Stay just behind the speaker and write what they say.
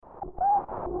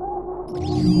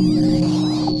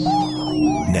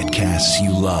Netcasts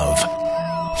you love.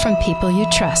 From people you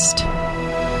trust.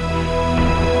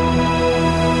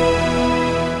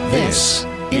 This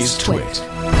is Twit.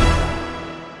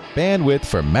 Bandwidth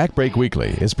for MacBreak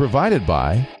Weekly is provided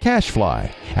by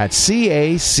CacheFly at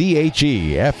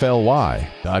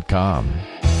CACHEFLY.com.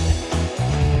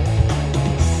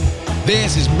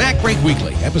 This is MacBreak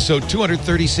Weekly, episode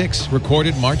 236,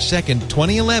 recorded March 2nd,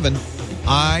 2011,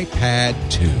 iPad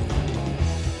 2.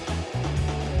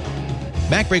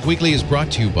 MacBreak Weekly is brought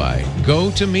to you by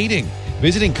GoToMeeting.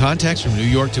 Visiting contacts from New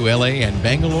York to LA and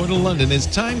Bangalore to London is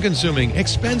time-consuming,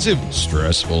 expensive,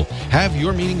 stressful. Have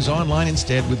your meetings online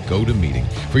instead with GoToMeeting.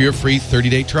 For your free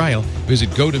 30-day trial, visit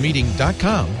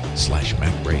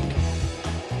gotomeeting.com/MacBreak.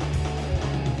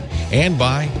 And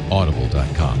by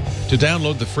Audible.com. To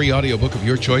download the free audiobook of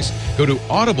your choice, go to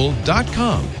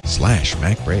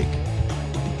audible.com/MacBreak.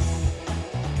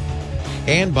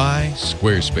 And by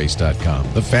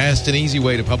Squarespace.com, the fast and easy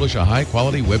way to publish a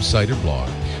high-quality website or blog.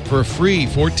 For a free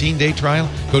 14-day trial,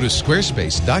 go to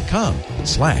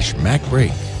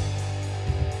squarespace.com/MacBreak.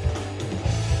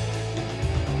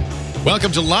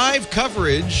 Welcome to live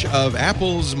coverage of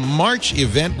Apple's March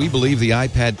event. We believe the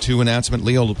iPad 2 announcement.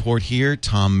 Leo Laporte here.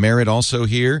 Tom Merritt also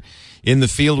here. In the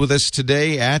field with us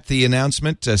today at the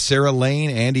announcement, Sarah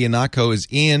Lane. Andy Anako is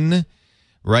in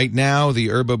right now, the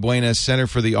Yerba Buena Center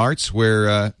for the Arts,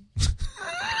 where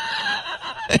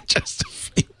just a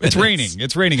few minutes. It's raining.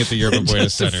 It's raining at the Yerba Buena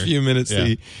Center. Just a few minutes.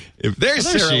 Yeah. There's there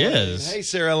Sarah she Lane. is. Hey,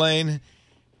 Sarah Lane.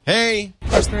 Hey. Of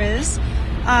course there is.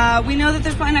 We know that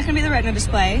there's probably not going to be the Retina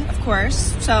display, of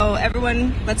course. So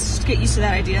everyone, let's get used to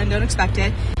that idea and don't expect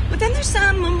it. But then there's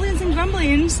some mumblings and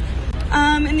grumblings.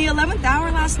 In the 11th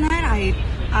hour last night,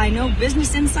 I know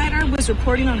Business Insider was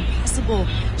reporting on a possible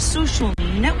social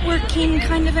networking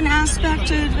kind of an aspect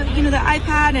of, the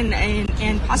iPad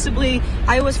and possibly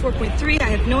iOS 4.3. I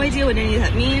have no idea what any of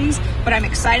that means, but I'm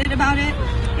excited about it.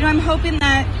 I'm hoping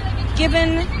that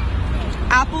given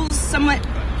Apple's somewhat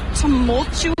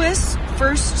tumultuous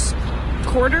first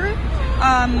quarter, in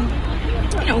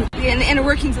the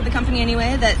workings of the company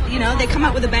anyway, that, they come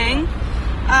out with a bang.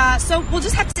 So we'll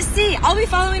just have to see. I'll be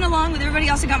following along with everybody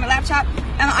else. I got my laptop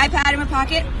and my iPad in my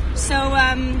pocket. So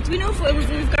do we know if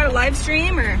we've got a live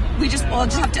stream or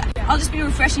I'll just be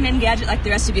refreshing Engadget like the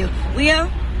rest of you. Leo,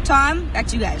 Tom, back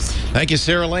to you guys. Thank you,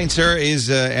 Sarah Lane. Sarah is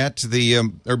at the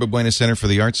Yerba Buena Center for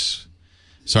the Arts.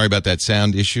 Sorry about that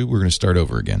sound issue. We're going to start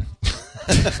over again.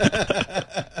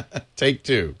 Take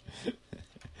two.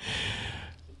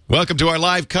 Welcome to our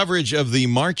live coverage of the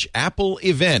March Apple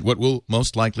event, what will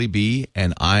most likely be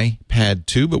an iPad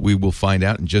 2, but we will find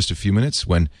out in just a few minutes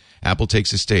when Apple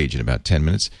takes the stage in about 10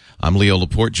 minutes. I'm Leo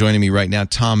Laporte. Joining me right now,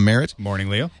 Tom Merritt. Morning,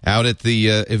 Leo. Out at the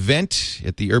event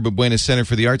at the Yerba Buena Center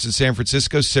for the Arts in San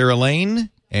Francisco, Sarah Lane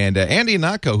and Andy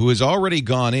Anako, who has already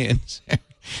gone in.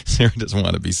 Sarah doesn't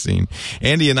want to be seen.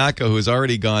 Andy Anako, who has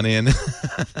already gone in,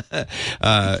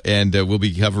 and we'll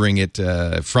be covering it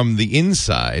from the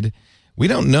inside. We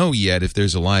don't know yet if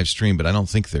there's a live stream, but I don't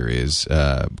think there is.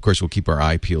 Of course, we'll keep our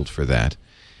eye peeled for that.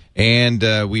 And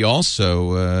we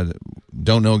also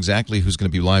don't know exactly who's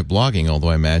going to be live blogging, although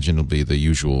I imagine it'll be the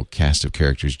usual cast of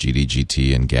characters, GD,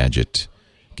 GT, and Gadget,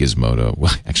 Gizmodo.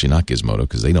 Well, actually not Gizmodo,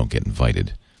 because they don't get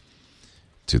invited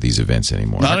to these events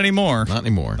anymore. Not anymore. Not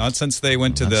anymore. Not since they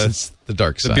went to the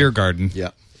dark side. The beer garden. Yeah.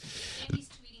 Andy's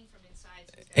tweeting from inside.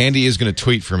 Andy is going to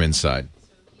tweet from inside.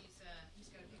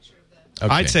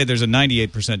 Okay. I'd say there's a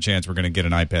 98% chance we're going to get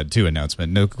an iPad 2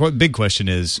 announcement. No, big question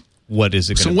is, what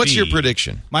is it going to be? So what's your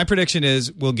prediction? My prediction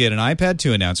is we'll get an iPad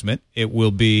 2 announcement. It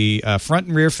will be a front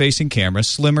and rear facing camera,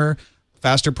 slimmer,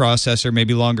 faster processor,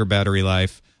 maybe longer battery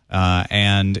life,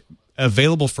 and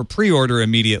available for pre-order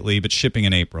immediately, but shipping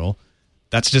in April.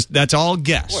 That's all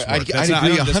guess. Boy, I'd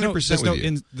agree 100% with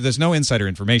you. There's no insider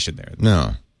information there.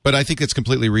 No. But I think it's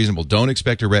completely reasonable. Don't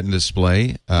expect a Retina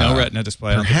display. No Retina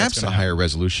display. Perhaps a higher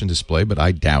resolution display, but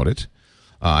I doubt it.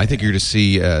 I think you're going to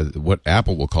see what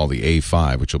Apple will call the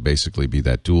A5, which will basically be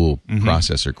that dual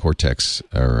processor Cortex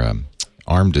or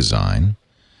ARM design.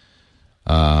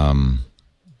 SD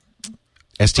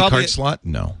card slot?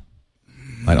 No.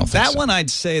 I don't think that so. one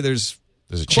I'd say there's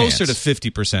a closer chance. to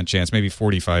 50% chance, maybe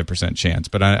 45% chance,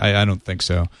 but I don't think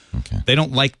so. Okay. They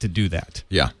don't like to do that.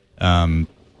 Yeah.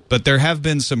 But there have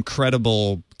been some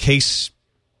credible case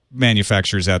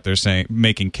manufacturers out there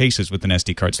making cases with an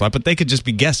SD card slot, but they could just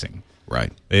be guessing.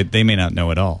 Right. They may not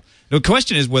know at all. The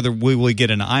question is whether we will get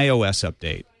an iOS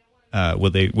update.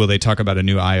 Will they talk about a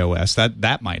new iOS?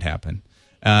 That might happen.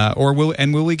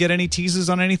 Will we get any teases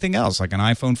on anything else, like an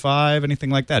iPhone 5, anything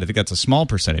like that? I think that's a small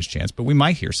percentage chance, but we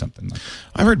might hear something.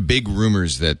 I've heard big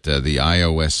rumors that the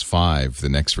iOS 5, the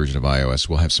next version of iOS,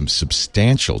 will have some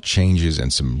substantial changes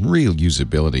and some real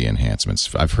usability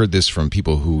enhancements. I've heard this from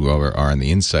people who are on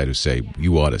the inside who say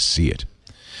you ought to see it.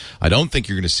 I don't think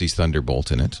you're going to see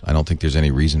Thunderbolt in it. I don't think there's any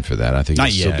reason for that. I think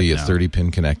it'll still be a 30-pin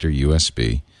connector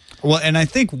USB. Well, and I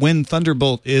think when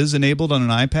Thunderbolt is enabled on an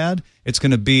iPad, it's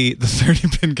going to be the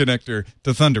 30-pin connector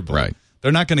to Thunderbolt. Right.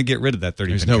 They're not going to get rid of that 30-pin connector.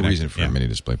 There's no reason for a mini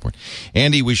DisplayPort.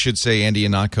 Andy, we should say Andy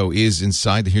Anako is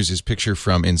inside. Here's his picture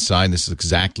from inside. This is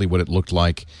exactly what it looked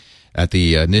like at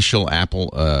the initial Apple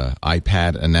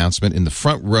iPad announcement. In the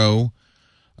front row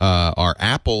are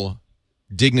Apple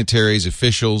dignitaries,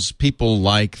 officials, people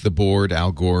like the board.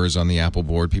 Al Gore is on the Apple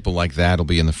board. People like that will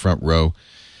be in the front row.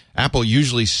 Apple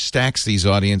usually stacks these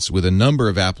audience with a number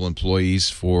of Apple employees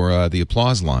for the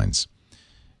applause lines.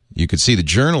 You could see the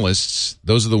journalists,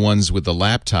 those are the ones with the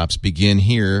laptops, begin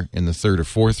here in the third or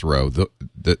fourth row.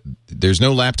 There's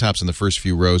no laptops in the first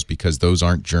few rows because those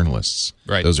aren't journalists.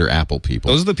 Right. Those are Apple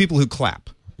people. Those are the people who clap.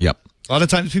 Yep. A lot of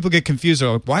times people get confused. They're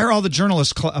like, why are all the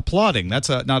journalists applauding? That's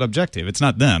not objective. It's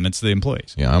not them. It's the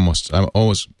employees. Yeah, I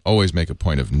always make a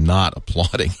point of not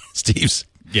applauding Steve's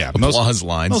applause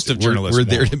lines. Most of journalists we're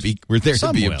there to be will,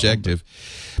 objective.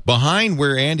 Behind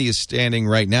where Andy is standing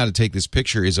right now to take this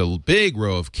picture is a big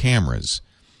row of cameras.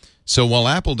 So while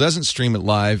Apple doesn't stream it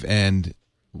live and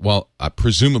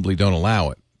presumably don't allow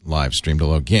it live streamed,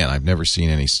 although again I've never seen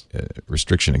any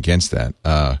restriction against that.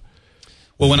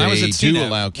 Well, when I was at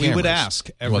CNET, we would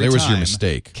ask every there was time, your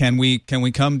mistake. Can we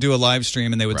come do a live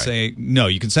stream? And they would say, no,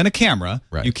 you can send a camera.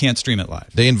 Right. You can't stream it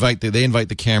live. They invite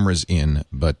the cameras in,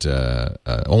 but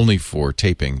only for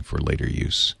taping for later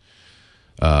use.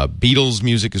 Beatles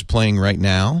music is playing right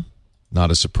now. Not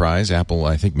a surprise. Apple,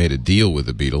 I think, made a deal with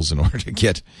the Beatles in order to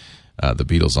get the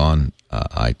Beatles on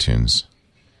iTunes.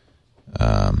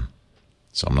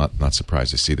 So I'm not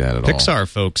surprised to see that at all. Pixar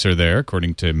folks are there,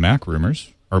 according to Mac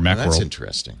Rumors. Or Macworld. That's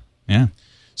interesting. Yeah.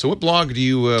 So what blog do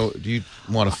you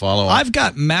want to follow? I've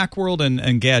got Macworld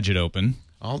and Gadget open.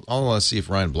 I'll see if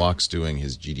Ryan Block's doing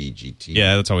his GDGT.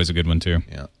 Yeah, that's always a good one, too.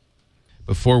 Yeah.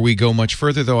 Before we go much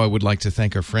further, though, I would like to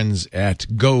thank our friends at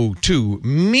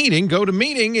GoToMeeting.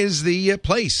 GoToMeeting is the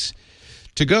place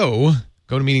to go.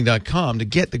 GoToMeeting.com to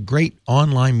get the great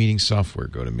online meeting software.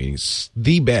 GoToMeeting's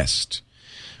the best.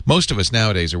 Most of us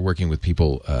nowadays are working with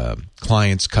people,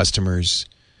 clients, customers,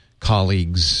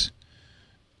 colleagues,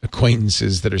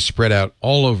 acquaintances that are spread out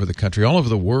all over the country, all over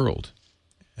the world.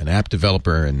 An app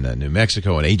developer in New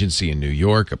Mexico, an agency in New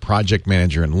York, a project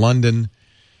manager in London,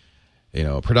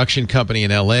 a production company in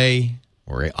L.A.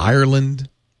 or Ireland,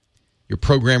 your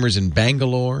programmers in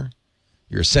Bangalore,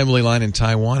 your assembly line in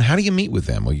Taiwan. How do you meet with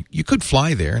them? Well, you could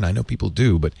fly there, and I know people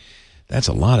do, but that's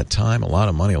a lot of time, a lot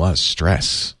of money, a lot of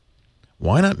stress.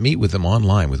 Why not meet with them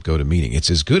online with GoToMeeting?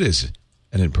 It's as good as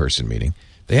an in-person meeting.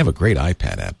 They have a great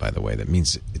iPad app, by the way. That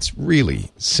means it's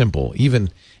really simple.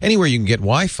 Even anywhere you can get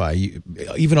Wi-Fi,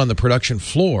 even on the production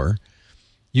floor,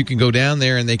 you can go down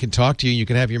there and they can talk to you. You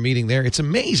can have your meeting there. It's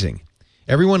amazing.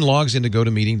 Everyone logs into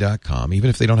GoToMeeting.com, even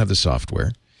if they don't have the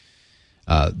software.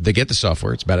 They get the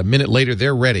software. It's about a minute later.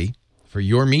 They're ready for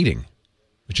your meeting,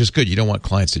 which is good. You don't want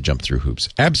clients to jump through hoops.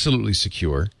 Absolutely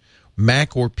secure,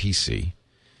 Mac or PC.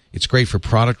 It's great for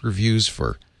product reviews,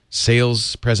 for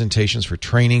sales presentations, for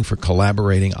training, for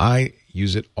collaborating. I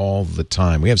use it all the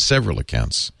time. We have several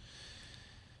accounts.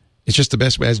 It's just the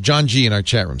best way. As John G. in our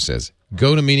chat room says,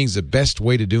 GoToMeeting's the best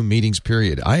way to do meetings,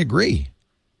 period. I agree.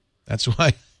 That's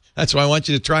why I want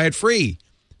you to try it free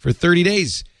for 30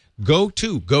 days. Go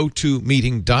to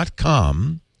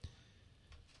GoToMeeting.com.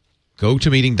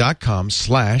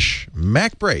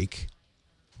 GoToMeeting.com/MacBreak.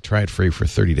 Try it free for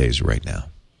 30 days right now.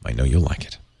 I know you'll like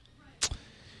it.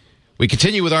 We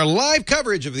continue with our live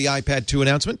coverage of the iPad 2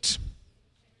 announcement.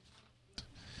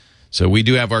 So we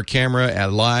do have our camera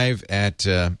live at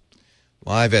the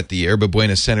Yerba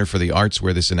Buena Center for the Arts,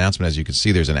 where this announcement, as you can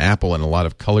see, there's an apple and a lot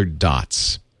of colored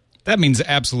dots. That means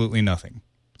absolutely nothing.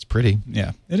 It's pretty.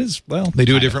 Yeah, it is. Well, they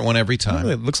do a different one every time.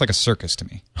 It looks like a circus to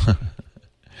me.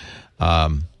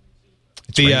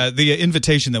 The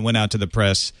invitation that went out to the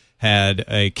press had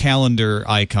a calendar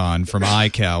icon from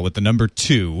iCal with the number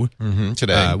 2,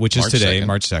 today, which is today, 2nd.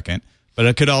 March 2nd. But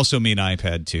it could also mean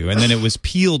iPad 2. And then it was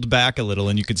peeled back a little,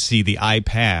 and you could see the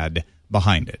iPad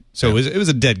behind it. So it was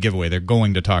a dead giveaway. They're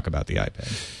going to talk about the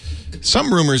iPad.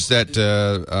 Some rumors that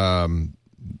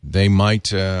they might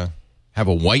have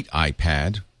a white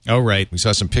iPad. Oh, right. We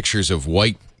saw some pictures of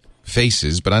white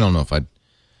faces, but I don't know if I'd,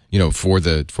 for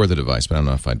the device, but I don't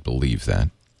know if I'd believe that.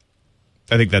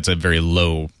 I think that's a very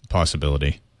low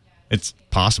possibility. It's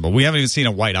possible. We haven't even seen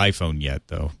a white iPhone yet,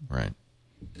 though. Right.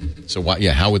 So,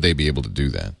 how would they be able to do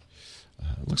that?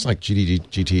 It looks like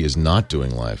GT is not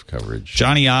doing live coverage.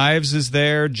 Johnny Ives is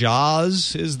there.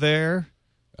 Jaws is there.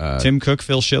 Tim Cook,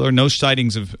 Phil Schiller. No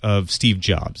sightings of Steve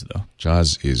Jobs, though.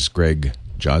 Jaws is Greg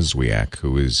Joswiak,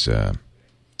 who is the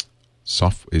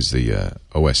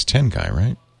OS 10 guy,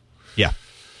 right? Yeah.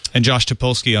 And Josh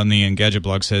Topolsky on the Engadget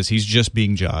blog says he's just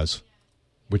being Jaws.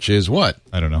 Which is what?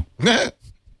 I don't know.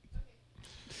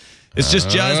 It's just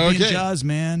Jaws being Jaws,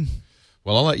 man.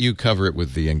 Well, I'll let you cover it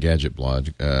with the Engadget blog.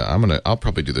 I'll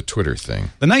probably do the Twitter thing.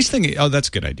 The nice thing, that's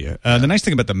a good idea. The nice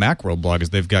thing about the Macworld blog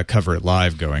is they've got Cover It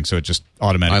Live going, so it just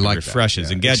automatically refreshes.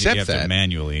 That. Engadget, Except you have to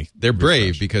manually. They're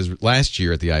brave because last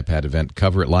year at the iPad event,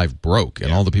 Cover It Live broke,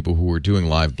 and all the people who were doing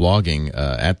live blogging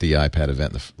at the iPad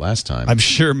event last time. I'm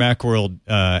sure Macworld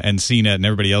and CNET and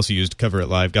everybody else who used Cover It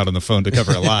Live got on the phone to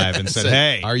Cover It Live and said,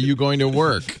 "Hey, are you going to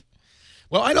work?"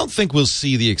 Well, I don't think we'll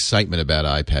see the excitement about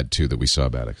iPad 2 that we saw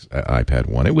about iPad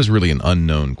 1. It was really an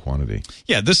unknown quantity.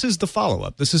 Yeah, this is the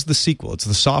follow-up. This is the sequel. It's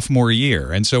the sophomore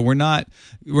year. And so we're not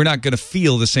going to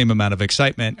feel the same amount of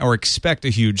excitement or expect a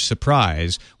huge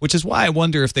surprise, which is why I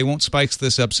wonder if they won't spice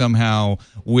this up somehow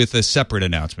with a separate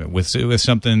announcement, with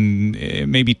something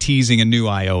maybe teasing a new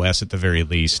iOS at the very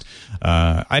least.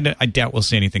 I doubt we'll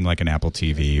see anything like an Apple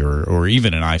TV or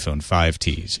even an iPhone 5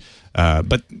 tease.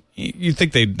 But you'd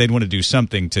think they'd want to do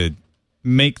something to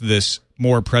make this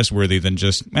more press-worthy than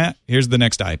just, here's the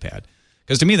next iPad.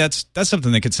 Because to me, that's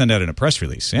something they could send out in a press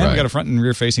release. Yeah, right. We got a front and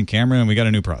rear-facing camera, and we got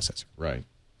a new processor. Right.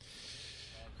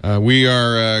 We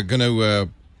are going to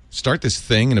start this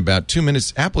thing in about 2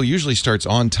 minutes. Apple usually starts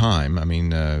on time. I mean,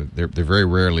 they're very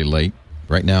rarely late.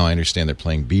 Right now, I understand they're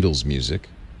playing Beatles music.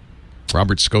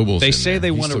 Robert Scoble's They say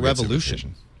they want a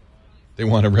revolution. They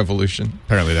want a revolution.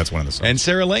 Apparently, that's one of the songs. And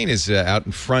Sarah Lane is out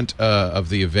in front of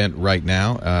the event right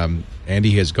now.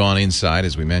 Andy has gone inside,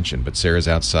 as we mentioned, but Sarah's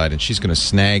outside, and she's going to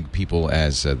snag people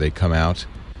as they come out.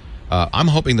 I'm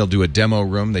hoping they'll do a demo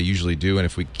room. They usually do, and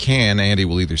if we can, Andy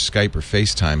will either Skype or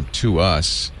FaceTime to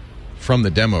us from the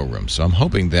demo room. So I'm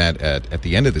hoping that at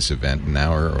the end of this event, an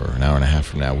hour or an hour and a half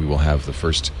from now, we will have the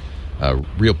first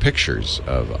real pictures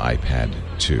of iPad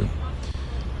 2.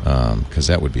 Because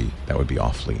that would be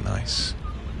awfully nice.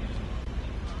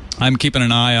 I'm keeping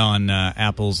an eye on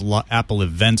Apple's Apple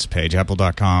Events page,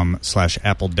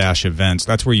 apple.com/apple-events.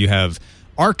 That's where you have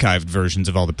archived versions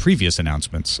of all the previous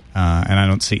announcements, and I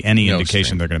don't see any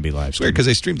indication they're going to be live streamed. Weird, because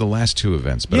they streamed the last two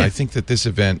events, but I think that this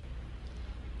event,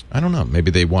 I don't know, maybe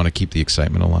they want to keep the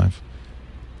excitement alive.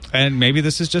 And maybe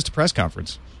this is just a press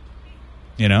conference.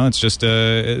 You know, it's just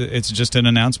an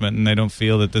announcement, and they don't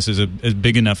feel that this is a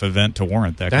big enough event to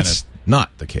warrant that. That's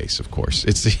not the case, of course.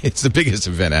 It's the biggest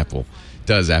event Apple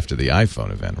does after the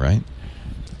iPhone event, right?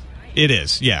 It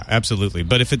is, yeah, absolutely.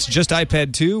 But if it's just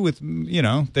iPad 2, with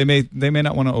they may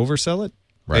not want to oversell it.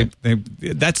 Right.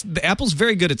 Apple's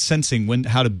very good at sensing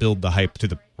how to build the hype to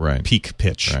the peak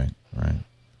pitch. Right.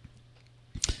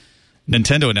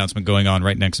 Nintendo announcement going on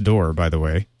right next door, by the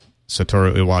way.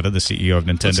 Satoru Iwata, the CEO of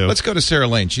Nintendo. Let's go to Sarah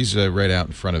Lane. She's right out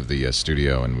in front of the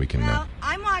studio, and we can... Well,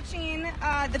 I'm watching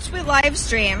the Twit live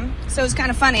stream, so it's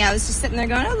kind of funny. I was just sitting there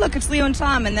going, oh, look, it's Leo and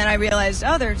Tom, and then I realized,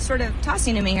 oh, they're sort of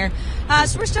tossing to me here.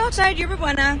 So we're still outside Yerba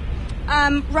Buena.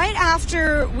 Right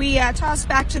after we tossed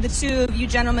back to the two of you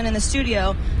gentlemen in the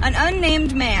studio, an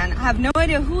unnamed man, I have no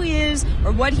idea who he is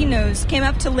or what he knows, came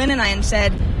up to Lynn and I and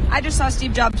said, I just saw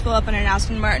Steve Jobs pull up in an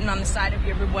Aston Martin on the side of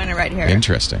Yerba Buena right here.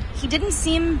 Interesting. He didn't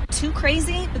seem too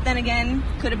crazy, but then again,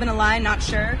 could have been a lie, not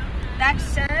sure. That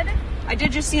said, I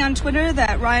did just see on Twitter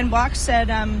that Ryan Block said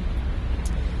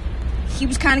he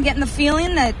was kind of getting the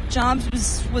feeling that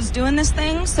Jobs was doing this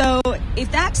thing. So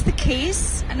if that's the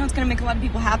case, I know it's going to make a lot of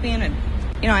people happy, and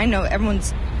I know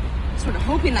everyone's sort of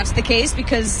hoping that's the case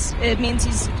because it means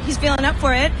he's feeling up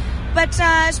for it. But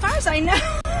as far as I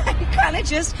know, I'm kind of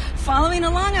just following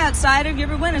along outside of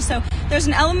Yerba Buena. So there's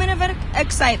an element of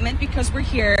excitement because we're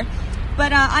here.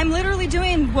 But I'm literally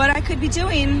doing what I could be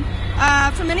doing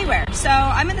from anywhere. So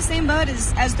I'm in the same boat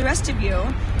as the rest of you.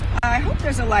 I hope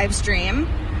there's a live stream.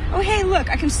 Oh, hey, look,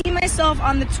 I can see myself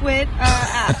on the Twit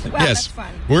app. Wow, yes, that's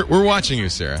fun. We're watching you,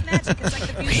 Sarah. It's magic. It's like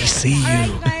the future. We see you. All right,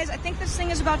 you guys, I think this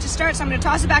thing is about to start, so I'm going to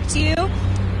toss it back to you.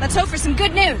 Let's hope for some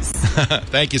good news.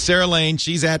 Thank you, Sarah Lane.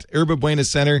 She's at Yerba Buena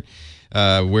Center,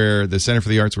 where the Center for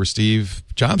the Arts, where Steve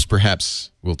Jobs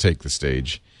perhaps will take the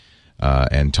stage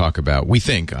and talk about, we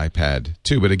think, iPad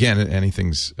 2. But again,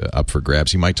 anything's up for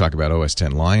grabs. He might talk about OS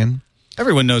X Lion.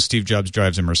 Everyone knows Steve Jobs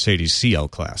drives a Mercedes CL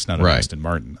class, not an Aston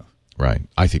Martin, though. Right.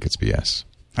 I think it's BS.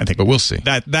 But we'll see.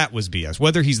 That was BS.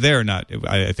 Whether he's there or not,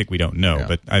 I think we don't know. Yeah.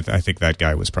 But I think that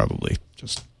guy was probably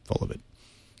just full of it.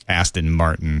 Aston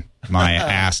Martin. My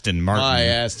Aston Martin. My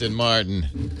Aston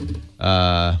Martin.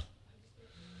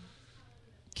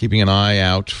 Keeping an eye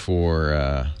out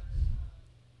for...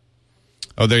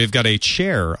 Oh, there you've got a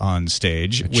chair on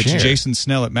stage, which chair. Jason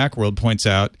Snell at Macworld points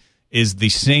out is the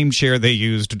same chair they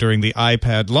used during the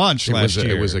iPad launch last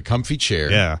year. It was a comfy chair.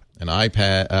 Yeah. An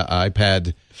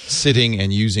iPad sitting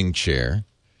and using chair.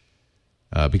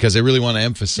 Because they really want to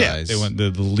emphasize... Yeah, they want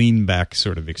the lean back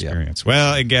sort of experience. Yeah.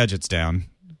 Well, Engadget's down.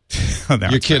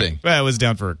 You're kidding. Back. Well, it was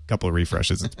down for a couple of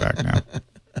refreshes. It's back now.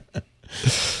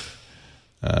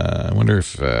 I wonder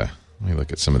if... let me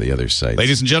look at some of the other sites.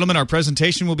 Ladies and gentlemen, our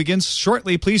presentation will begin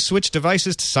shortly. Please switch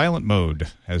devices to silent mode.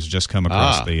 Has just come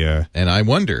across the... and I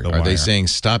wonder, are wire. they saying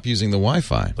stop using the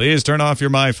Wi-Fi? Please turn off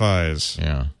your MiFis.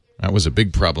 Yeah. That was a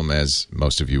big problem, as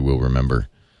most of you will remember.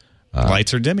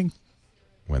 Lights are dimming.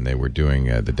 When they were doing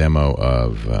the demo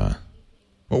of...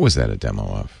 what was that a demo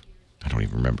of? I don't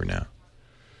even remember now.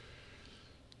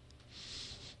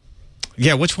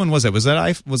 Yeah, which one was that? Was that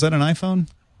an iPhone?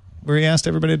 Where he asked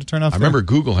everybody to turn off. I remember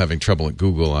Google having trouble at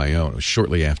Google I/O. It was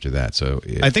shortly after that. So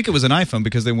I think it was an iPhone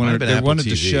because they wanted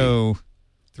to show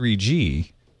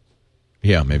 3G.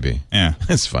 Yeah, maybe. Yeah,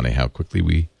 it's funny how quickly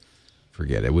we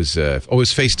forget. It was it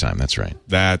was FaceTime. That's right.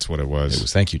 That's what it was. It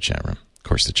was. Thank you, chat room. Of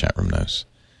course, the chat room knows.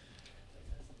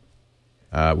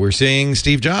 We're seeing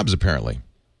Steve Jobs. Apparently,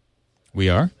 we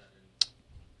are.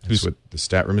 That's what the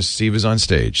stat room is. Steve is on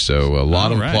stage, so a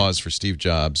lot of right. applause for Steve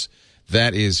Jobs.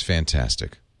 That is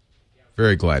fantastic.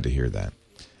 Very glad to hear that.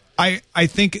 I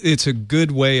think it's a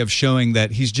good way of showing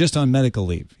that he's just on medical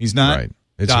leave. He's not right.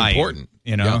 It's dying, important.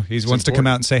 You know, Yeah, he wants to come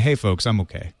out and say, "Hey, folks, I'm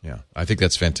okay." Yeah, I think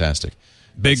that's fantastic.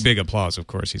 Big applause, of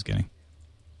course, he's getting.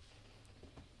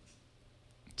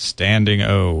 Standing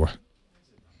O.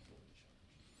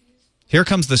 Here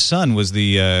Comes the Sun was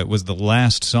the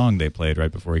last song they played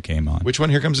right before he came on. Which one?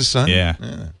 Here Comes the Sun? Yeah.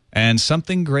 And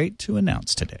something great to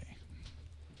announce today.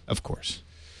 Of course.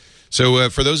 So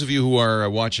for those of you who are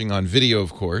watching on video,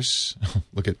 of course,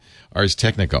 look at Ars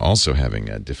Technica also having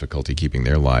difficulty keeping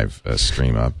their live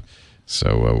stream up.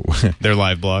 So their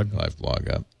live blog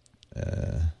up.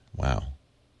 Wow.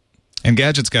 And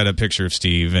Gadget's got a picture of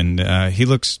Steve, and he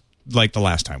looks like the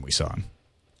last time we saw him,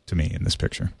 to me, in this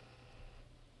picture.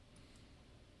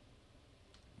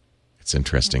 It's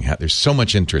interesting. There's so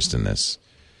much interest in this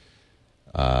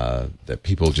that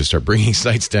people just are bringing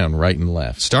sites down right and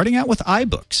left. Starting out with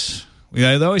iBooks.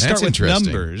 They always start with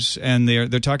numbers, and they're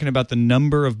talking about the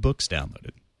number of books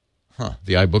downloaded. Huh.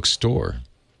 The iBook Store.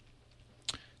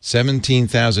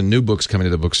 17,000 new books coming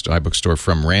to the iBook Store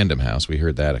from Random House. We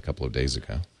heard that a couple of days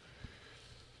ago.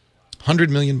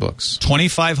 100 million books.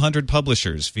 2,500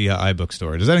 publishers via iBook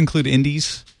Store. Does that include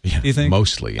indies? Yeah, do you think?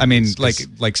 Mostly. I mean,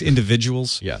 like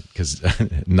individuals. Yeah, because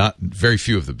not very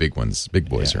few of the big ones, big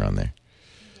boys, are on there.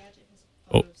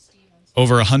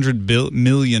 Over 100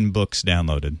 million books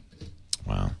downloaded.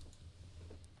 Wow.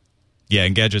 Yeah,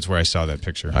 Engadget's where I saw that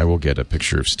picture. I will get a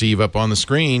picture of Steve up on the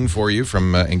screen for you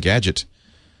from Engadget.com.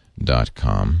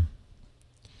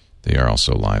 They are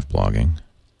also live blogging.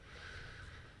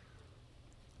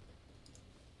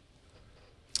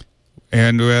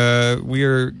 And we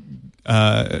are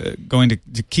going to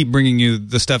keep bringing you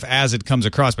the stuff as it comes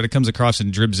across, but it comes across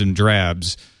in dribs and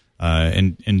drabs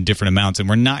in different amounts, and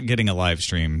we're not getting a live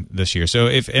stream this year. So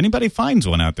if anybody finds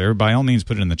one out there, by all means,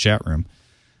 put it in the chat room.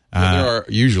 There are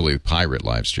usually pirate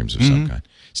live streams of some kind.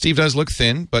 Steve does look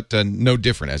thin, but no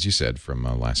different, as you said, from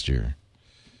last year.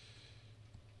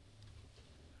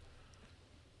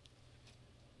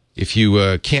 If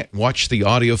you can't watch the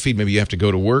audio feed, maybe you have to go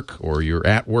to work or you're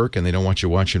at work and they don't want you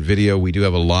watching video, we do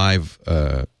have a live,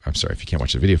 if you can't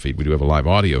watch the video feed, we do have a live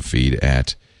audio feed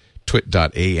at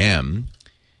twit.am.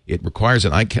 It requires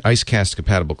an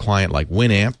Icecast-compatible client like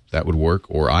Winamp, that would work,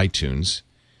 or iTunes.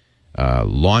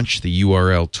 Launch the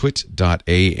URL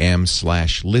twit.am/listen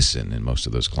in most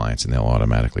of those clients, and they'll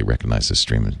automatically recognize the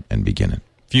stream and begin it.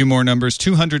 Few more numbers.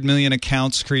 200 million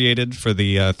accounts created for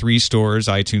the three stores,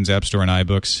 iTunes, App Store, and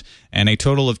iBooks, and a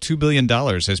total of $2 billion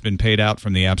has been paid out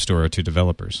from the App Store to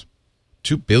developers.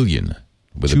 $2 billion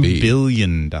with a $2 B.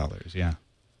 billion, yeah.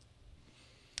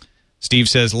 Steve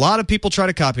says, a lot of people try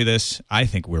to copy this. I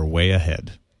think we're way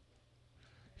ahead.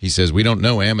 He says, we don't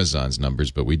know Amazon's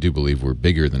numbers, but we do believe we're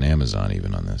bigger than Amazon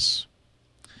even on this.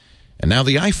 And now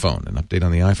the iPhone, an update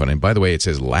on the iPhone. And by the way, it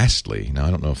says lastly. Now, I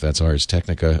don't know if that's Ars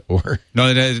Technica or...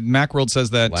 No, Macworld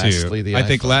says that lastly, too. The I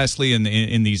think iPhone. lastly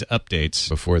in these updates.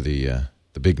 Before the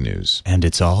big news. And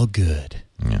it's all good.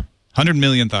 Yeah. 100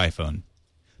 millionth iPhone.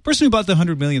 Person who bought the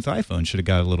 100 millionth iPhone should have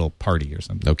got a little party or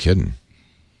something. No kidding.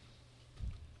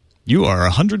 You are a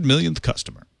 100 millionth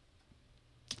customer.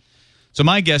 So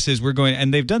my guess is we're going,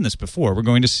 and they've done this before, we're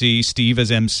going to see Steve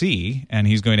as MC, and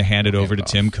he's going to hand it over to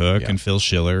Tim Cook and Phil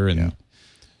Schiller, and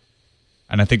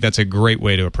I think that's a great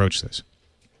way to approach this.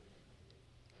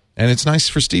 And it's nice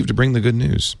for Steve to bring the good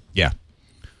news. Yeah.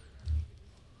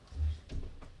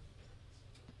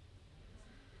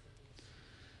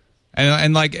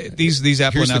 And like these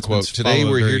Apple Here's the announcements. quote. Today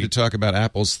we're very... here to talk about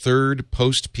Apple's third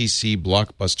post-PC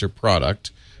blockbuster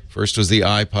product. First was the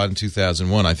iPod in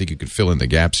 2001. I think you could fill in the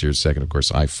gaps here. Second, of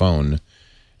course, iPhone.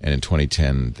 And in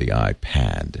 2010, the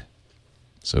iPad.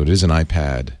 So it is an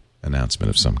iPad announcement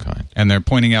of some kind. And they're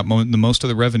pointing out the most of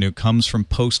the revenue comes from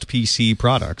post-PC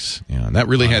products. Yeah, and that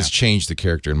really has changed the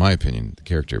character, in my opinion, the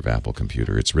character of Apple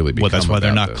Computer. It's really become that's why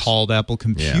they're not this. Called Apple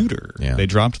Computer. Yeah. They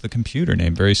dropped the computer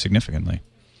name very significantly.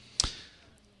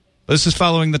 This is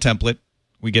following the template.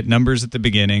 We get numbers at the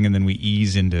beginning, and then we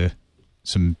ease into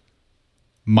some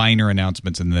minor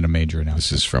announcements and then a major announcement.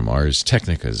 This is from Ars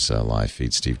Technica's live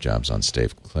feed. Steve Jobs on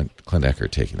stage. Clint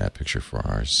Eckert taking that picture for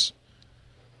Ars.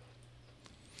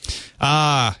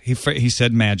 He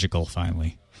said magical,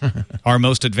 finally. Our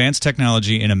most advanced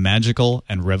technology in a magical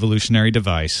and revolutionary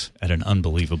device at an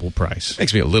unbelievable price.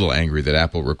 Makes me a little angry that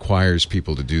Apple requires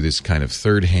people to do this kind of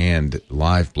third-hand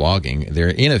live blogging. They're,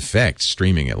 in effect,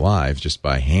 streaming it live just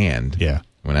by hand. Yeah.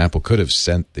 When Apple could have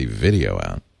sent the video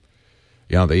out.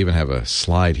 Yeah, they even have a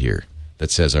slide here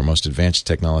that says our most advanced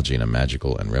technology in a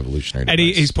magical and revolutionary device.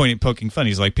 And he's poking fun.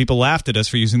 He's like, people laughed at us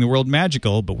for using the word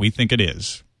magical, but we think it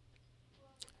is.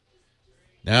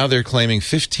 Now they're claiming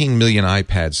 15 million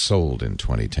iPads sold in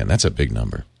 2010. That's a big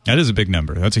number. That is a big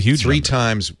number. That's a huge number. 3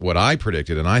 times what I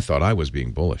predicted, and I thought I was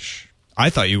being bullish. I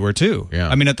thought you were too. Yeah.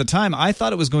 I mean, at the time, I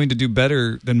thought it was going to do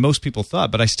better than most people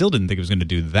thought, but I still didn't think it was going to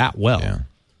do that well. Yeah.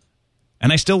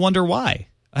 And I still wonder why.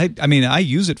 I mean, I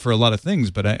use it for a lot of things,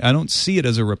 but I don't see it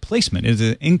as a replacement. It's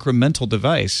an incremental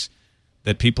device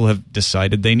that people have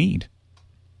decided they need.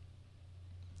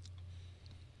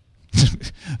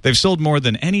 They've sold more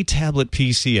than any tablet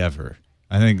PC ever.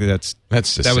 I think that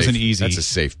was an easy. That's a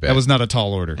safe bet. That was not a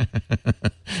tall order.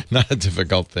 Not a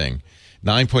difficult thing.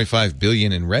 $9.5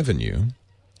 billion in revenue,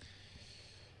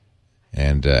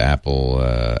 and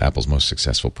Apple's most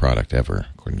successful product ever,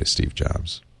 according to Steve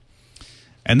Jobs.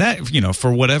 And that,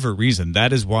 for whatever reason,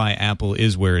 that is why Apple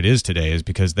is where it is today, is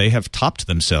because they have topped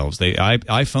themselves.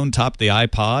 iPhone topped the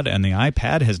iPod, and the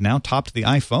iPad has now topped the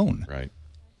iPhone. Right.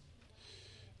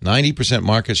 90%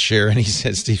 market share, and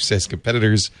Steve says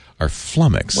competitors are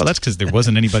flummoxed. Well, that's because there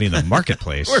wasn't anybody in the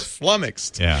marketplace. We're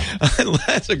flummoxed. Yeah.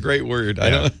 That's a great word.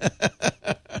 Yeah.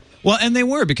 Well, and they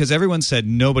were, because everyone said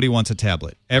nobody wants a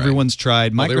tablet. Everyone's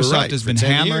tried. Well, Microsoft has been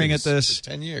hammering years. at this. For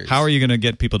 10 years. How are you going to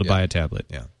get people to buy a tablet?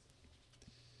 Yeah.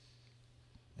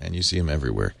 And you see him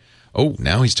everywhere. Oh,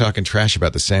 now he's talking trash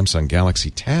about the Samsung Galaxy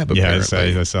Tab,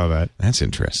 apparently. Yeah, I saw that. That's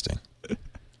interesting.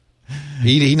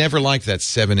 He never liked that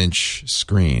 7-inch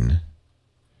screen.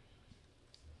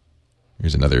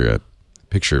 Here's another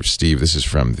picture of Steve. This is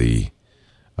from the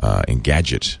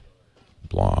Engadget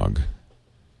blog.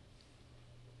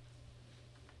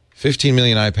 15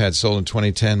 million iPads sold in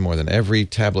 2010, more than every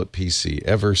tablet PC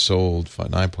ever sold.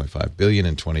 9.5 billion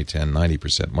in 2010,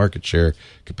 90% market share.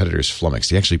 Competitors flummoxed.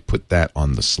 He actually put that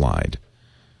on the slide.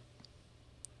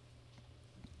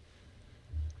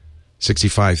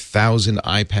 65,000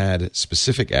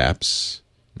 iPad-specific apps.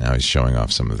 Now he's showing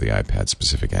off some of the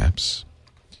iPad-specific apps.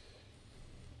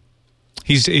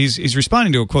 He's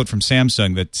responding to a quote from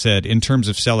Samsung that said, in terms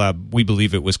of sellout, we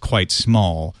believe it was quite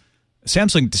small.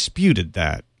 Samsung disputed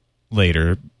that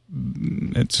later.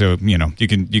 So, you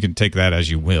can take that as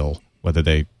you will, whether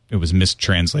it was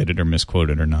mistranslated or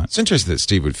misquoted or not. It's interesting that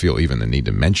Steve would feel even the need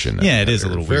to mention a Yeah, it is a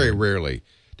little Very weird. rarely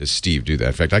does Steve do that.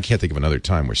 In fact, I can't think of another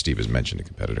time where Steve has mentioned a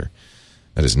competitor.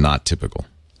 That is not typical.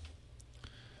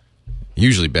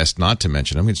 Usually best not to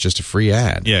mention them. It's just a free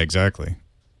ad. Yeah, exactly.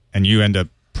 And you end up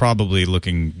probably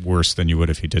looking worse than you would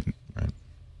if you didn't. Right.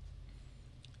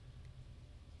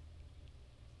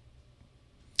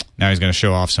 Now he's going to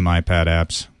show off some iPad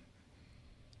apps.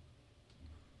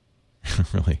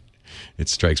 Really, it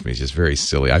strikes me as just very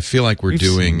silly. I feel like we're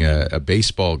doing a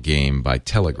baseball game by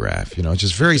telegraph. It's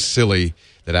just very silly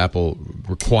that Apple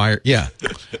requires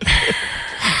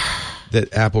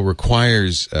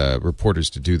reporters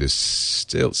to do this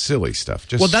silly stuff.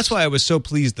 Well, that's why I was so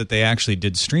pleased that they actually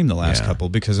did stream the last couple,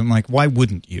 because I'm like, why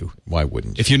wouldn't you? Why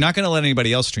wouldn't you? If you're not going to let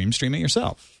anybody else stream it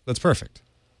yourself. That's perfect.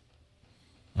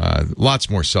 Lots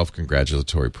more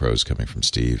self-congratulatory prose coming from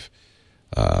Steve.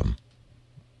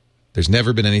 There's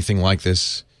never been anything like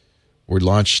this. We're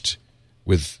launched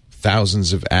with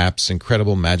thousands of apps,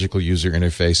 incredible magical user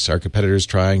interface. Our competitors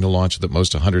trying to launch with at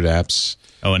most 100 apps.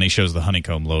 Oh, and he shows the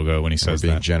honeycomb logo when he says We're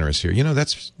being that. generous here.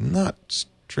 That's not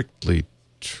strictly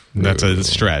true. That's a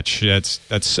stretch. That's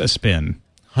a spin.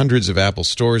 Hundreds of Apple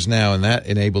stores now, and that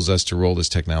enables us to roll this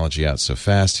technology out so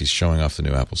fast. He's showing off the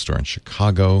new Apple Store in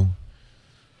Chicago.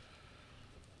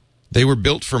 They were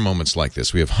built for moments like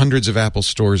this. We have hundreds of Apple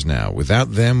stores now.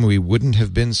 Without them, we wouldn't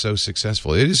have been so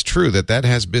successful. It is true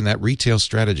that retail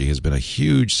strategy has been a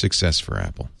huge success for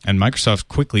Apple. And Microsoft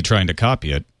quickly trying to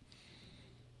copy it,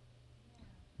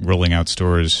 rolling out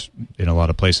stores in a lot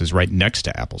of places right next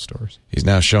to Apple stores. He's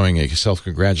now showing a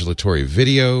self-congratulatory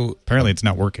video. Apparently it's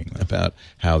not working, though. About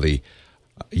how the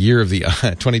year of the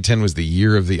 2010 was the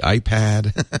year of the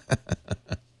iPad.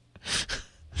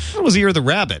 It was the year of the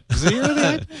rabbit. Was it the year of the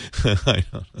iPad? I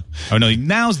don't know. Oh, no,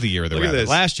 now's the year of the Look at rabbit. this.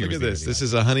 Last year Look was at the this. year of the This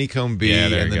is a honeycomb bee Yeah,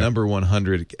 there and you the go. number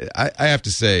 100. I have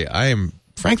to say, I am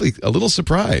frankly a little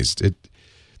surprised. It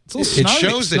It's a little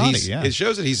it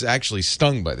shows that he's actually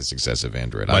stung by the success of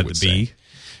Android. By I the would bee. say.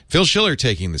 Phil Schiller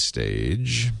taking the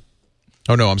stage.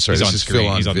 Oh no, I'm sorry. He's This on is screen. Phil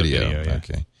on He's on the video. video, yeah.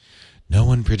 Okay. No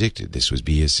one predicted this would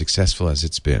be as successful as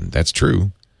it's been. That's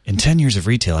true. In 10 years of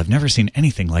retail, I've never seen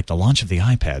anything like the launch of the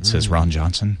iPad, says Ron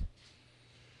Johnson.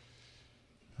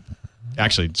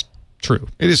 Actually, it's true.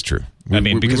 It is true. We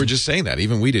because were just saying that.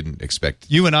 Even we didn't expect.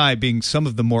 You and I, being some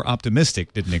of the more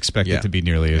optimistic, didn't expect Yeah. it to be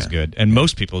nearly as good. And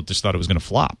most people just thought it was going to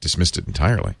flop. Dismissed it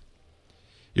entirely.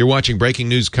 You're watching breaking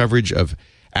news coverage of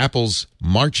Apple's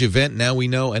March event. Now we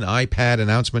know an iPad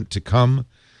announcement to come.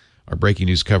 Our breaking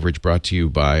news coverage brought to you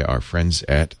by our friends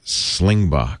at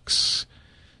Slingbox.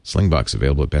 Slingbox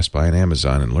available at Best Buy and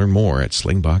Amazon. And learn more at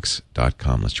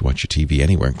slingbox.com. Let you watch your TV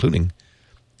anywhere, including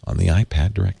on the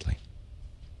iPad directly.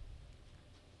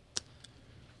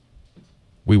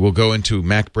 We will go into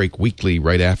MacBreak Weekly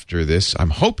right after this. I'm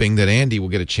hoping that Andy will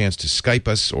get a chance to Skype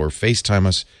us or FaceTime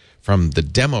us from the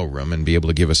demo room and be able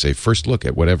to give us a first look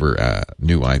at whatever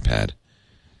new iPad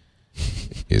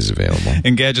is available.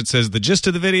 And Gadget says, the gist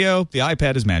of the video, the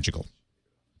iPad is magical.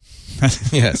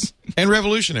 Yes. And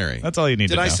revolutionary. That's all you need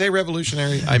to know. Did I say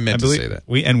revolutionary? I meant to say that.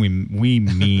 We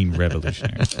mean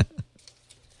revolutionary.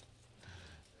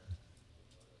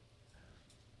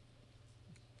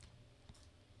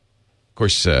 Of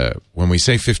course, when we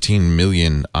say 15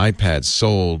 million iPads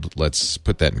sold, let's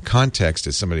put that in context.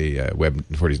 As somebody,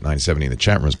 Web4970 in the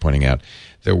chat room is pointing out,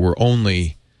 there were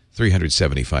only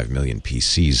 375 million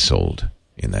PCs sold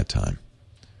in that time.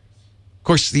 Of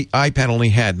course, the iPad only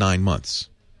had 9 months.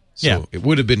 So it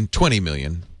would have been 20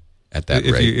 million at that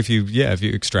rate. If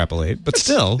you extrapolate. But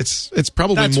still, it's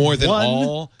probably more than one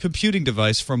all computing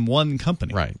device from one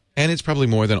company. Right. And it's probably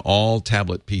more than all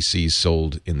tablet PCs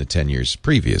sold in the 10 years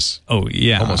previous. Oh,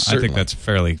 yeah. Almost I think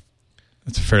certainly.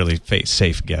 that's a fairly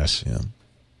safe guess. Yeah.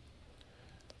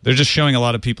 They're just showing a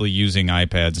lot of people using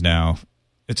iPads now.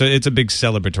 It's a big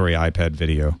celebratory iPad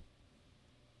video.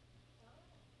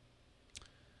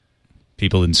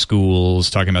 People in schools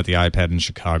talking about the iPad in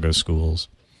Chicago schools.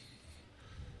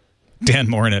 Dan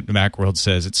Morin at Macworld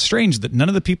says, it's strange that none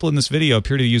of the people in this video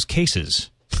appear to use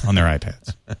cases on their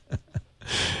iPads.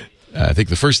 I think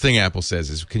the first thing Apple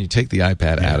says is, can you take the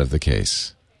iPad out of the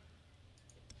case?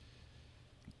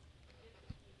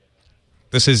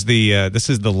 This is the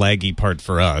laggy part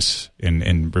for us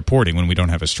in reporting when we don't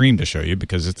have a stream to show you,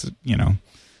 because it's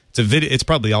it's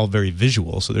probably all very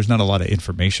visual, so there's not a lot of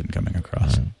information coming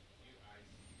across. Right.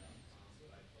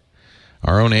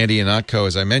 Our own Andy Ihnatko,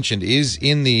 as I mentioned, is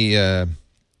in the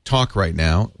talk right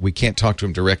now. We can't talk to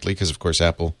him directly because, of course,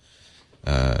 Apple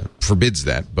forbids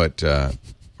that, but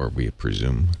or we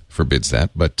presume forbids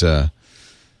that. But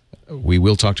we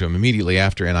will talk to him immediately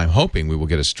after, and I'm hoping we will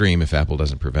get a stream, if Apple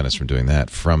doesn't prevent us from doing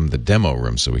that, from the demo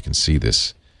room so we can see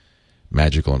this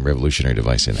magical and revolutionary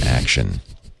device in action.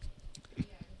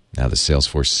 Now the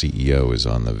Salesforce CEO is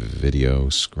on the video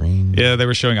screen. Yeah, they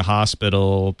were showing a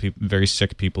hospital, very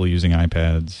sick people using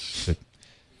iPads.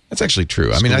 That's actually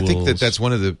true. I mean, I think that's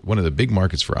one of the big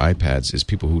markets for iPads is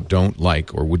people who don't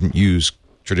like or wouldn't use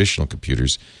traditional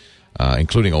computers,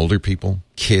 including older people,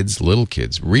 kids, little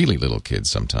kids, really little kids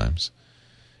sometimes,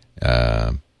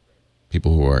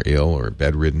 people who are ill or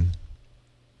bedridden.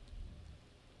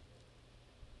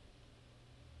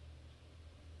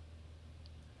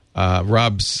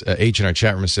 Rob's H in our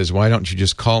chat room says, why don't you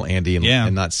just call Andy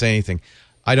and not say anything?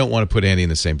 I don't want to put Andy in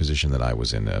the same position that I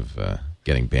was in of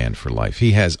getting banned for life.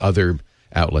 He has other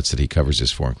outlets that he covers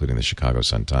this for, including the Chicago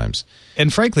Sun-Times.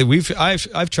 And frankly,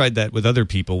 I've tried that with other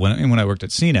people. When I worked at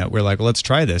CNET, we're like, well, let's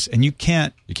try this. And you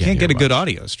can't get a good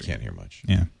audio stream. Can't hear much.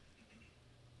 Yeah.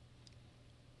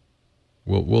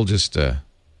 We'll just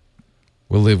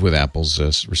We'll live with Apple's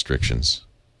restrictions.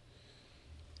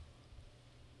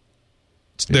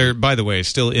 They're, by the way,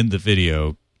 still in the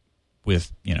video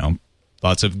with,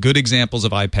 lots of good examples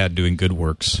of iPad doing good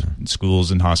works in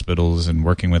schools and hospitals and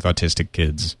working with autistic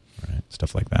kids,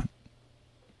 stuff like that.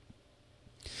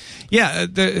 Yeah,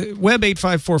 the Web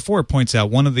 8544 points out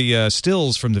one of the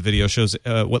stills from the video shows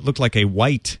what looked like a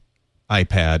white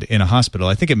iPad in a hospital.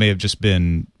 I think it may have just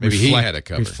been maybe he had a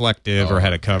cover. Reflective or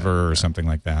had a cover or something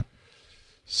like that.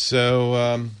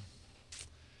 So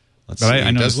let's see.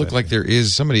 It does look like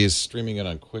somebody is streaming it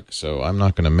on Quick, so I'm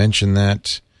not going to mention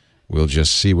that. We'll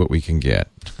just see what we can get.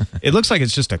 It looks like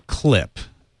it's just a clip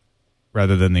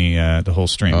rather than the whole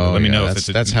stream. Oh, let me know if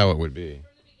that's how it would be.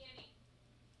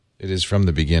 It is from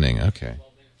the beginning. Okay.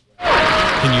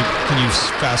 Can you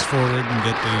fast forward and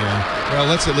get the? Well,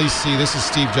 let's at least see. This is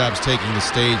Steve Jobs taking the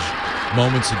stage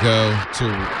moments ago to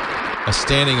a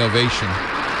standing ovation.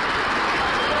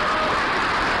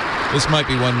 This might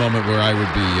be one moment where I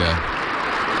would be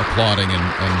applauding and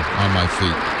on my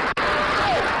feet.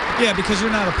 Yeah, because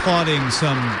you're not applauding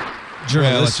some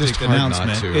journalistic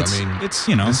announcement. It's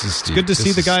good to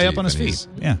see the guy up on his feet.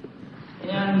 Yeah.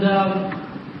 And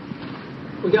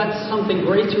we got something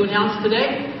great to announce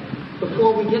today.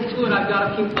 Before we get to it, I've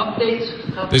got a few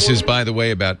updates. This is, by the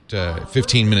way, about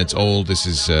 15 minutes old. This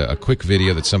is a quick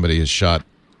video that somebody has shot,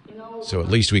 so at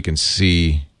least we can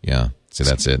see. Yeah, so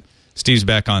that's it. Steve's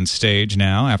back on stage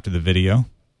now after the video.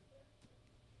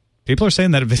 People are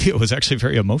saying that video was actually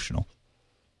very emotional.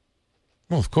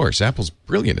 Well, of course. Apple's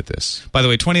brilliant at this. By the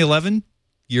way, 2011,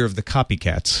 year of the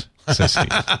copycats, says Steve.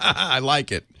 I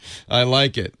like it.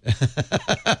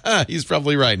 He's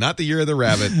probably right. Not the year of the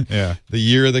rabbit. Yeah. The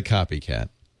year of the copycat.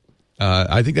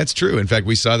 I think that's true. In fact,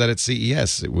 we saw that at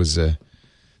CES. It was the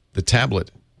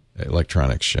tablet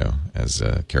electronics show, as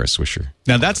Kara Swisher.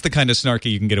 Now, that's the kind of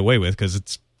snarky you can get away with because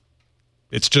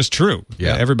it's just true.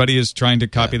 Yeah. Everybody is trying to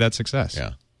copy that success.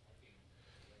 Yeah.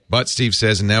 But Steve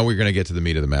says, and now we're going to get to the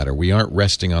meat of the matter. We aren't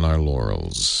resting on our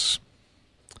laurels.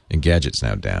 Engadget's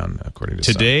now down, according to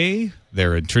Today,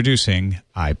 they're introducing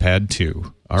iPad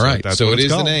 2. All right. So it is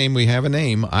called. the name. We have a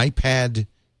name, iPad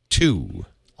 2.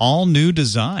 All new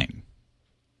design.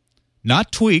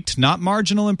 Not tweaked, not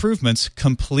marginal improvements,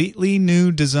 completely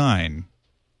new design.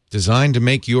 Designed to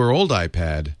make your old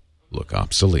iPad look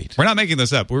obsolete. We're not making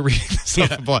this up. We're reading this off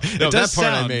the blog. No, that part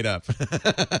I made up.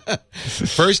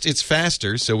 First, it's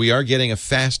faster, so we are getting a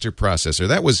faster processor.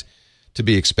 That was to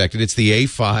be expected. It's the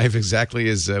A5, exactly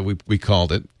as we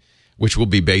called it, which will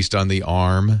be based on the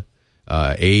ARM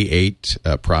A8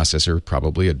 processor,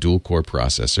 probably a dual-core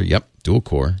processor. Yep,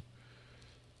 dual-core.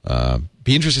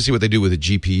 Be interested to see what they do with the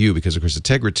GPU, because, of course, the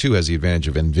Tegra 2 has the advantage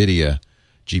of NVIDIA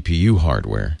GPU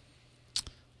hardware.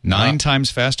 9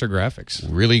 times faster graphics.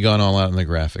 Really gone all out in the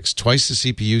graphics. Twice the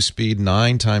CPU speed,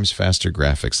 9 times faster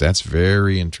graphics. That's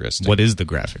very interesting. What is the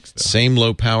graphics, though? Same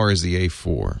low power as the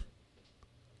A4.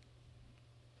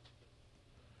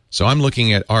 So I'm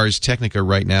looking at Ars Technica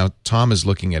right now. Tom is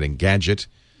looking at Engadget.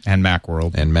 And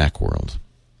Macworld.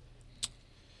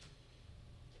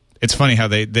 It's funny how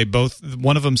they both,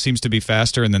 one of them seems to be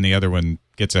faster and then the other one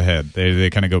gets ahead. They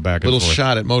kind of go back and forth. Little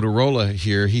shot at Motorola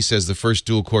here. He says the first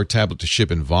dual-core tablet to ship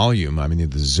in volume. I mean,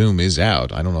 the Zoom is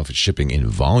out. I don't know if it's shipping in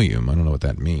volume. I don't know what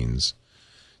that means.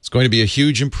 It's going to be a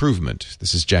huge improvement.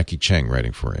 This is Jackie Cheng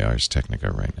writing for Ars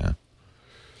Technica right now.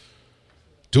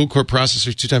 Dual-core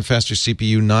processor, 2 times faster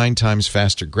CPU, 9 times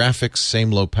faster graphics,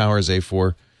 same low power as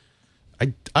A4.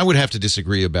 I would have to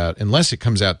disagree about, unless it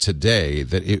comes out today,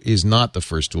 that it is not the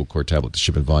first dual-core tablet to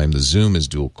ship in volume. The Zoom is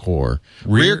dual-core.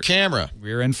 Rear camera.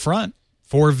 Rear and front.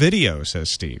 For video, says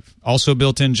Steve. Also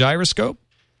built-in gyroscope.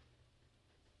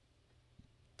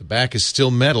 The back is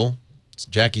still metal.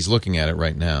 Jackie's looking at it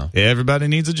right now. Everybody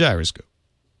needs a gyroscope.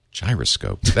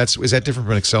 Gyroscope. Is that different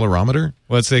from an accelerometer?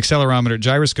 Well, it's the accelerometer.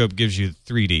 Gyroscope gives you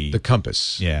 3D. The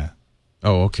compass. Yeah.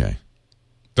 Oh, okay.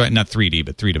 Not 3D,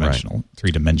 but three-dimensional. Right.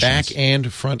 3 dimensions. Back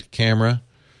and front camera,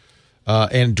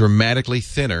 and dramatically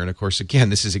thinner. And, of course,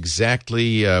 again, this is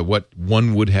exactly what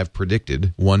one would have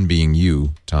predicted, one being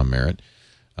you, Tom Merritt,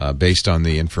 based on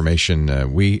the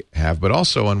information we have, but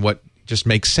also on what just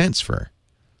makes sense for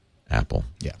Apple.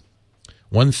 Yeah.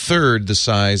 1/3 the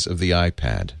size of the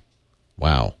iPad.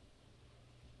 Wow.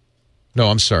 No,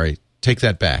 I'm sorry. Take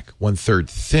that back. 1/3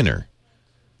 thinner.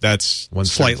 That's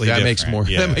slightly different.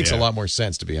 That makes a lot more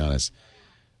sense, to be honest.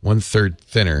 1/3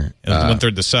 thinner.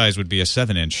 1/3 the size would be a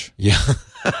 7-inch. Yeah.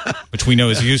 Which we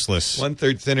know is useless.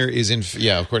 1/3 thinner is,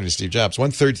 according to Steve Jobs,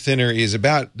 1/3 thinner is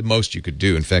about the most you could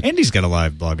do. In fact, Andy's got a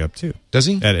live blog up, too. Does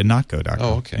he? At notco.com.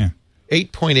 Oh, okay. Yeah.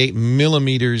 8.8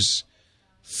 millimeters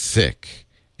thick.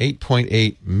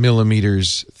 8.8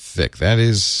 millimeters thick. thick. That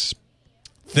is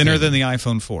thinner than the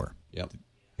iPhone 4. Yep.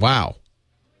 Wow.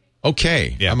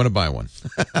 Okay. Yeah. I'm going to buy one.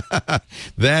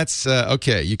 That's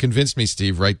okay. You convinced me,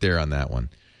 Steve, right there on that one.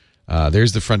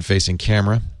 There's the front-facing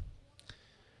camera.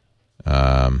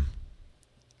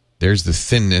 There's the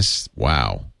thinness.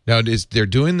 Wow. Now, they're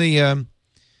doing the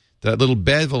that little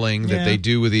beveling that they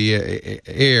do with the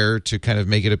air to kind of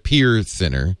make it appear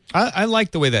thinner. I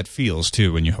like the way that feels,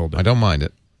 too, when you hold it. I don't mind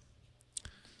it.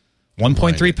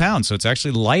 1.3 pounds, so it's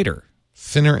actually lighter.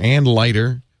 Thinner and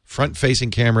lighter.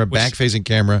 Front-facing camera, back-facing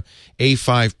camera,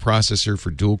 A5 processor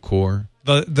for dual-core.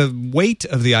 The weight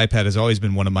of the iPad has always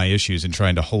been one of my issues in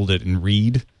trying to hold it and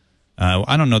read.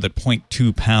 I don't know that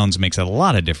 0.2 pounds makes a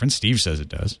lot of difference. Steve says it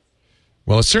does.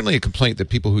 Well, it's certainly a complaint that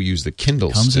people who use the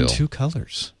Kindle comes still. in 2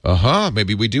 colors.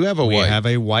 Maybe we do have a white. We have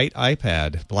a white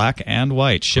iPad, black and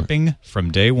white, shipping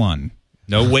from day one.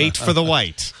 No wait for the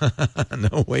white.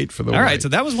 No wait for the white. All right, so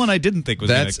that was one I didn't think was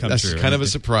going to come true. That's kind of a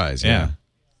surprise. Yeah.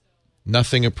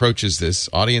 Nothing approaches this.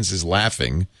 Audience is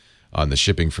laughing on the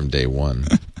shipping from day one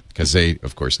because they,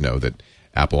 of course, know that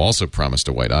Apple also promised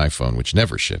a white iPhone, which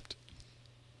never shipped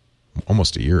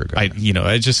almost a year ago.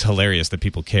 It's just hilarious that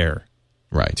people care.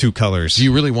 Right. 2 colors. Do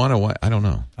you really want a white? I don't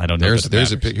know. I don't know.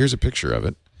 Here's a picture of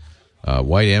it.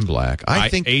 White and black. I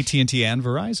think AT&T and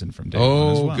Verizon from day one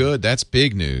as well. Oh, good. That's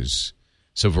big news.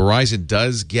 So Verizon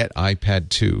does get iPad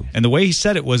 2. And the way he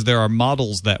said it was there are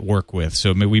models that work with.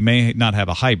 So we may not have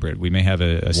a hybrid. We may have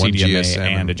a CDMA GSM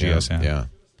and a GSM. Yeah.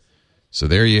 So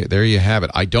there you have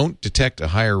it. I don't detect a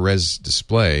higher res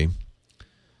display.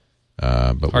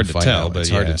 But hard to tell. It's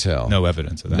hard to tell. No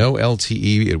evidence of that. No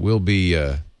LTE. It will be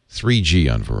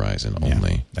 3G on Verizon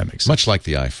only. Yeah, that makes sense. Much like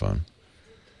the iPhone.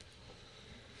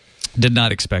 Did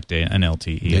not expect an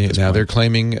LTE. Now they're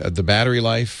claiming the battery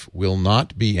life will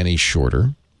not be any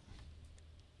shorter.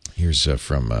 Here's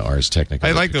from Ars Technica.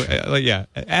 I like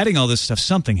adding all this stuff.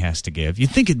 Something has to give.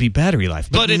 You'd think it'd be battery life,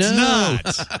 but it's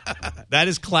not. That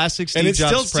is classic Steve Jobs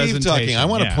and it's still Steve talking. I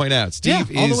want to point out, Steve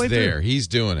is there. Through. He's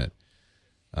doing it.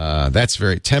 That's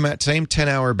same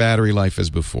 10-hour battery life as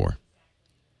before.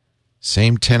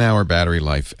 Same 10-hour battery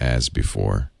life as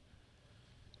before.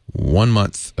 1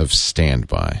 month of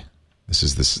standby. So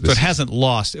it hasn't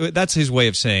lost. That's his way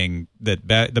of saying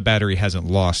that the battery hasn't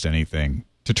lost anything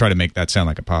to try to make that sound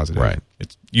like a positive. Right.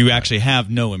 You actually have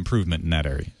no improvement in that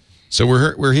area. So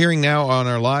we're hearing now on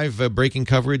our live breaking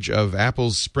coverage of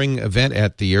Apple's spring event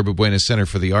at the Yerba Buena Center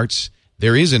for the Arts.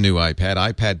 There is a new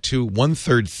iPad 2,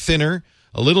 1/3 thinner,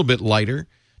 a little bit lighter,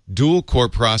 dual-core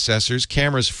processors,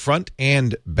 cameras front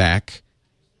and back.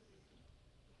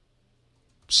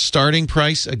 Starting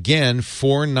price, again,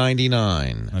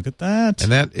 $499. Look at that.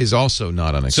 And that is also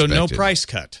not unexpected. So no price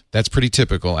cut. That's pretty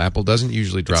typical. Apple doesn't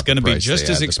usually drop the price. It's going to be just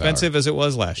as expensive as it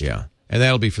was last year. Yeah. And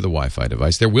that'll be for the Wi-Fi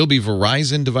device. There will be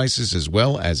Verizon devices as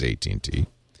well as AT&T.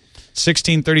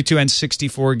 16, 32, and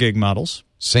 64 gig models.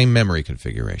 Same memory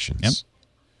configurations. Yep.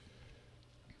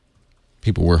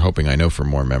 People were hoping, I know, for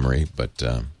more memory, but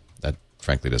that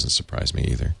frankly doesn't surprise me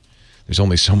either. There's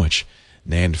only so much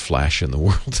NAND flash in the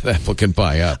world that Apple can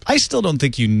buy up. I still don't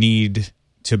think you need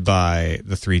to buy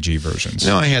the 3G versions.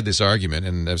 No, I had this argument,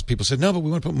 and as people said, no, but we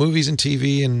want to put movies and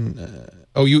TV and...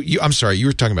 I'm sorry, you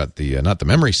were talking about the not the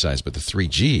memory size, but the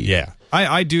 3G. Yeah,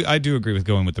 I do agree with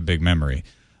going with the big memory,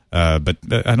 but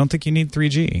I don't think you need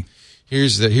 3G.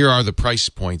 Here are the price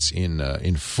points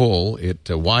in full.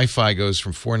 Wi-Fi goes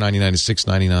from $499 to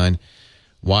 $699.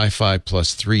 Wi-Fi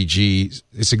plus 3G,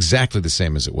 it's exactly the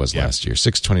same as it was last year,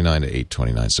 $629 to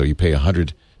 $829. So you pay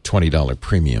 $120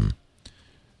 premium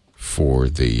for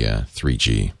the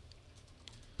 3G.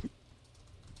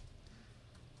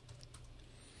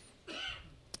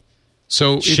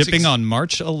 So shipping on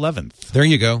March 11th. There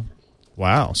you go.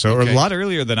 Wow. So a lot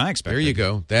earlier than I expected. There you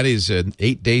go. That is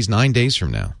 9 days from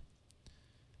now.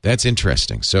 That's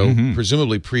interesting. So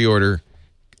presumably pre-order.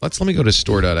 Let me go to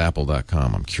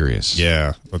store.apple.com. I'm curious.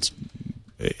 Yeah.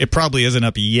 It probably isn't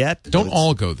up yet. Don't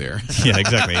all go there. Yeah,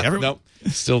 exactly. Nope.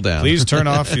 Still down. Please turn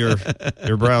off your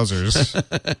browsers.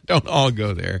 Don't all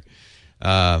go there.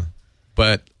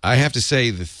 But I have to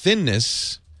say the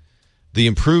thinness, the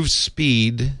improved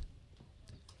speed,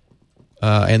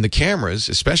 and the cameras,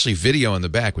 especially video on the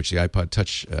back, which the iPod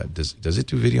Touch, does it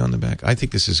do video on the back? I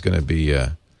think this is going to be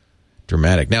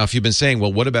dramatic. Now, if you've been saying,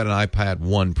 well, what about an iPad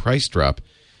 1 price drop?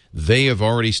 They have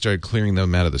already started clearing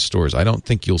them out of the stores. I don't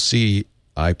think you'll see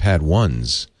iPad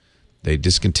 1s. They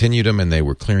discontinued them, and they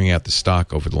were clearing out the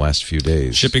stock over the last few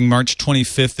days. Shipping March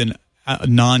 25th in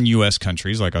non-U.S.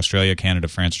 countries like Australia, Canada,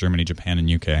 France, Germany, Japan,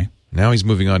 and UK. Now he's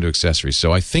moving on to accessories.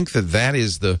 So I think that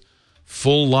is the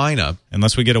full lineup.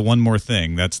 Unless we get a one more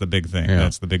thing. That's the big thing. Yeah.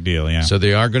 That's the big deal, yeah. So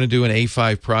they are going to do an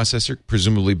A5 processor,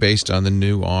 presumably based on the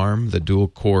new ARM, the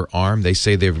dual-core ARM. They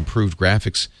say they've improved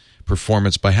graphics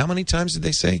performance by how many times did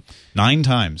they say? 9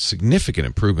 times. Significant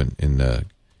improvement in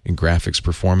graphics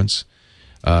performance.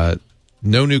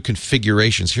 No new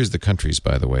configurations. Here's the countries,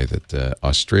 by the way, that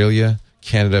Australia,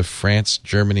 Canada, France,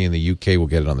 Germany, and the UK will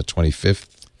get it on the 25th.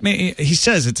 I mean, he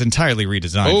says it's entirely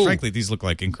redesigned. Oh. Frankly, these look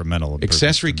like incremental improvements.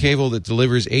 Accessory cable that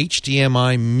delivers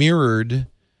HDMI mirrored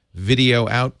video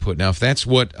output. Now, if that's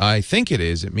what I think it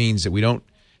is, it means that we don't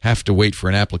have to wait for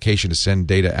an application to send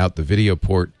data out the video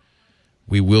port.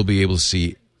 We will be able to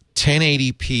see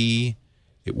 1080p.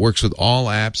 It works with all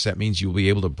apps. That means you'll be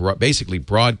able to basically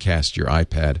broadcast your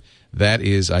iPad. That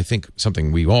is, I think,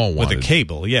 something we all wanted. With a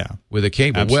cable, yeah. With a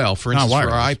cable. Well, for instance, for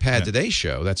our iPad Today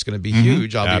show, that's going to be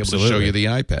huge. I'll be able to show you the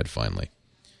iPad finally.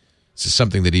 This is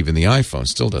something that even the iPhone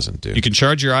still doesn't do. You can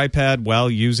charge your iPad while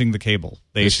using the cable,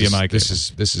 the HDMI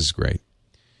cable. This is great.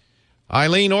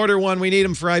 Eileen, order one. We need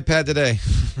them for iPad Today.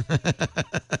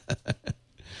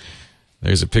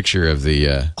 There's a picture of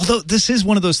the... Although this is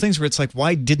one of those things where it's like,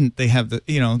 why didn't they have the...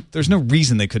 there's no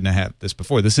reason they couldn't have this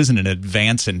before. This isn't an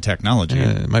advance in technology.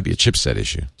 It might be a chipset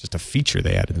issue. Just a feature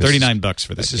they added. $39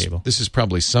 for that cable. This is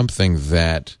probably something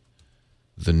that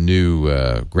the new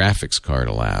graphics card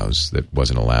allows that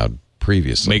wasn't allowed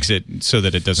previously. Makes it so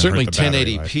that it doesn't Certainly hurt the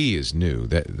battery 1080p life. is new.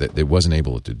 That it wasn't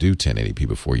able to do 1080p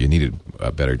before. You needed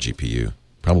a better GPU.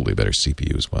 Probably a better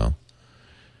CPU as well.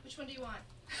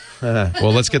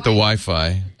 Well, let's get the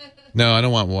Wi-Fi. No, I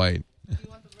don't want white.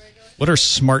 What are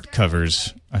smart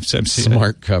covers? I've seen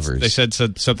smart covers. They said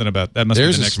something about that. Must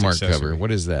There's be the a next smart accessory. cover.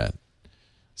 What is that?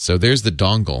 So there's the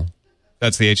dongle.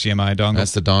 That's the HDMI dongle.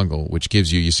 That's the dongle, which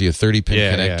gives you see a 30-pin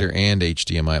connector and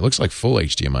HDMI. It looks like full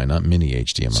HDMI, not mini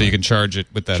HDMI. So you can charge it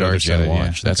with that charge other and side,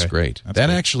 watch. yeah. That's Okay. great. That's that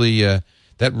great. actually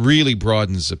that really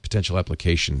broadens the potential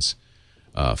applications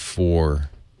for.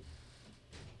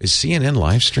 Is CNN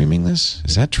live streaming this?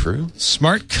 Is that true?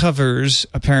 Smart covers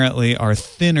apparently are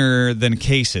thinner than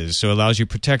cases, so it allows you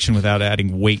protection without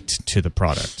adding weight to the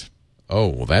product. Oh,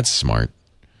 well, that's smart.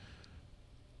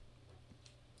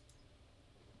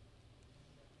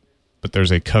 But there's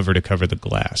a cover to cover the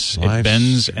glass. Live it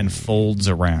bends stream. and folds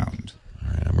around.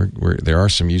 All right, there are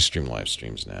some Ustream live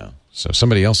streams now, so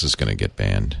somebody else is going to get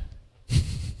banned.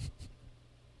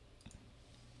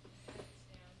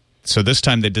 So this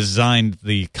time they designed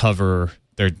the cover,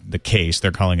 the case,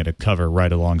 they're calling it a cover,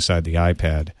 right alongside the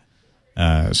iPad,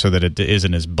 so that it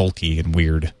isn't as bulky and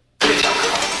weird.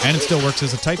 And it still works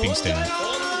as a typing stand.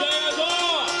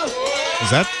 Is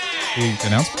that the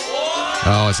announcement?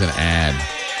 Oh, it's an ad.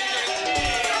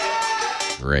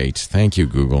 Great. Thank you,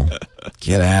 Google.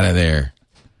 Get out of there.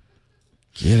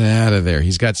 Get out of there.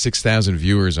 He's got 6,000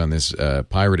 viewers on this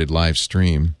pirated live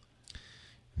stream.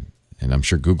 And I'm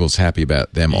sure Google's happy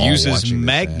about them all watching this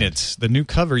magnets. The new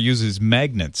cover uses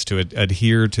magnets to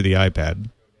adhere to the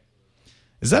iPad.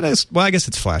 Is that well, I guess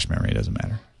it's flash memory. It doesn't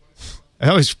matter. I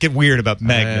always get weird about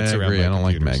magnets I around agree. my I don't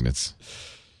like computers. magnets.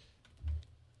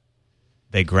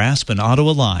 They grasp and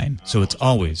auto-align, so it's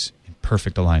always in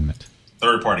perfect alignment.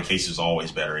 Third-party case is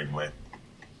always better anyway.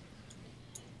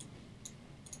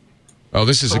 Oh,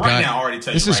 this is So a guy. right now, I already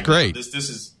tell This you is right great. now, this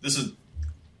is.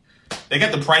 They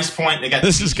got the price point. They got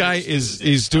This the guy features.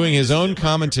 is doing his own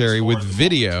commentary with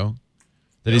video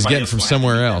that he's getting from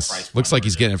somewhere else. Looks like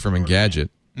he's getting it from Engadget.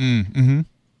 Mm-hmm.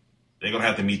 They're gonna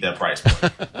have to meet that price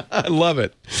point. I love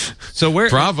it. So where?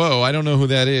 Bravo! I don't know who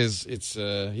that is. It's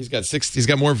he's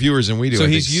got more viewers than we do. So I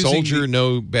he's think using Soldier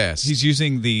know best. He's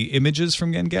using the images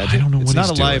from Engadget? I don't know It's what not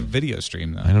he's a live doing. video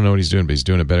stream, though. I don't know what he's doing, but he's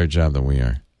doing a better job than we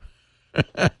are.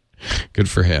 Good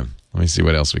for him. Let me see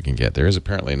what else we can get. There is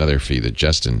apparently another feed that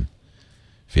Justin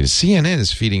feed. CNN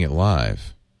is feeding it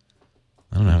live.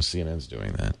 I don't know how CNN's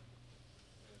doing that.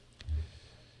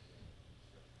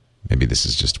 Maybe this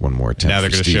is just one more Now attempt they're for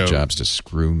gonna Steve show- Jobs to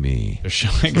screw me. They're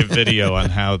showing a video on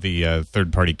how the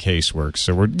third-party case works.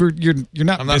 So you're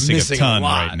not I'm not missing missing a ton a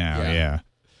lot. right now. Yeah. Yeah.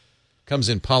 Comes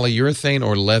in polyurethane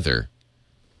or leather.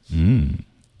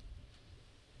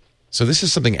 So this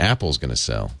is something Apple's going to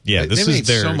sell. Yeah, this they is made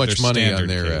their- so much their money on standard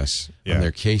their case. Yeah. on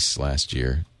their case last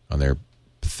year, on their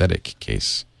pathetic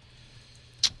case.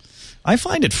 I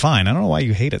find it fine. I don't know why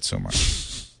you hate it so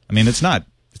much. I mean, it's not.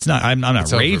 I'm not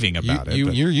It's raving over. about it. You,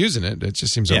 but you're using it. It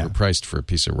just seems Yeah. overpriced for a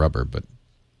piece of rubber, but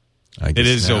I it guess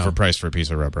is now- overpriced for a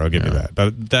piece of rubber. I'll give you that.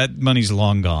 But that money's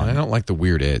long gone. And I don't like the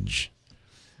weird edge.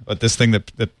 But this thing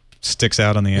that sticks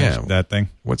out on the edge, Yeah. that thing,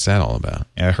 What's that all about?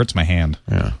 yeah, it hurts my hand.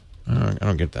 Yeah, I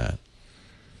don't get that.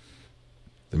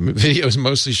 The video is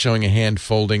mostly showing a hand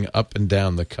folding up and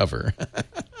down the cover.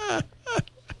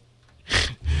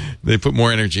 They put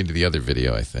more energy into the other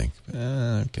video, I think.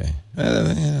 Okay.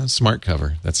 Smart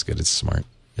cover. That's good. It's smart.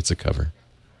 It's a cover.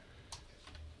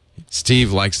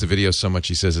 Steve likes the video so much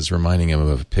he says it's reminding him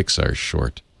of a Pixar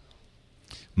short.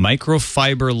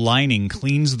 Microfiber lining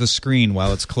cleans the screen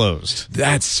while it's closed.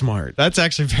 That's smart. That's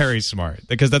actually very smart,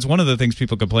 because that's one of the things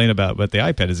people complain about the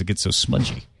iPad is it gets so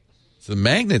smudgy. So the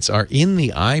magnets are in the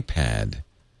iPad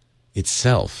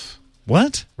itself.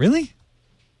 What? Really?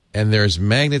 And there's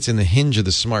magnets in the hinge of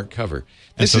the smart cover.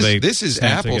 This is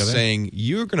Apple together? saying,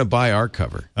 you're going to buy our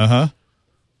cover. Uh-huh.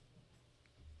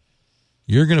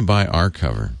 You're going to buy our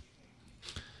cover.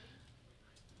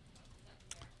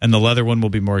 And the leather one will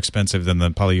be more expensive than the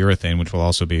polyurethane, which will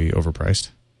also be overpriced.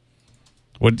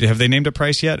 What have they named a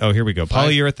price yet? Oh, here we go.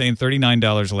 Polyurethane,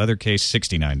 $39. Leather case,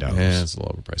 $69. Yeah, it's a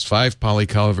little overpriced. 5 poly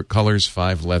colors,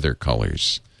 5 leather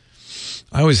colors.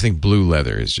 I always think blue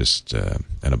leather is just an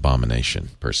abomination,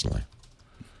 personally.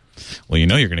 Well, you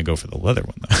know you're going to go for the leather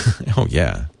one, though. Oh,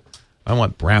 yeah. I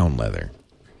want brown leather.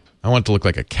 I want it to look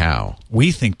like a cow.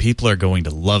 We think people are going to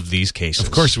love these cases.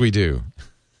 Of course we do.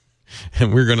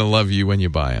 And we're going to love you when you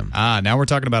buy them. Now we're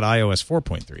talking about iOS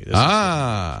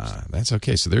 4.3. That's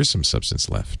okay. So there's some substance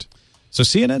left. So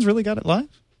CNN's really got it live?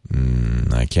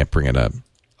 I can't bring it up.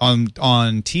 On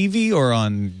TV or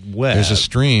on web? There's a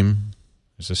stream.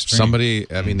 Somebody,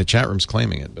 the chat room's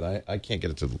claiming it, but I can't get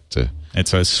it to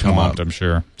It's a swamped, I'm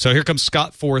sure. So here comes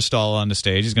Scott Forstall on the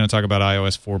stage. He's going to talk about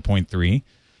iOS 4.3,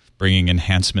 bringing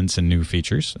enhancements and new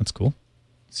features. That's cool.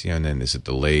 CNN is a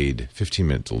delayed,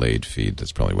 15-minute delayed feed.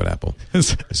 That's probably what Apple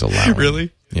is allowing.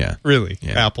 Really? Yeah. Really?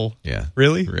 Yeah. Apple? Yeah.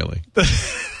 Really? Really.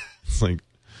 It's like,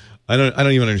 I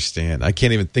don't even understand. I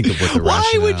can't even think of what the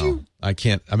rationale. Why would you? I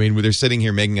can't. I mean, they're sitting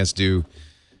here making us do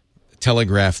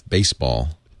telegraph baseball.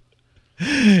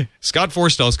 Scott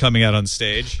Forstall's coming out on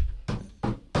stage.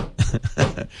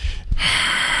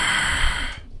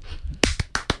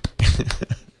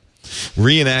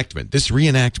 Reenactment. This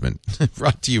reenactment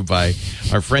brought to you by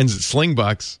our friends at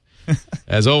Slingbox.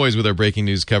 As always with our breaking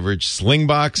news coverage,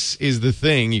 Slingbox is the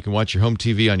thing. You can watch your home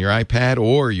TV on your iPad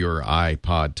or your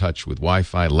iPod Touch with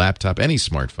Wi-Fi, laptop, any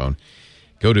smartphone.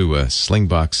 Go to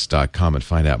slingbox.com and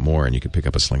find out more, and you can pick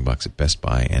up a Slingbox at Best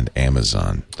Buy and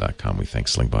Amazon.com. We thank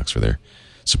Slingbox for their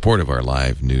support of our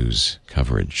live news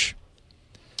coverage.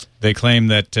 They claim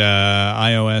that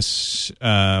iOS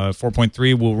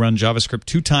 4.3 will run JavaScript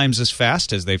 2 times as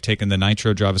fast, as they've taken the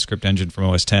Nitro JavaScript engine from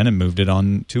OS X and moved it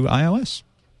on to iOS.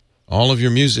 All of your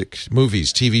music,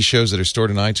 movies, TV shows that are stored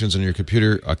in iTunes on your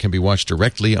computer can be watched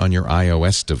directly on your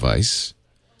iOS device.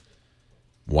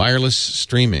 Wireless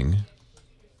streaming.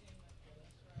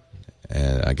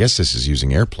 I guess this is using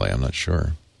AirPlay. I'm not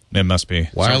sure. It must be.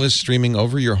 Wireless streaming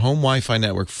over your home Wi-Fi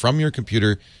network from your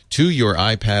computer to your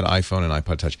iPad, iPhone, and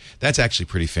iPod Touch. That's actually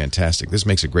pretty fantastic. This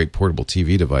makes a great portable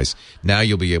TV device. Now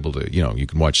you'll be able to, you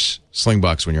can watch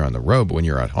Slingbox when you're on the road, but when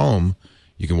you're at home,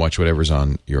 you can watch whatever's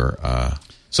on your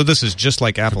So this is just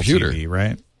like Apple computer. TV,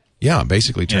 right? Yeah,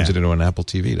 basically turns it into an Apple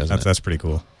TV, doesn't it? That's pretty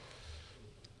cool.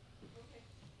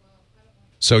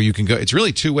 So you can go, it's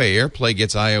really two-way. AirPlay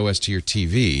gets iOS to your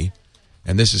TV,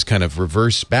 and this is kind of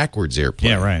reverse backwards AirPlay.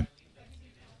 Yeah, right.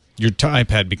 Your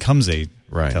iPad becomes a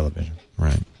television.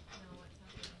 Right.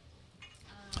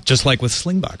 Just like with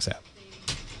Slingbox app.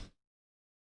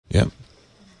 Yep.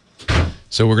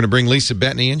 So we're going to bring Lisa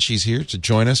Bettany in. She's here to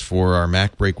join us for our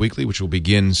MacBreak Weekly, which will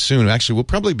begin soon. Actually, we'll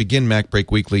probably begin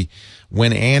MacBreak Weekly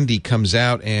when Andy comes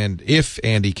out, and if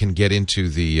Andy can get into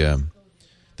the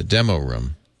demo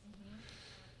room.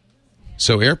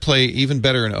 So AirPlay, even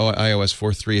better in iOS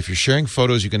 4.3. If you're sharing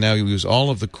photos, you can now use all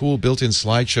of the cool built-in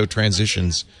slideshow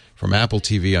transitions from Apple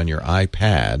TV on your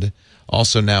iPad.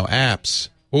 Also now apps.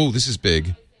 Oh, this is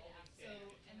big.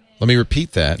 Let me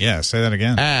repeat that. Yeah, say that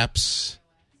again. Apps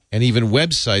and even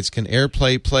websites can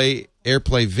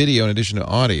AirPlay video in addition to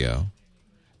audio.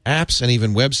 Apps and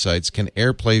even websites can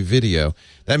AirPlay video.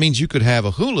 That means you could have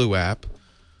a Hulu app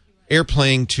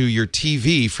AirPlaying to your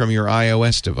TV from your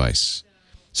iOS device.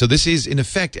 So this is, in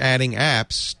effect, adding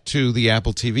apps to the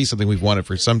Apple TV, something we've wanted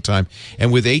for some time.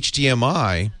 And with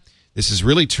HDMI, this is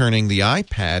really turning the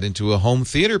iPad into a home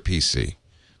theater PC.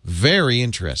 Very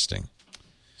interesting.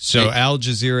 So Al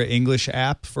Jazeera English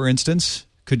app, for instance,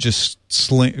 could just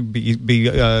be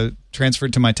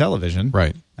transferred to my television.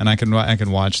 Right. And I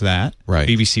can watch that. Right.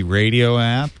 BBC Radio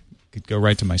app could go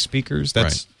right to my speakers.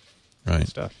 That's right.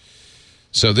 Stuff.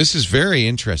 So this is very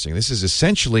interesting. This is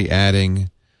essentially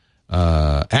adding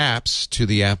apps to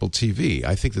the Apple TV.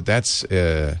 I think that's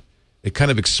it kind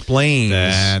of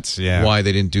explains why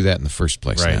they didn't do that in the first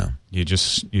place. Right. Now You're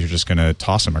just going to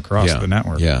toss them across the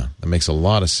network. Yeah, that makes a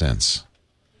lot of sense.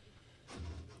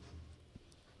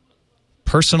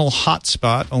 Personal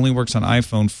hotspot only works on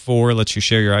iPhone 4, lets you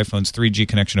share your iPhone's 3G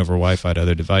connection over Wi-Fi to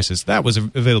other devices. That was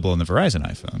available on the Verizon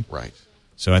iPhone. Right.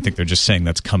 So I think they're just saying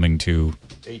that's coming to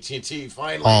AT&T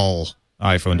finally. all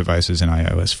iPhone devices in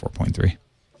iOS 4.3.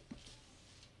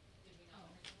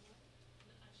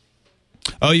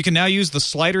 Oh, you can now use the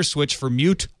slider switch for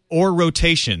mute or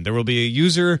rotation. There will be a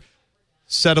user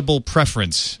settable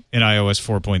preference in iOS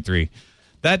 4.3.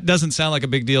 That doesn't sound like a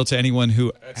big deal to anyone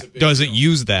who doesn't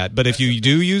use that. But if you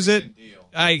do use it,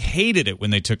 I hated it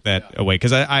when they took that away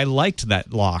because I liked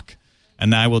that lock,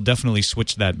 and I will definitely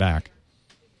switch that back.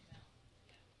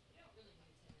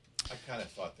 I kind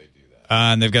of thought they'd do that.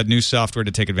 And they've got new software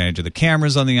to take advantage of the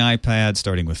cameras on the iPad,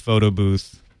 starting with Photo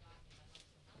Booth.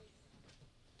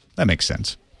 That makes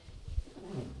sense.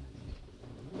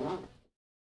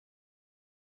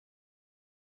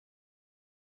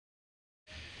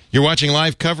 You're watching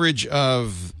live coverage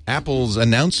of Apple's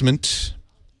announcement.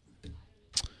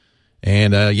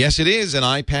 And yes, it is an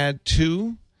iPad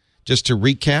 2. Just to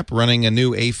recap, running a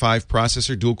new A5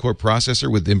 processor, dual-core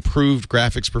processor with improved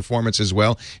graphics performance as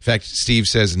well. In fact, Steve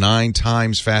says 9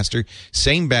 times faster.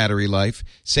 Same battery life,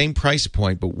 same price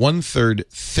point, but 1/3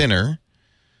 thinner.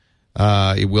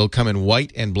 It will come in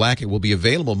white and black. It will be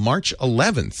available March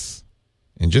 11th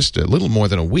in just a little more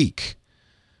than a week.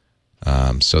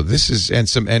 So this is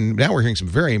and now we're hearing some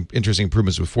very interesting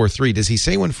improvements with 4.3. Does he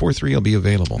say when 4.3 will be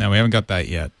available? No, we haven't got that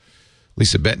yet.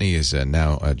 Lisa Bettany is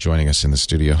now joining us in the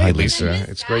studio. Hi, Lisa.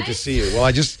 It's great to see you. Well,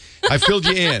 I filled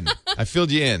you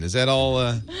in. Is that all?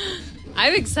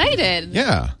 I'm excited.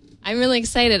 Yeah. I'm really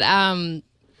excited.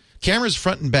 Cameras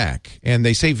front and back, and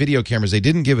they say video cameras. They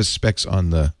didn't give us specs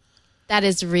on the. That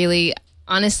is really.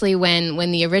 Honestly,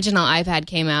 when the original iPad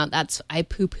came out, I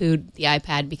poo-pooed the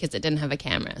iPad because it didn't have a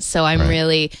camera. So I'm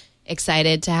really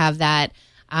excited to have that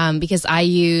because I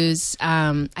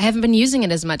haven't been using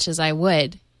it as much as I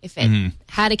would if it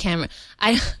had a camera.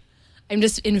 I'm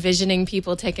just envisioning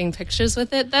people taking pictures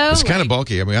with it, though. It's kind of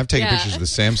bulky. I mean, I've taken pictures of the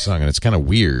Samsung, and it's kind of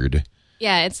weird.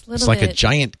 Yeah, it's a little like a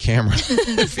giant camera.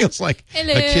 It feels like a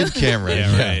kid camera.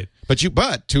 Yeah, right.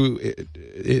 But to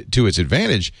its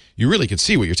advantage, you really can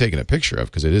see what you're taking a picture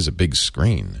of because it is a big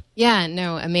screen. Yeah,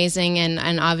 no, amazing,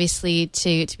 and obviously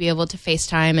to be able to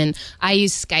FaceTime, and I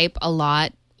use Skype a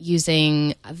lot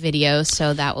using video,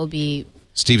 so that will be.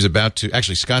 Scott's about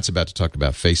to talk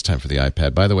about FaceTime for the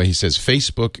iPad. By the way, he says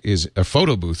a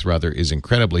photo booth is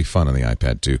incredibly fun on the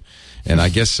iPad too, and I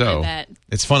guess so.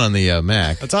 It's fun on the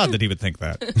Mac. That's odd that he would think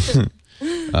that.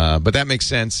 But that makes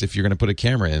sense. If you're going to put a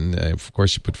camera in, of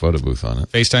course you put photo booth on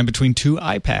it. FaceTime between two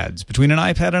iPads, between an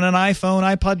iPad and an iPhone,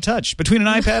 iPod Touch, between an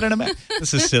iPad and a Mac.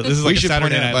 This is silly. This is like a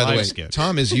Saturday Night Live skit.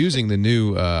 Tom is using the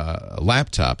new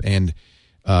laptop, and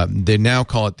they now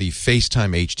call it the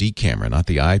FaceTime HD camera, not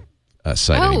the iSight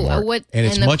anymore. And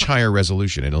it's much higher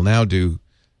resolution. It'll now do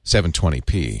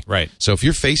 720p. Right. So if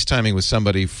you're FaceTiming with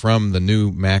somebody from the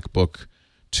new MacBook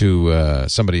to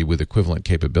somebody with equivalent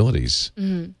capabilities,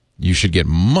 you should get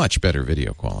much better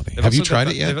video quality. Have you tried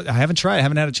it yet? I haven't tried. I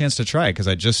haven't had a chance to try it because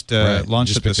I just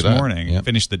launched it this morning. Yep.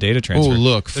 Finished the data transfer. Oh,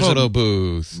 look, There's photo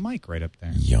booth. Mic right up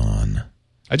there. Yawn.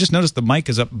 I just noticed the mic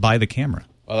is up by the camera.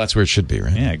 Well, that's where it should be,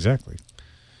 right? Yeah, exactly.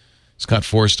 Scott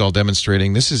Forstall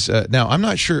demonstrating. This is now. I'm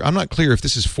not sure. I'm not clear if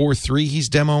this is 4.3 he's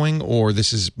demoing or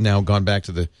this is now gone back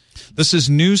to the. This is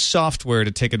new software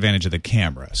to take advantage of the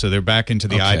camera. So they're back into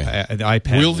the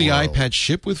iPad. Will the world. iPad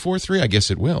ship with 4.3? I guess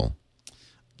it will.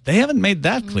 They haven't made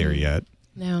that clear yet.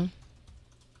 No.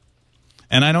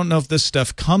 And I don't know if this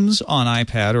stuff comes on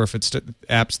iPad or if it's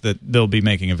apps that they'll be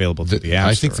making available to the App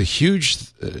Store. I think the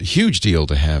huge deal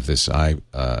to have this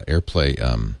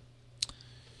AirPlay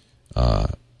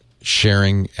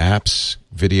sharing apps,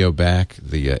 video back,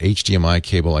 the HDMI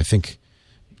cable, I think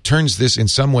turns this in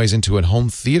some ways into a home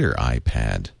theater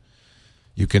iPad.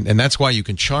 And that's why you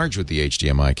can charge with the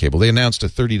HDMI cable. They announced a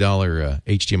 $30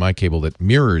 HDMI cable that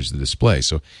mirrors the display.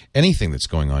 So anything that's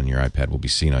going on in your iPad will be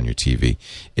seen on your TV.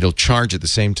 It'll charge at the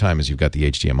same time as you've got the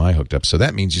HDMI hooked up. So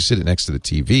that means you sit it next to the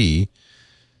TV.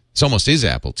 It almost is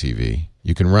Apple TV.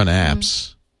 You can run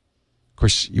apps. Of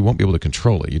course, you won't be able to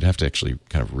control it. You'd have to actually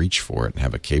kind of reach for it and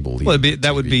have a cable lead. Well,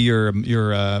 that would be your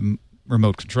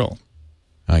remote control.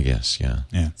 I guess, yeah.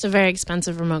 It's a very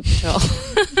expensive remote control.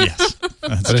 Yes.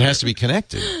 But it has to be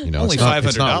connected. Only $500. Yeah.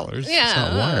 It's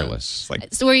not wireless.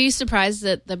 So were you surprised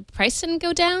that the price didn't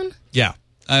go down? Yeah.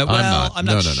 I'm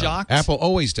not shocked. No. Apple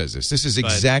always does this. This is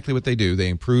exactly what they do. They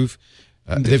improve.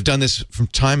 They've done this from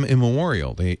time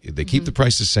immemorial. They keep the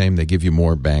price the same. They give you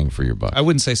more bang for your buck. I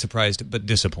wouldn't say surprised, but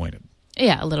disappointed.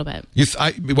 Yeah, a little bit. You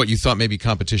thought maybe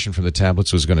competition from the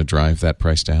tablets was going to drive that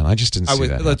price down? I just didn't see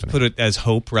that. Let's happening. put it as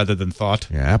hope rather than thought.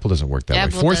 Yeah, Apple doesn't work that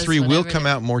Apple way. does 4.3 will whatever come it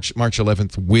out March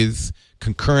 11th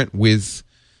concurrent with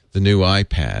the new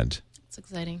iPad. It's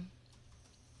exciting.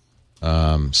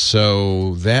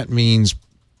 So that means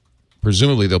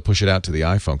presumably they'll push it out to the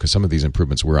iPhone because some of these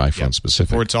improvements were iPhone specific.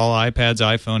 Supports all iPads,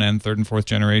 iPhone, and third and fourth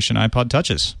generation iPod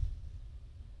Touches.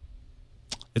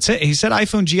 He said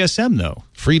iPhone GSM, though.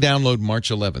 Free download March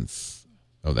 11th.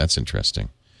 Oh, that's interesting.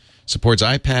 Supports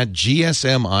iPad,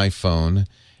 GSM iPhone,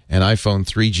 and iPhone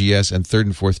 3GS and third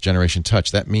and fourth generation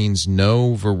touch. That means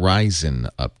no Verizon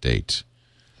update.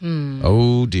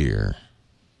 Oh, dear.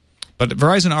 But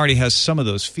Verizon already has some of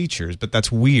those features, but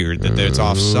that's weird that it's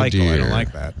off-cycle. I don't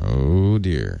like that. Oh,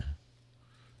 dear.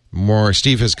 More.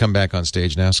 Steve has come back on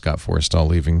stage now. Scott Forrestal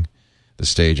leaving the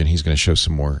stage, and he's going to show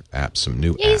some more apps, some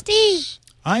new apps. Steve.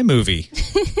 iMovie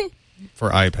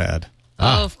for iPad.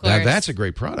 Oh, of course. Now that's a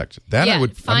great product. That yeah, I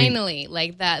would finally,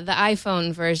 like that. The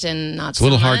iPhone version, not it's a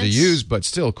little so hard to much. use, but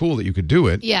still cool that you could do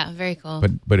it. Yeah, very cool.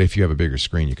 But if you have a bigger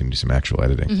screen, you can do some actual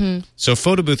editing. Mm-hmm. So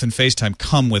Photo Booth and FaceTime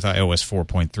come with iOS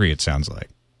 4.3. It sounds like.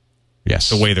 Yes,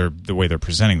 the way they're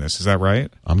presenting this, is that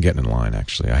right? I'm getting in line.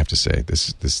 Actually, I have to say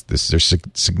there's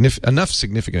enough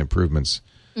significant improvements.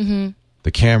 Mm-hmm.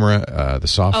 The camera, the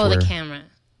software. Oh, the camera.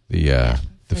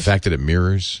 The fact that it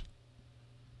mirrors.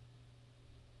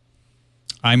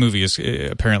 iMovie is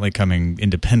apparently coming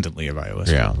independently of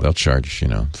iOS. Yeah, they'll charge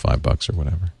 $5 or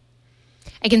whatever.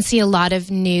 I can see a lot of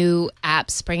new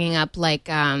apps springing up, like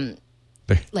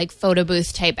photo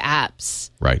booth type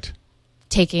apps. Right.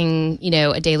 Taking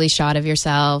a daily shot of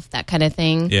yourself, that kind of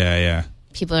thing. Yeah.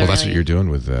 People are. That's what you're doing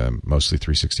with mostly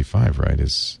 365, right?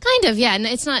 Is kind of, yeah. And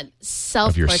it's not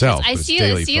self portraits. I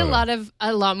see a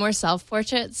lot more self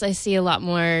portraits. I see a lot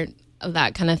more of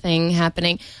that kind of thing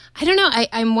happening. I don't know.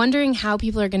 I'm wondering how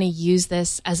people are going to use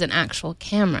this as an actual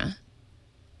camera.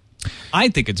 I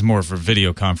think it's more for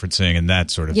video conferencing and that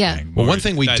sort of thing. Well, one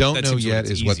thing we don't know yet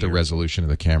is what the resolution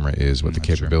of the camera is, what the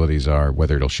capabilities are,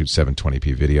 whether it'll shoot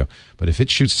 720p video. But if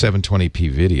it shoots 720p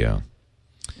video,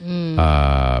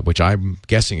 which I'm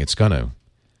guessing it's going to,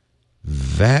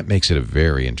 that makes it a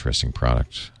very interesting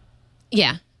product.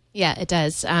 Yeah, it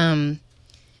does.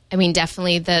 I mean,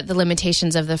 definitely the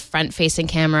limitations of the front-facing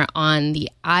camera on the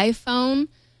iPhone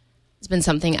has been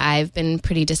something I've been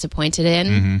pretty disappointed in.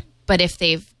 Mm-hmm. But if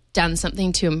they've done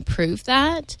something to improve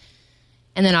that,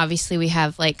 and then obviously we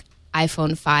have like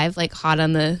iPhone 5 like hot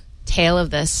on the tail of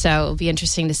this, so it'll be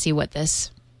interesting to see what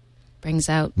this brings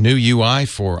out. New UI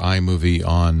for iMovie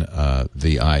on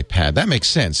the iPad. That makes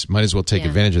sense. Might as well take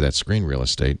advantage of that screen real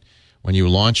estate. When you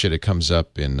launch it, it comes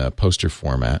up in poster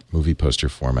format, movie poster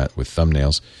format with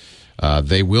thumbnails.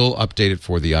 They will update it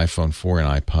for the iPhone 4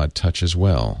 and iPod Touch as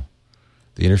well.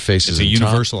 The interface is a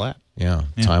universal app. Yeah,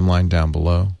 timeline down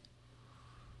below.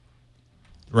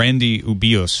 Randy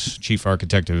Ubios, chief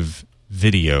architect of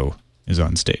video, is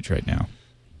on stage right now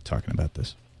talking about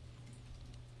this.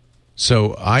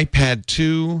 So iPad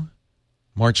 2,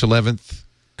 March 11th.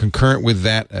 Concurrent with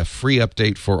that, a free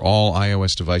update for all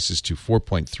iOS devices to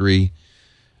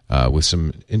 4.3 with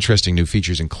some interesting new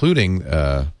features, including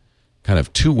kind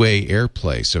of two-way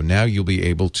AirPlay. So now you'll be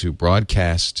able to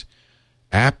broadcast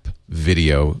app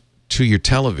video to your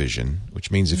television,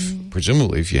 which means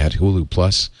presumably if you had Hulu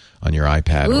Plus on your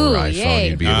iPad or iPhone,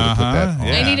 you'd be able to put that on.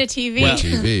 I need a TV. Well,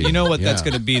 TV. You know what that's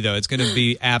going to be, though? It's going to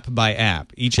be app by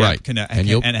app. Each app can, and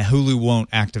Hulu won't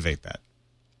activate that.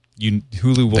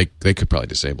 Hulu will. They could probably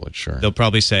disable it. Sure, they'll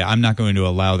probably say, "I'm not going to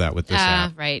allow that with this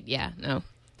app." Right? Yeah. No,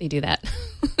 they do that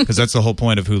because that's the whole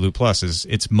point of Hulu Plus is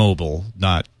it's mobile,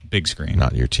 not big screen,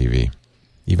 not your TV.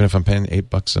 Even if I'm paying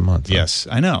 $8 a month. Yes,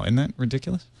 I know. Isn't that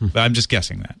ridiculous? But I'm just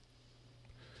guessing that.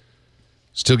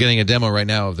 Still getting a demo right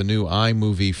now of the new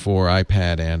iMovie for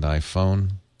iPad and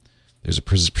iPhone. There's a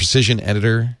precision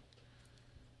editor,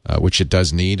 which it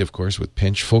does need, of course, with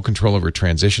Pinch. Full control over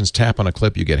transitions. Tap on a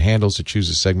clip. You get handles to choose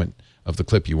a segment of the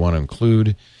clip you want to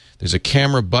include. There's a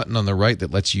camera button on the right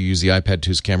that lets you use the iPad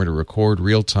 2's camera to record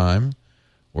real time.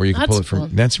 Or you can pull it from... Cool.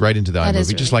 That's right into the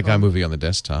iMovie, just like iMovie on the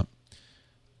desktop.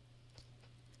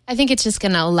 I think it's just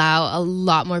going to allow a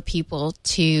lot more people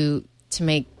to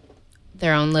make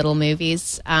their own little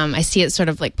movies. I see it sort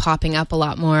of like popping up a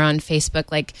lot more on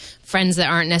Facebook, like friends that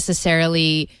aren't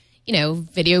necessarily,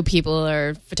 video people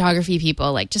or photography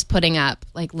people, like just putting up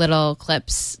like little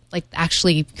clips, like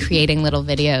actually creating little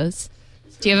videos.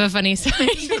 Do you have a funny story?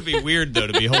 It's going to be weird though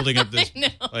to be holding up this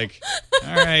like,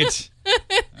 all right,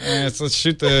 let's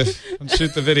shoot the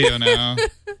video now.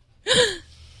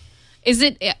 Is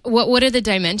it what are the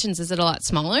dimensions? Is it a lot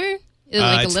smaller?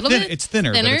 Like a little bit? It's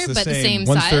thinner, but it's the same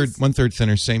one size? One third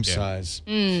thinner, same size.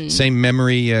 Same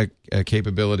memory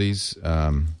capabilities.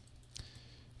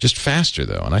 Just faster,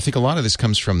 though. And I think a lot of this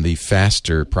comes from the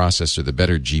faster processor, the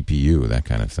better GPU, that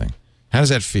kind of thing. How does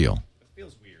that feel? It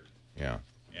feels weird. Yeah.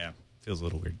 Yeah, feels a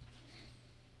little weird.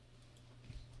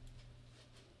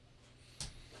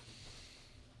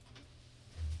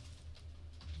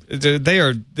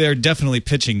 They're definitely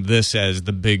pitching this as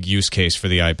the big use case for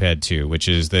the iPad 2, which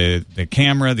is the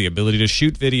camera, the ability to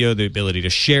shoot video, the ability to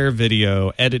share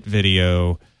video, edit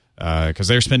video, because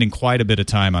they're spending quite a bit of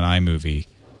time on iMovie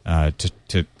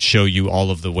to show you all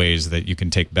of the ways that you can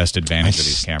take best advantage of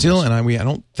these cameras. Still, and I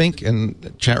don't think,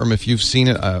 in chat room, if you've seen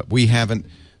it, we haven't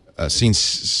seen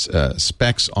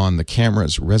specs on the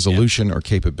camera's resolution or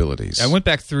capabilities. I went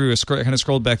back through, kind of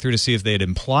scrolled back through to see if they had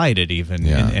implied it even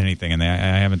in anything, and I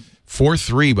haven't.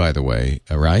 4:3, by the way,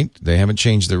 right? They haven't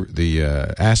changed the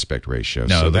aspect ratio,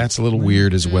 so that's a little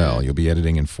weird as well. You'll be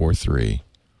editing in 4:3.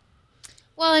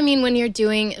 Well, I mean, when you're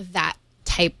doing that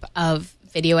type of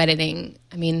video editing,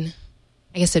 I mean,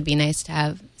 I guess it'd be nice to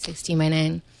have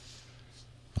 16:9.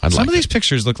 Some of these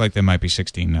pictures look like they might be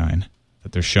 16:9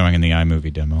 that they're showing in the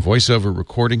iMovie demo. Voiceover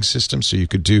recording system, so you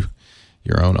could do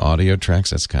your own audio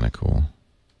tracks. That's kind of cool.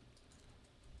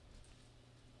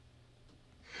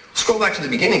 Scroll back to the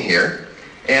beginning here,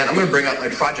 and I'm going to bring up my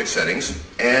project settings,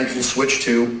 and we'll switch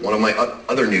to one of my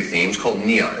other new themes called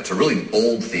Neon. It's a really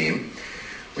bold theme.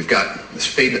 We've got this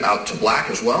fade out to black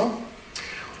as well.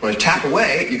 When I tap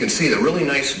away, you can see the really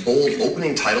nice, bold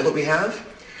opening title that we have.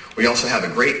 We also have a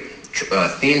great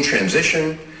theme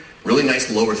transition, really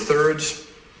nice lower thirds.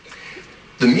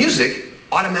 The music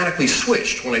automatically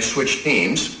switched when I switched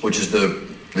themes, which is the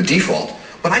default,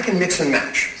 but I can mix and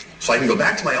match. So I can go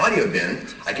back to my audio bin,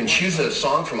 I can choose a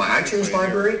song from my iTunes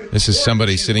library. This is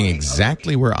somebody sitting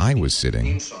exactly where I was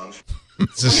sitting.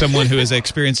 This is someone who is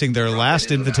experiencing their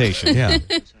last invitation. Yeah.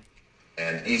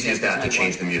 And easy as that to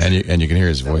change the music. And you can hear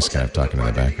his voice kind of talking in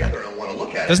the background.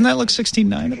 Doesn't that look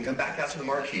 16:9? Come back out to the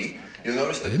marquee. You'll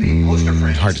notice that the poster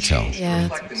frame hard to tell. Yeah,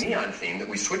 like the neon theme that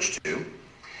we switched to.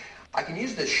 I can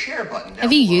use the share button.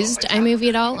 Have you used iMovie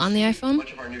at all on the iPhone?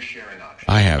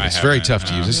 I have. It's very tough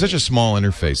to use. It's such a small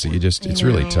interface that it's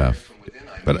really tough.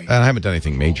 But I haven't done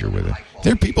anything major with it.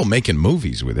 There are people making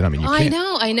movies with it. I mean, you can't.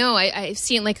 I know. I've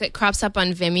seen it crops up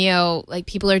on Vimeo. Like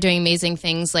people are doing amazing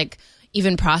things, like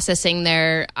even processing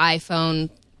their iPhone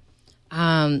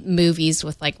movies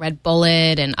with like Red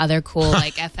Bullet and other cool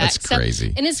like FX That's stuff.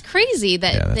 crazy. And it's crazy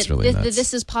that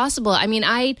this is possible. I mean,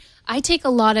 I take a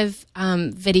lot of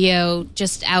video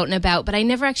just out and about, but I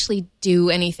never actually do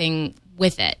anything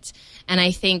with it. And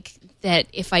I think that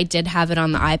if I did have it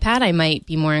on the iPad, I might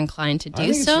be more inclined to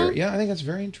do so. I think that's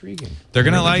very intriguing. They're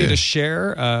going to allow you to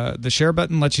share. The share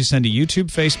button lets you send to YouTube,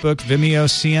 Facebook, Vimeo,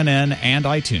 CNN, and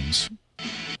iTunes.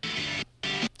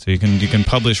 So you can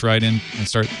publish right in and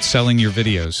start selling your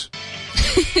videos,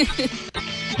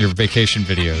 your vacation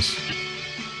videos.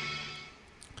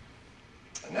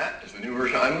 And that is the new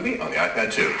version of iMovie on the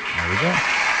iPad 2. There we go.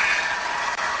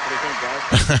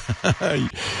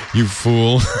 You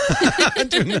fool! I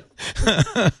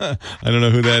don't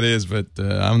know who that is, but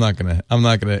I'm not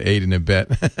gonna aid and abet.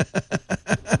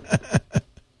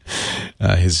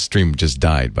 His stream just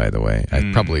died, by the way.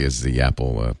 Probably as the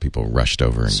Apple people rushed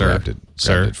over and grabbed it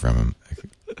from him.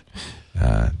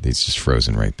 He's just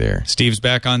frozen right there. Steve's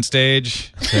back on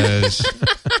stage. Says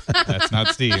that's not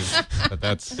Steve, but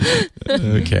that's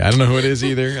okay. I don't know who it is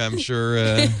either. I'm sure,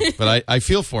 but I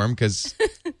feel for him because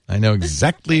I know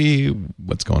exactly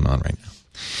what's going on right now.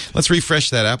 Let's refresh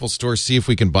that Apple Store, see if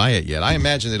we can buy it yet. I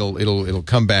imagine it'll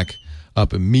come back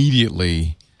up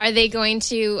immediately. Are they going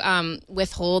to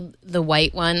withhold the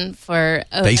white one for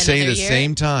They say another the year?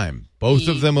 same time. Both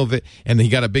of them, and he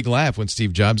got a big laugh when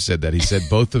Steve Jobs said that. He said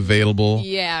both available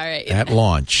at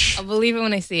launch. I'll believe it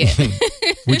when I see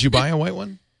it. Would you buy a white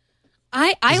one?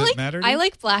 I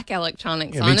like black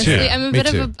electronics. Yeah, me honestly, too.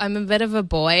 I'm a bit of a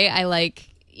boy. I like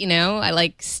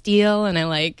steel, and I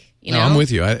like No, I'm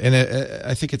with you.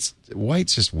 I think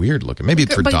white's just weird looking. Maybe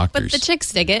for doctors. But the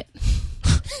chicks dig it.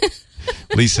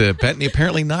 Lisa Bentley,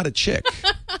 apparently not a chick.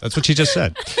 That's what she just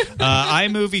said.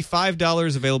 iMovie,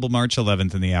 $5, available March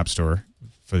 11th in the App Store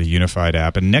for the unified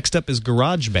app. And next up is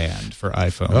GarageBand for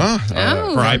iPhone.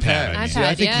 For iPad. See,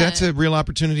 I think that's a real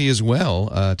opportunity as well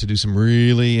to do some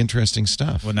really interesting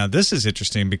stuff. Well, now this is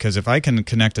interesting because if I can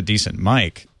connect a decent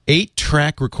mic.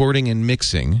 8-track recording and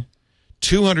mixing.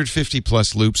 250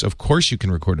 plus loops. Of course, you can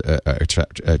record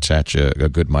attach a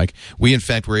good mic. We, in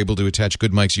fact, were able to attach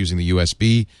good mics using the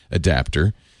USB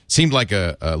adapter. Seemed like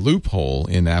a loophole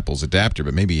in Apple's adapter,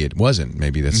 but maybe it wasn't.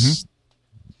 Maybe that's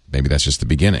just the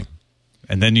beginning.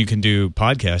 And then you can do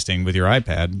podcasting with your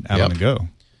iPad out on the go.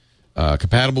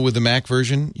 Compatible with the Mac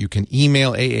version. You can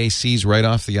email AACs right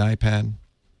off the iPad.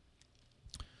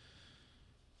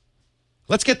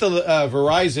 Let's get the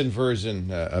Verizon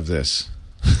version of this.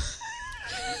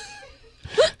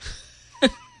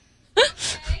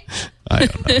 I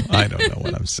don't know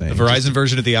what I'm saying. The Verizon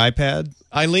version of the iPad?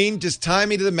 Eileen, just tie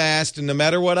me to the mast, and no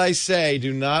matter what I say,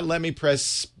 do not let me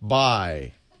press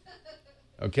buy.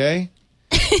 Okay?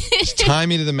 Just tie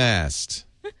me to the mast.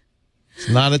 It's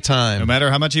not a time. No matter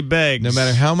how much he begs. No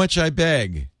matter how much I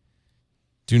beg,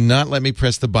 do not let me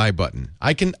press the buy button.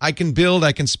 I can build,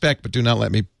 I can spec, but do not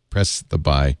let me press the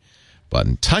buy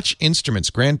button. Touch instruments,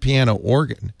 grand piano,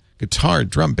 organ, guitar,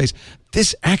 drum, bass.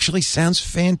 This actually sounds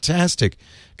fantastic.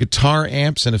 Guitar,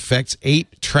 amps, and effects,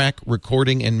 8-track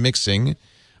recording and mixing.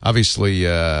 Obviously,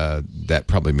 that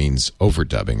probably means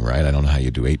overdubbing, right? I don't know how you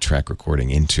do 8-track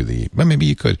recording into the... Well, maybe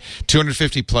you could.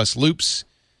 250-plus loops.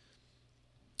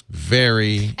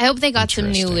 Very I hope they got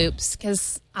some new loops,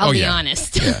 because I'll be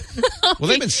honest. Yeah. Well,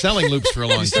 they've been selling loops for a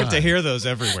long time. You start to hear those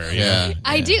everywhere. Yeah.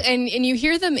 I do, and you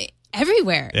hear them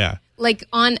everywhere. Yeah. Like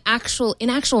in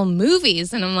actual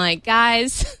movies, and I'm like,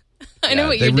 guys... I know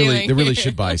what you're doing. They really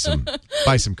should buy some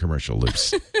commercial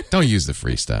loops. Don't use the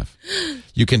free stuff.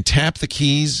 You can tap the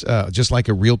keys just like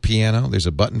a real piano. There's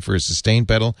a button for a sustain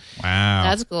pedal. Wow,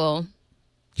 that's cool.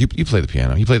 You play the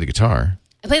piano. You play the guitar.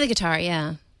 I play the guitar.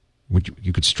 Yeah.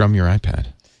 You could strum your iPad.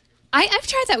 I've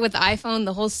tried that with the iPhone.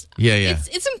 The whole yeah.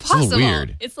 It's impossible. It's a little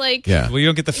weird. It's like well, you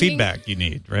don't get the feedback you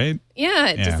need, right? Yeah,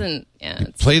 it doesn't. Yeah.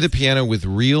 Play the piano with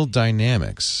real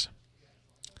dynamics.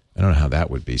 I don't know how that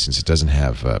would be since it doesn't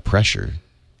have pressure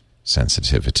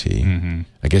sensitivity. Mm-hmm.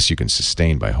 I guess you can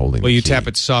sustain by holding. Well, the you key. tap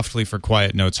it softly for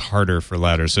quiet notes, harder for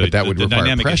louder. So but that would require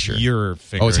dynamic pressure. Is your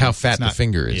finger. Oh, it's how fat the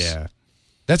finger is. Yeah,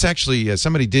 that's actually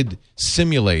somebody did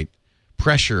simulate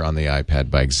pressure on the iPad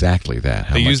by exactly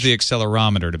that. They use the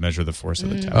accelerometer to measure the force of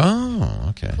the tap. Oh,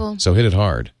 okay. Cool. So hit it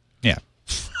hard. Yeah.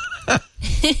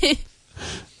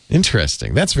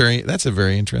 Interesting. That's a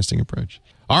very interesting approach.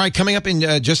 All right, coming up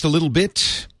in just a little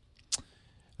bit,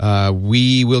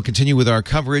 we will continue with our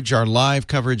coverage, our live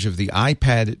coverage of the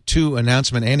iPad 2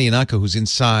 announcement. Andy Anaka, who's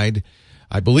inside,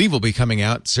 I believe will be coming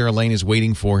out. Sarah Lane is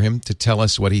waiting for him to tell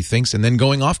us what he thinks, and then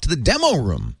going off to the demo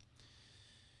room.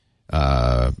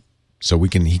 So he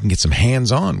can get some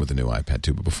hands-on with the new iPad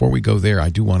 2. But before we go there, I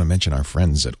do want to mention our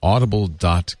friends at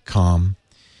Audible.com.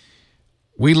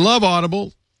 We love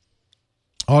Audible.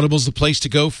 Audible's the place to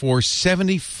go for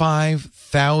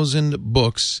 75,000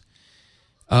 books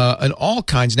and all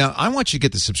kinds. Now, I want you to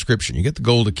get the subscription. You get the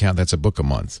gold account. That's a book a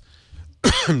month.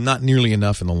 Not nearly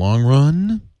enough in the long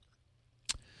run,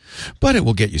 but it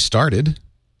will get you started.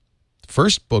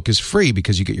 First book is free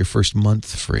because you get your first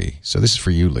month free. So this is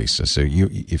for you, Lisa. So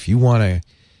if you want to,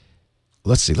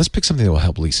 let's pick something that will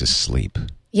help Lisa sleep.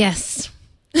 Yes.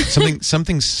 something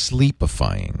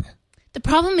sleepifying. The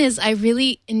problem is I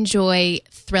really enjoy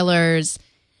thrillers.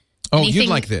 Oh, you'd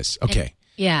like this. Okay.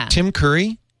 Yeah. Tim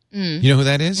Curry. You know who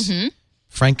that is? Mm-hmm.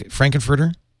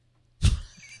 Frankenfurter.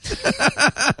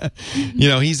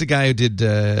 He's the guy who did,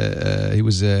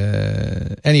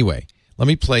 anyway, let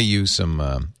me play you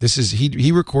some,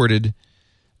 he recorded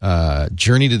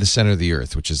Journey to the Center of the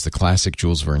Earth, which is the classic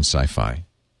Jules Verne sci-fi.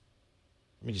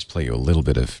 Let me just play you a little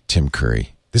bit of Tim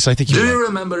Curry. This I think you Do like. you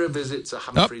remember a visit to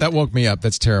Humphrey? Oh, that woke me up.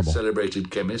 That's terrible.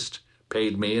 Celebrated chemist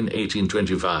paid me in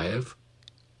 1825?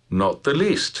 Not the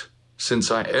least,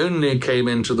 since I only came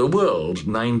into the world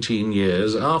 19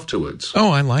 years afterwards.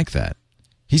 Oh, I like that.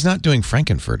 He's not doing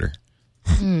Frankenfurter.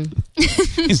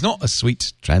 He's not a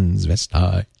sweet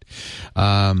transvestite.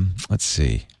 Let's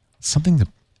see. Something to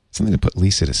put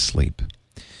Lisa to sleep.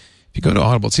 If you go to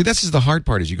Audible, see, this is the hard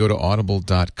part, is you go to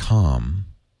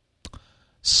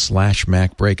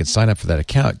audible.com/MacBreak and sign up for that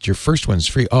account. Your first one's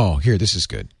free. Oh, here, this is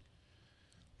good.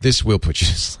 This will put you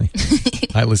to sleep.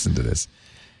 I listened to this.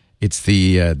 It's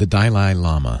the Dalai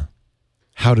Lama.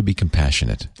 How to be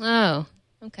compassionate. Oh,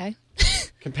 okay.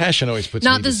 Compassion always puts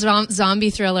not me the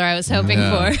zombie thriller I was hoping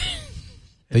for.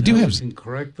 They do have can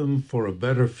correct them for a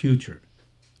better future.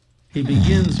 He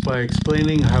begins by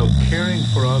explaining how caring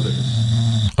for others.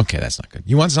 Okay, that's not good.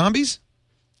 You want zombies?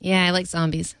 Yeah, I like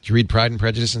zombies. Did you read Pride and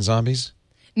Prejudice and Zombies?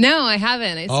 No, I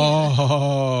haven't. Is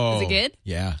it good?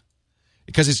 Yeah.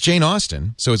 Because it's Jane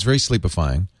Austen, so it's very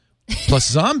sleepifying. Plus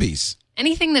zombies.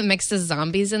 Anything that mixes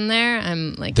zombies in there,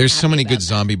 I'm like. There's so many good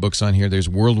zombie books on here. There's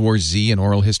World War Z, an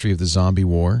oral history of the zombie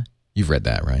war. You've read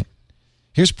that, right?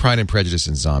 Here's Pride and Prejudice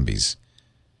and Zombies.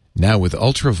 Now with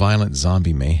ultra-violent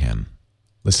zombie mayhem.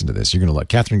 Listen to this. You're going to love.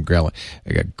 Catherine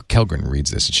Kellgren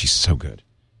reads this, and she's so good.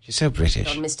 She's so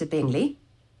British. Mr. Bingley,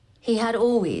 He had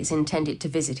always intended to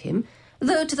visit him,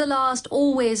 though to the last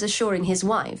always assuring his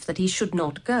wife that he should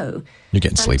not go. You're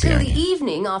getting sleepy, Until aren't the you?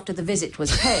 evening after the visit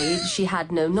was paid, she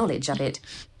had no knowledge of it.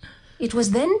 It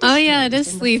was then Oh, yeah, it is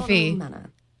disclosed in the sleepy. following manner.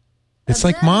 It's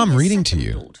like Mom reading to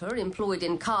you. Daughter employed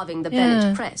in carving the Yeah.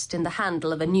 Bennett crest in the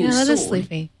handle of a new Yeah, sword. that is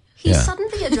sleepy. He Yeah.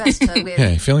 suddenly addressed her with,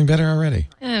 Hey, feeling better already?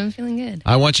 Yeah, I'm feeling good.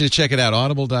 I want you to check it out,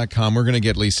 audible.com. We're going to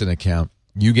get Lisa an account.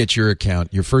 You get your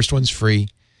account. Your first one's free.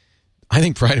 I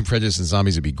think Pride and Prejudice and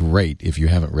Zombies would be great if you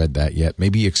haven't read that yet.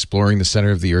 Maybe Exploring the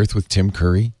Center of the Earth with Tim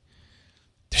Curry.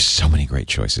 There's so many great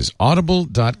choices.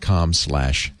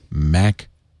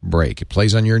 Audible.com/MacBreak. It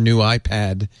plays on your new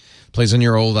iPad, plays on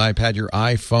your old iPad, your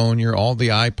iPhone, all the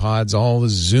iPods, all the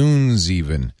Zunes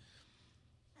even.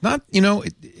 Not,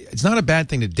 it's not a bad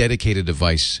thing to dedicate a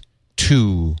device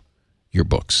to your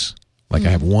books. Like I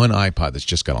have one iPod that's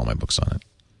just got all my books on it.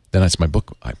 Then that's my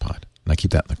book iPod, and I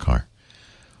keep that in the car.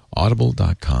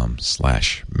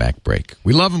 Audible.com/MacBreak.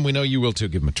 We love them. We know you will too.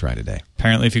 Give them a try today.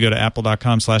 Apparently, if you go to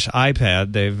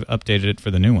apple.com/iPad, they've updated it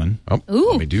for the new one. Oh,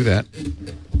 Ooh. let me do that.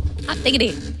 Hot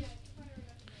diggity.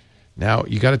 Now,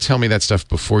 you got to tell me that stuff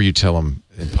before you tell them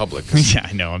in public. Yeah,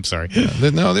 I know. I'm sorry.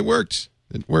 No, it worked.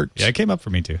 It worked. Yeah, it came up for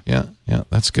me too. Yeah,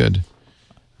 that's good.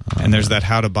 And there's that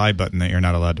how to buy button that you're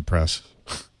not allowed to press.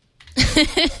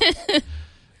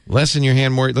 Less in your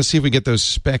hand, more. Let's see if we get those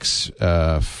specs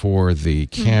for the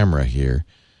camera here.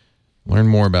 Learn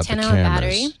more about the 10-hour cameras.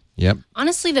 battery. Yep.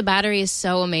 Honestly, the battery is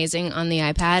so amazing on the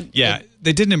iPad. Yeah,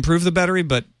 they didn't improve the battery,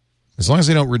 but as long as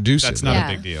they don't reduce that's it. not Yeah.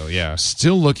 a big deal. Yeah.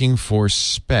 Still looking for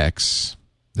specs.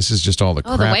 This is just all the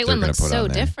Oh, crap the white they're one going to looks put so on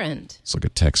there. different. Let's look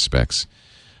at tech specs.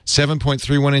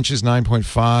 7.31 inches,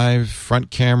 9.5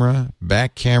 front camera.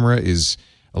 Back camera is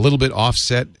a little bit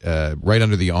offset, right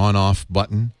under the on-off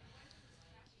button.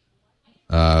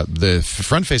 The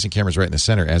front-facing camera is right in the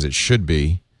center, as it should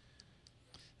be.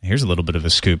 Here's a little bit of a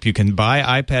scoop. You can buy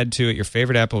iPad 2 at your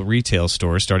favorite Apple retail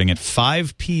store starting at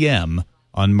 5 p.m.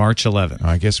 on March 11th.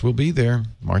 I guess we'll be there,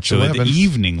 March So 11th. the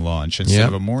evening launch instead Yep.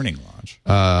 of a morning launch.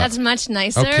 That's much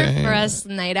nicer okay. for us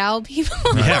night owl people.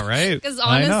 Yeah, right? Because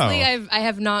I know. honestly, I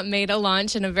have not made a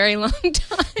launch in a very long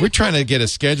time. We're trying to get a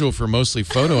schedule for Mostly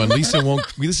Photo, and Lisa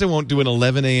won't do an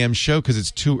 11 a.m. show because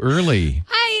it's too early.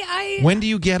 When do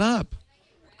you get up?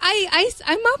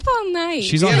 I'm up all night.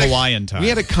 She's on Hawaiian time. We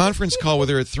had a conference call with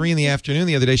her at 3 in the afternoon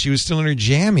the other day. She was still in her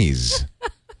jammies.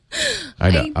 I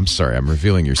know. I'm sorry. I'm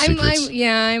revealing your secrets.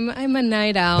 I'm a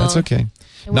night owl. That's okay.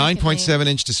 I work at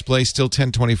 9.7-inch display, still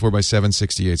 1024 by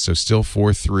 768, so still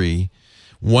 4.3.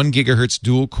 1 gigahertz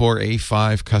dual-core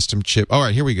A5 custom chip. All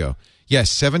right, here we go. Yes,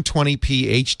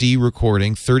 720p HD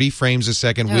recording, 30 frames a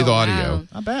second with audio. Wow.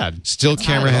 Not bad. Still Not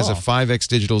camera at has a all. 5x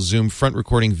digital zoom, front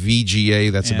recording VGA.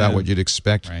 That's about what you'd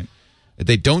expect. Right.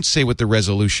 They don't say what the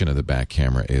resolution of the back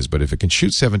camera is, but if it can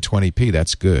shoot 720p,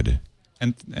 that's good.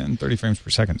 And 30 frames per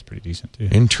second is pretty decent, too.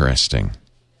 Interesting.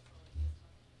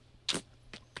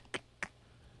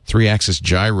 3-axis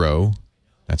gyro.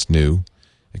 That's new.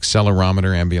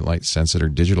 Accelerometer, ambient light sensor,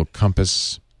 digital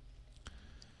compass.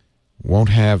 Won't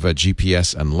have a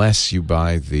GPS unless you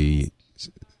buy the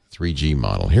 3G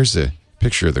model. Here's the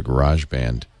picture of the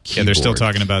GarageBand keyboard. Yeah, they're still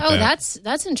talking about Oh, that.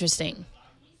 that's interesting.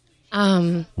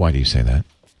 Why do you say that?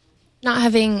 Not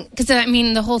having, because I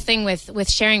mean, the whole thing with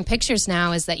sharing pictures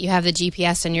now is that you have the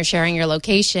GPS and you're sharing your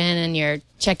location and you're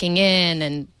checking in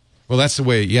and. Well, that's the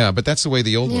way. Yeah, but that's the way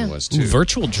the old one was too. Ooh,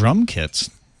 virtual drum kits,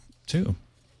 too.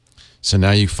 So now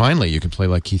you can play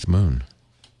like Keith Moon.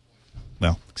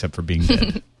 Well, except for being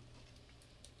dead.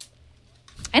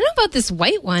 I don't know about this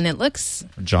white one. It looks.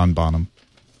 Or John Bonham.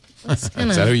 Is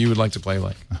that who you would like to play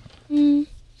like?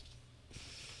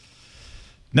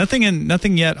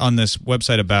 Nothing yet on this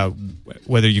website about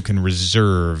whether you can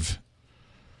reserve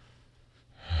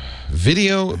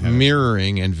video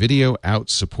mirroring and video out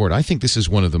support. I think this is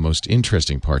one of the most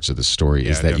interesting parts of the story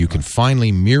is that you can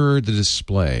finally mirror the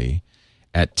display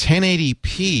at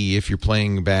 1080p if you're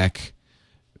playing back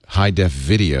high-def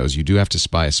videos. You do have to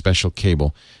buy a special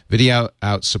cable. Video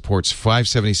out supports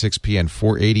 576p and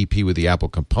 480p with the Apple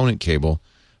component cable,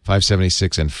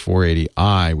 576 and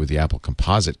 480i with the Apple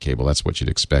composite cable. That's what you'd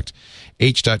expect.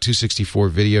 H.264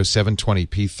 video,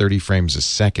 720p, 30 frames a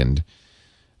second.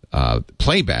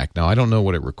 Playback. Now, I don't know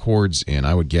what it records in.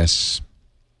 I would guess,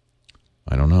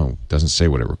 I don't know. It doesn't say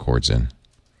what it records in.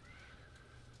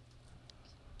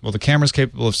 Well, the camera's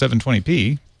capable of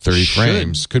 720p. 30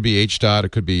 frames. Could be H.dot. It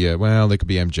could be, they could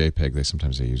be MJPEG.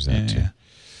 Sometimes they use that too.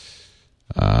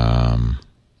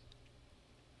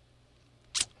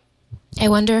 I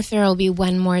wonder if there will be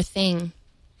one more thing.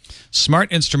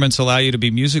 Smart instruments allow you to be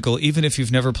musical even if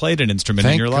you've never played an instrument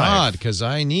in your life. Thank God, because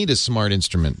I need a smart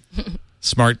instrument.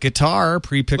 Smart guitar,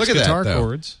 pre-picked Look at guitar that, though.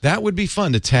 chords. That would be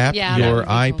fun to tap Yeah, your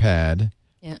that would be cool. iPad.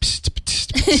 Yeah.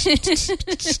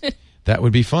 That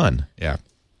would be fun. Yeah.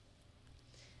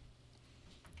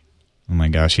 Oh my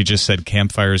gosh, he just said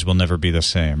campfires will never be the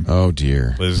same. Oh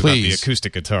dear. It was about the Please.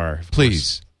 acoustic guitar. of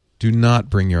Please do not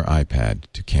bring your iPad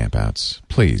to campouts.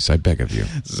 Please, I beg of you.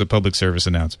 course. This is a public service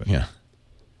announcement. Yeah.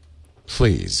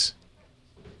 Please.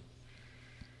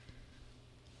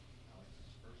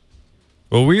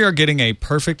 Well, we are getting a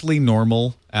perfectly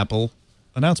normal Apple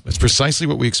announcement. It's precisely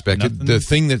what we expected. Nothing. The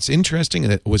thing that's interesting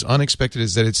and that was unexpected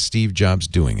is that it's Steve Jobs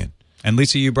doing it. And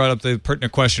Lisa, you brought up the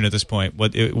pertinent question at this point.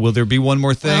 Will there be one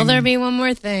more thing? Will there be one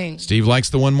more thing? Steve likes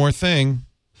the one more thing.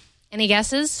 Any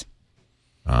guesses?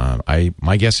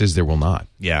 My guess is there will not.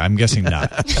 Yeah, I'm guessing not.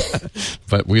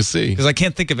 But we'll see. Because I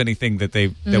can't think of anything that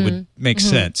would make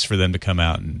sense for them to come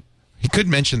out and. He could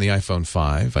mention the iPhone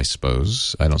 5, I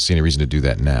suppose. I don't see any reason to do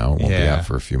that now. It won't be out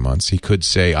for a few months. He could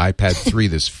say iPad 3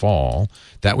 this fall.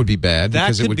 That would be bad That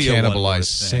because it could would be a one more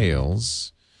cannibalize thing.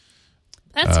 sales.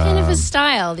 That's kind of his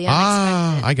style, the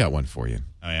unexpected. I got one for you.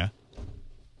 Oh, yeah?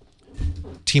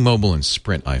 T-Mobile and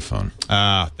Sprint iPhone.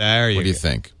 There you go. What do you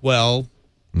think? Well,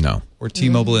 no. Or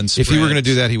T-Mobile and Sprint. If he were going to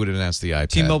do that, he would have announced the iPad.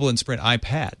 T-Mobile and Sprint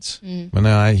iPads. Well,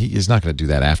 no, he's not going to do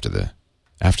that after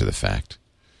the fact.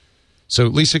 So,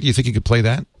 Lisa, you think you could play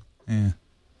that? Yeah.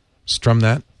 Strum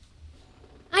that?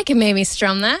 I can maybe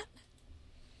strum that.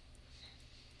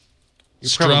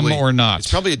 Strum or not.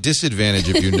 It's probably a disadvantage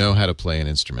if you know how to play an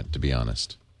instrument, to be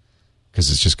honest.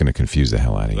 Because it's just going to confuse the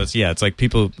hell out of you. But yeah, it's like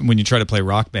people, when you try to play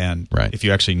Rock Band, right. if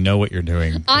you actually know what you're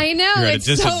doing, I know, you're at it's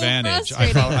a disadvantage. so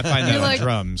I find that You're on like,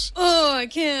 drums. Oh, I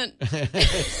can't.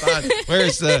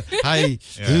 Where's the high?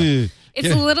 Yeah. It's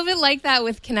a little bit like that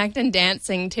with Connect and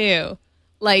dancing, too.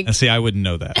 Like, See, I wouldn't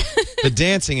know that. The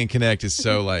dancing in Connect is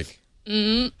so like...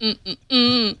 According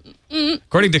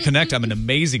to Connect, I'm an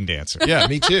amazing dancer. Yeah,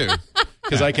 me too.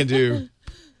 Because I can do...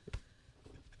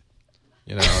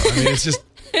 You know, I mean, it's just...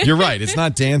 You're right. It's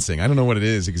not dancing. I don't know what it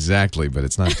is exactly, but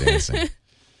it's not dancing.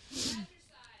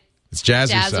 It's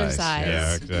jazzercise.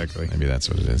 Yeah, exactly. Maybe that's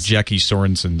what it is. Jackie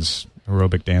Sorensen's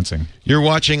aerobic dancing. You're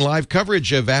watching live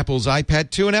coverage of Apple's iPad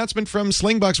 2 announcement from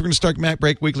Slingbox. We're going to start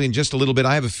MacBreak Weekly in just a little bit.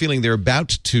 I have a feeling they're about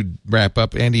to wrap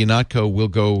up. Andy Ihnatko will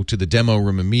go to the demo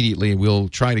room immediately. We'll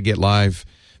try to get live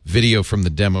video from the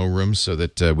demo room so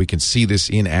that we can see this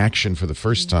in action for the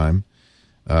first time.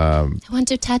 I want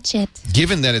to touch it.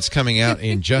 Given that it's coming out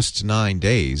in just 9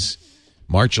 days,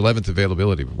 March 11th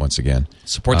availability once again.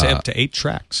 Supports up to 8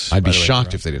 tracks. I'd be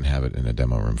shocked if they didn't have it in a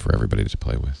demo room for everybody to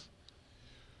play with.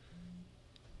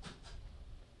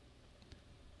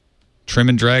 Trim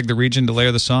and drag the region to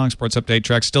layer the song. Sports up to 8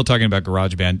 tracks. Still talking about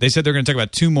GarageBand. They said they're going to talk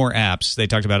about 2 more apps. They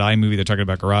talked about iMovie. They're talking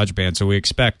about GarageBand. So we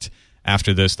expect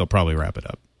after this they'll probably wrap it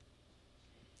up.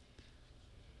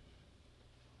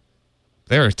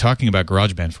 They were talking about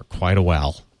GarageBand for quite a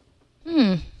while.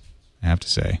 I have to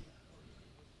say.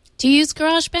 Do you use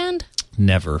GarageBand?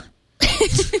 Never.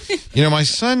 You know, my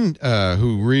son,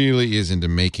 who really is into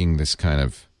making this kind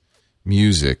of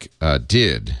music,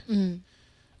 did,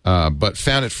 but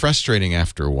found it frustrating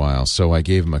after a while. So I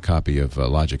gave him a copy of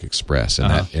Logic Express,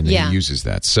 and he uses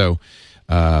that. So,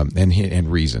 and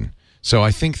Reason. So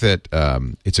I think that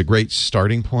it's a great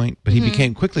starting point, but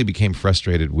he quickly became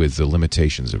frustrated with the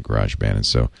limitations of GarageBand, and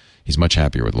so he's much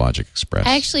happier with Logic Express.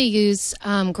 I actually use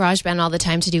GarageBand all the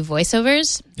time to do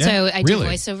voiceovers. Yeah? So I do Really?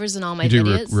 voiceovers in all my you do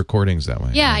videos. recordings that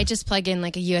way. Yeah, I just plug in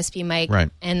like a USB mic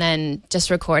Right. and then just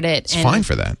record it. It's fine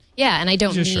for that. Yeah, and I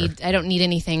don't Yeah, need sure. I don't need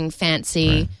anything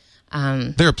fancy.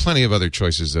 There are plenty of other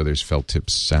choices, though. There's Felt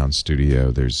Tips Sound Studio.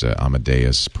 There's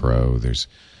Amadeus Pro. There's,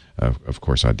 of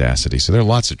course, Audacity. So there are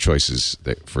lots of choices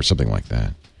for something like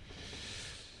that.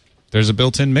 There's a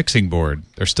built-in mixing board.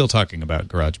 They're still talking about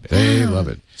GarageBand. They love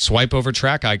it. Swipe over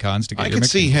track icons to get I your could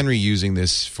mixing. see Henry using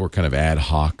this for kind of ad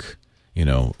hoc,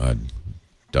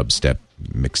 dubstep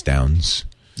mix downs.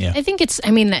 Yeah. I think it's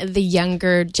the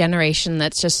younger generation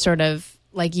that's just sort of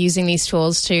like using these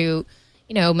tools to,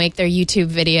 make their YouTube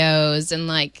videos and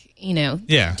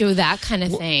do that kind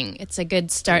of thing. It's a good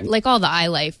start. Like all the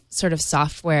iLife sort of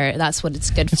software, that's what it's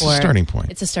good for. It's a starting point.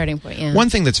 It's a starting point, yeah. One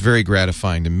thing that's very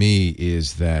gratifying to me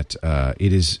is that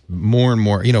it is more and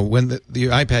more, when the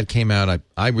iPad came out,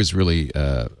 I was really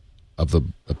of the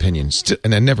opinion,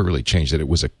 and I never really changed, that it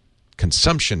was a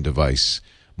consumption device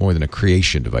more than a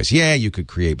creation device. Yeah, you could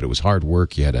create, but it was hard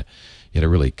work. You had to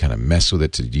really kind of mess with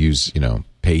it to use,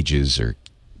 Pages or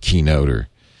Keynote or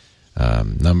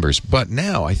numbers. But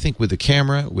now I think with the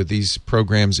camera, with these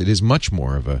programs, it is much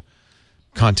more of a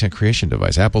content creation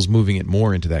device. Apple's moving it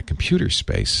more into that computer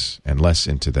space and less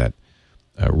into that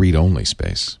read-only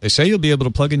space. They say you'll be able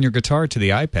to plug in your guitar to the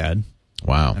iPad.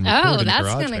 Wow. Oh, that's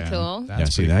kind of cool. Yeah,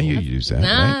 see, now you use that,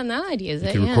 right? Now I'd use You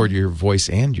it, can record your voice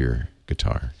and your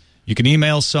guitar. You can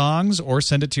email songs or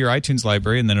send it to your iTunes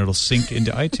library, and then it'll sync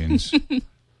into iTunes.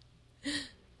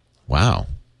 Wow.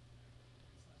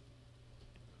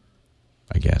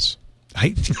 I guess.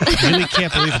 I really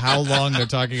can't believe how long they're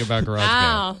talking about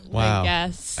GarageBand. Wow. I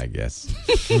guess.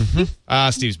 Mm-hmm.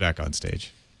 Steve's back on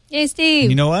stage. Yay, Steve.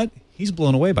 And you know what? He's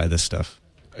blown away by this stuff.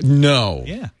 No.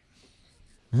 Yeah.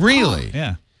 Really?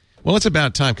 Yeah. Well, it's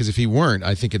about time, because if he weren't,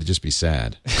 I think it'd just be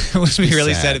sad. It would be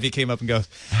really sad if he came up and goes,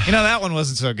 that one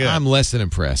wasn't so good. I'm less than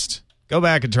impressed. Go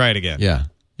back and try it again. Yeah.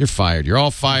 You're fired. You're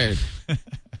all fired.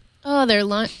 Oh,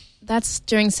 that's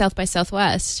during South by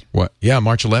Southwest. What? Yeah,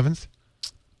 March 11th?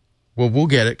 Well, we'll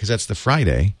get it, because that's the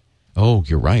Friday. Oh,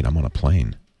 you're right. I'm on a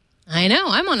plane. I know.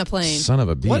 I'm on a plane. Son of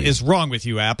a bee. What is wrong with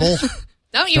you, Apple?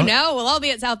 Don't know? We'll all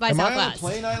be at South by Am I on a Southwest.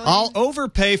 plane, Eileen? I'll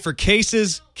overpay for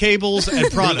cases, cables, and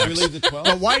products. We leave the 12th?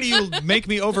 But why do you make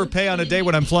me overpay on a day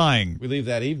when I'm flying? We leave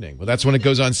that evening. Well, that's when it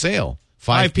goes on sale.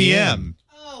 5 p.m.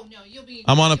 Oh, no, you'll be...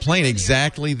 I'm on a plane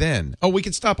exactly then. Oh, we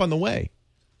can stop on the way.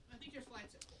 I think your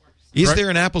flight's at 4. Is there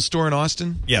an Apple store in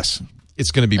Austin? Yes.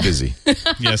 It's going to be busy.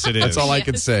 Yes, it is. That's all I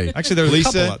can say. Actually, there's Lisa,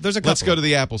 a couple. There's a couple. Let's go to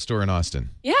the Apple store in Austin.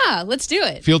 Yeah, let's do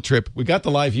it. Field trip. We got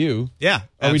the live view. Yeah.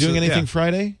 Are we doing absolutely, anything yeah.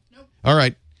 Friday? Nope. All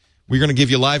right. We're going to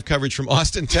give you live coverage from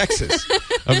Austin, Texas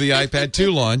of the iPad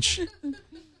 2 launch.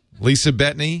 Lisa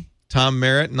Bettany, Tom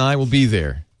Merritt, and I will be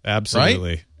there. Absolutely.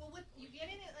 Right? Well, you get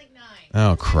in at like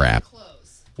 9. Oh, crap.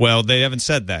 Well, they haven't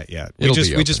said that yet. It'll be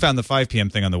We open. just found the 5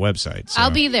 p.m. thing on the website. So. I'll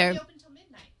be there.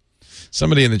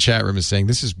 Somebody in the chat room is saying,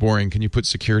 this is boring. Can you put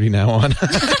security now on?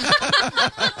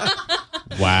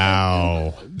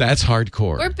 Wow. That's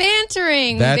hardcore. We're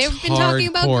bantering. That's They've been talking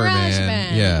about hardcore, GarageBand.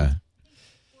 man. Yeah.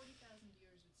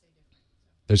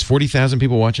 There's 40,000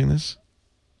 people watching this?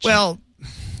 Well,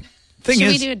 thing Should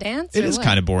is, we do a dance? it or is what?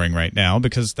 kind of boring right now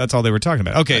because that's all they were talking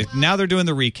about. Okay, now they're doing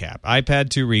the recap. iPad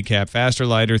 2 recap, faster,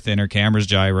 lighter, thinner, cameras,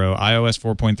 gyro, iOS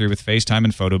 4.3 with FaceTime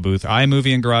and photo booth,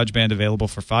 iMovie and GarageBand available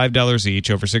for $5 each,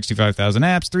 over 65,000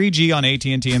 apps, 3G on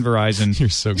AT&T and Verizon. You're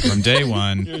so good. From day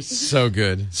one. You're so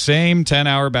good. Same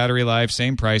 10-hour battery life,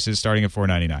 same prices, starting at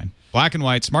 $4.99. Black and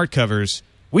white, smart covers.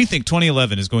 We think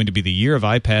 2011 is going to be the year of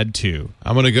iPad 2.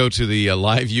 I'm going to go to the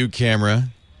live view camera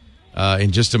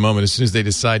in just a moment as soon as they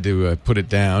decide to put it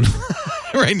down.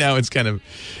 Right now it's kind of,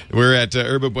 we're at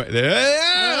Urban We're at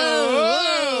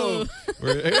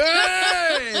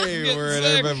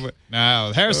Urban.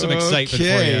 Now, there's some excitement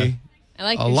for you. I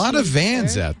like a your lot of shoes,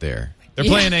 vans sir. out there. They're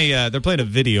playing a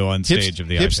video on stage of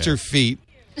the hipster iPad. feet.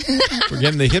 We're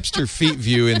getting the hipster feet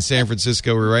view in San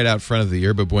Francisco. We're right out front of the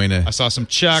Yerba Buena. I saw some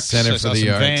Chucks. Center I saw for the some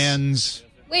Arts. vans.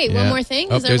 Wait, Yeah. one more thing?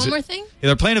 Oh, Is there there's one a- more thing? Yeah,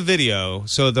 they're playing a video,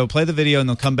 so they'll play the video and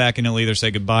they'll come back and they'll either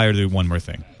say goodbye or do one more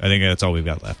thing. I think that's all we've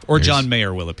got left. Or There's- John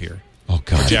Mayer will appear. Oh, Or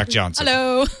God. Jack Johnson.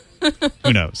 Hello.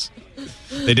 Who knows?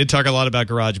 They did talk a lot about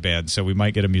GarageBand, so we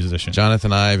might get a musician.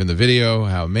 Jonathan Ive in the video,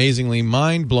 how amazingly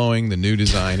mind-blowing the new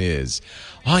design is.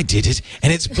 I did it,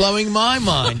 and it's blowing my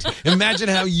mind. Imagine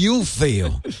how you'll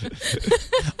feel.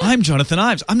 I'm Jonathan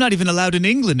Ives. I'm not even allowed in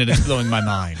England, and it's blowing my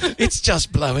mind. It's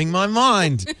just blowing my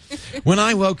mind. When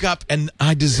I woke up and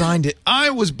I designed it, I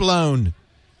was blown.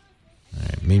 All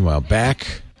right, meanwhile,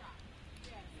 back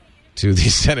to the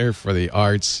Center for the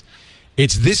Arts.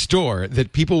 It's this door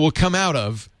that people will come out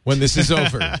of when this is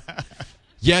over.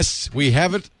 Yes, we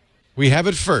have it. We have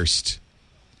it first.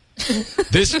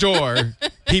 This door,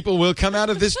 people will come out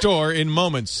of this door in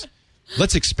moments.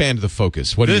 Let's expand the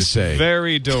focus. What do you This say?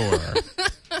 very door.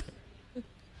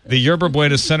 The Yerba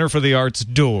Buena Center for the Arts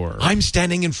door. I'm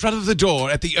standing in front of the door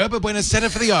at the Yerba Buena Center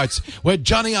for the Arts, where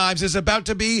Johnny Ives is about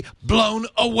to be blown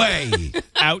away.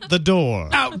 Out the door.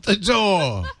 Out the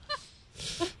door.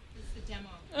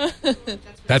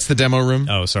 That's the demo room?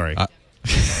 Oh, sorry.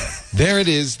 There it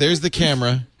is. There's the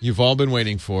camera you've all been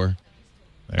waiting for.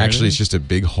 Actually, it's just a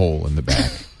big hole in the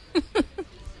back.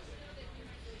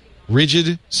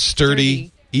 Rigid,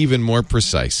 sturdy, even more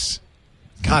precise.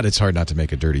 God, it's hard not to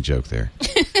make a dirty joke there.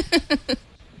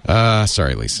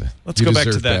 Sorry, Lisa. Let's You go back to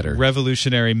deserve that better.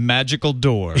 revolutionary magical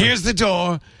door. Here's the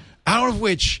door out of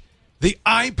which the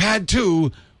iPad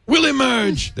 2 will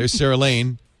emerge. There's Sarah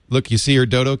Lane. Look, you see her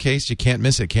dodo case? You can't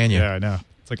miss it, can you? Yeah, I know.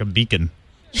 It's like a beacon.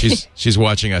 She's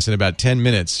watching us. In about 10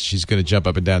 minutes, she's going to jump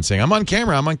up and down saying, I'm on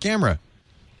camera, I'm on camera.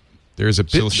 There's a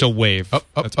bit. She'll wave.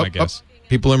 That's my guess.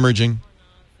 People emerging.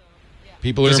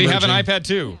 People Does are he emerging. have an iPad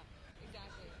too?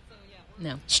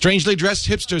 No. Strangely dressed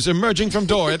hipsters emerging from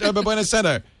door at Yerba Buena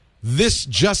Center. This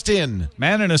just in.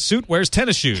 Man in a suit wears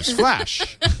tennis shoes.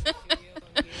 Flash.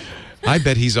 I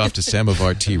bet he's off to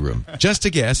Samovar Tea Room. Just a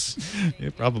guess. Yeah,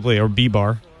 probably, or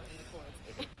B-Bar.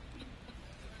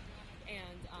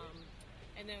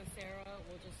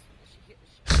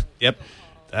 Yep.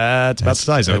 That's about the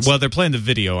size of it. Well, they're playing the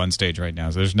video on stage right now,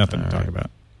 so there's nothing to talk about.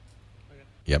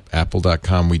 Yep,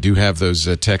 Apple.com. We do have those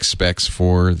tech specs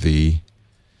for the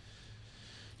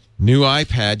new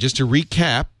iPad. Just to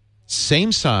recap,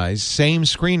 same size, same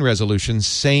screen resolution,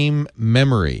 same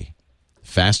memory.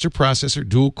 Faster processor,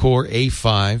 dual-core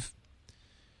A5.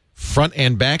 Front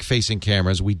and back-facing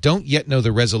cameras. We don't yet know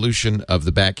the resolution of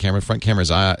the back camera. Front camera is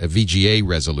a VGA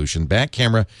resolution. Back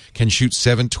camera can shoot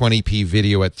 720p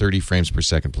video at 30 frames per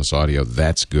second plus audio.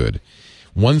 That's good.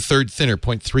 1/3 thinner,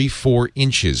 0.34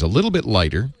 inches. A little bit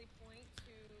lighter.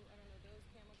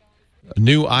 A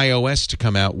new iOS to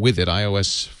come out with it.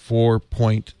 iOS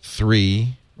 4.3.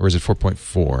 Or is it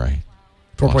 4.4?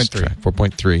 4.3.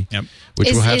 4.3. Yep.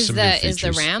 Which will have some new Is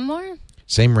features. the RAM more?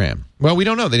 Same RAM. Well, we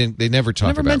don't know. They never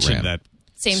talk about mentioned RAM. that.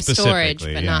 Same storage,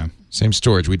 but not. Same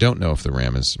storage. We don't know if the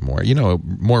RAM is more. You know,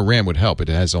 more RAM would help. It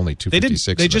has only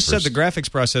 256. They just said the graphics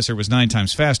processor was 9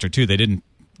 times faster, too. They didn't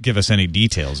give us any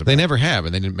details about They never have,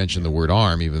 and they didn't mention the word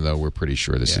ARM, even though we're pretty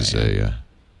sure this is a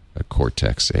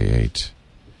Cortex A8.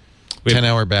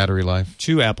 10-hour battery life.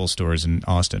 2 Apple stores in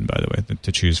Austin, by the way,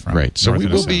 to choose from. Right. So North we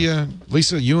and will south. be,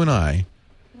 Lisa, you and I.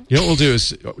 You know what we'll do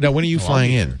is, now when are you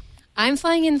flying in? I'm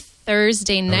flying in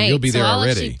Thursday night. You'll be there so I'll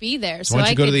already. actually be there. So why don't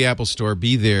you go to the Apple store,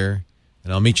 be there,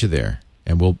 and I'll meet you there,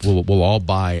 and we'll all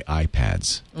buy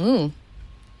iPads. Ooh.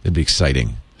 It'd be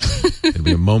exciting. It'd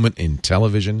be a moment in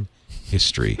television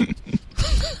history.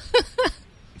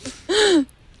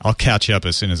 I'll catch up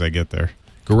as soon as I get there.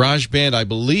 GarageBand, I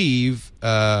believe, we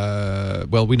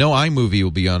know iMovie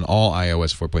will be on all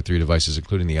iOS 4.3 devices,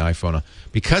 including the iPhone.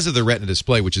 Because of the Retina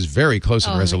display, which is very close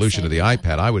in resolution to the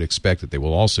iPad, I would expect that they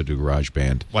will also do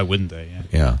GarageBand. Why wouldn't they?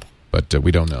 Yeah, but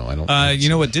we don't know. I don't. You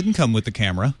know what didn't come with the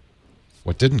camera?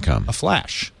 What didn't come? A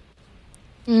flash.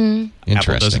 Interesting.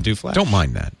 Apple doesn't do flash. Don't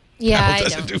mind that. Yeah, Apple I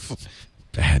doesn't don't. do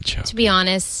bad joke. To be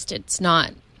honest, it's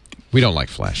not. We don't like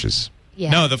flashes. Yeah.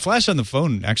 No, the flash on the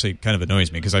phone actually kind of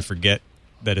annoys me because I forget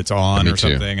that it's on Me or too.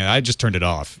 something, and I just turned it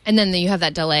off. And then you have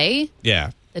that delay.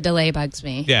 Yeah. The delay bugs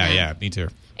me. Yeah, me too.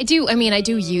 I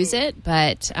do use it,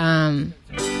 but What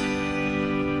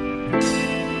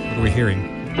are we hearing?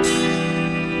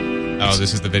 Oh,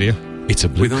 this is the video? It's a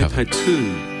blue With cover. iPad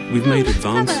 2, we've made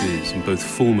advances in both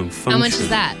form and function. how much is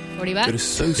that? $40? That are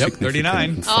so Yep, significant 39.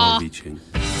 and far-reaching.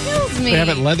 Kills me. They have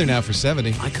it in leather now for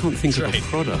 70. I can't think of a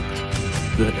product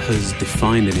that has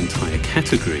defined an entire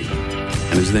category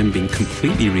and has then been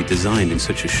completely redesigned in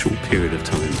such a short period of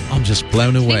time. I'm just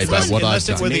blown away by what I've Unless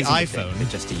it done. were the Amazing to think iPhone. that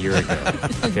just a year ago,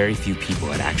 very few people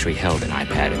had actually held an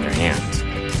iPad in their hands.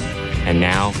 And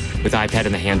now, with iPad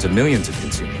in the hands of millions of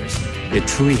consumers, it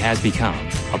truly has become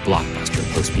a blockbuster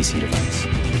post-PC device.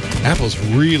 Apple's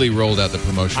really rolled out the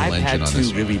promotional engine iPad on 2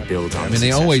 this. really builds on I the mean, they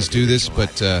success always of the do this, original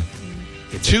but iPad.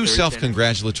 It's a two third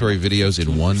self-congratulatory videos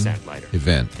in one 15% lighter.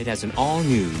 event. It has an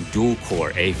all-new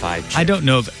dual-core A5 chip. I don't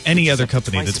know of any other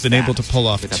company that's been able to pull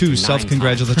off With up 2 to 9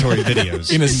 self-congratulatory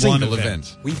videos In a one single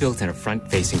event. We built in a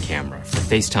front-facing camera for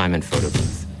FaceTime and photo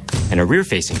booth, and a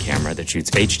rear-facing camera that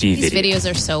shoots HD These video. videos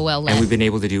are so well lit. And we've been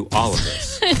able to do all of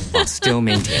this while still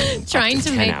maintaining Trying up to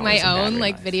 10 make hours my of battery own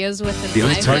life. videos with The an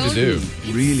iPad It's hard to iPhone.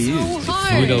 do. really So is.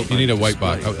 hard. You need a white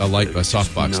box, a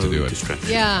soft box to do it.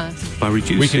 Yeah. By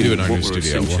reducing We can do it in our what new were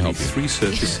studio. We'll help you. essentially 3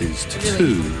 surfaces to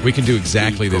Really? 2, We can do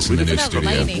exactly this in the new Look at that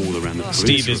studio. lighting. all around the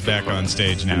Steve perimeter is of the back on product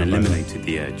stage now, and by the way. eliminated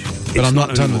the edge. But I'm not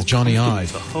only done more with Johnny comfortable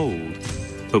Ive. to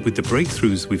hold, but with the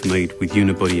breakthroughs we've made with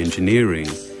unibody engineering,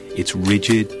 it's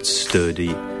rigid, sturdy,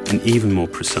 and even more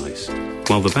precise.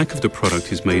 While the back of the product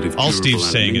is made of All durable Steve's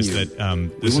saying is aluminium,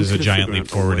 that we this is wanted a to giant figure leap out a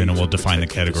forward way and it will to define the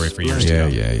protect category for years Yeah,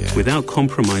 to come. yeah. without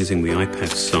compromising the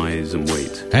iPad's size and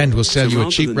weight. And we'll sell So you a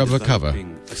rather cheap than rubber cover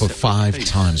developing a for separate 5 case,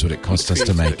 times what it cost us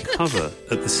to make. cover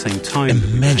at the same time. that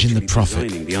we're Imagine the actually profit.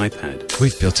 designing the iPad.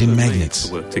 We've built in They're made magnets.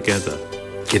 to work together.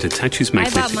 It attaches I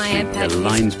bought my magnetically. iPad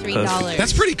aligns for $3. perfectly.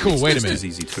 That's pretty cool. Wait a It's minute. as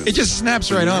easy to It just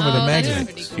snaps right on with a Oh, that is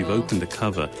magnet. pretty You've opened the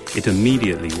cover, it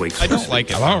immediately wakes I don't up.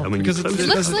 like it And when you because close it the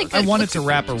looks doesn't. like I a- want it to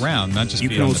wrap around, not just You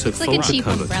be can on also the like a fold the cheap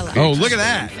cover. umbrella. Oh, look at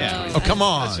that. Yeah. Oh, come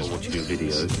on. Watching a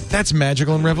video That's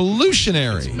magical and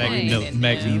revolutionary.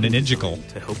 Magnetical.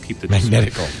 to help keep the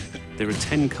Magnetical. There are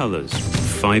 10 colors,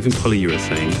 5 in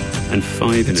polyurethane and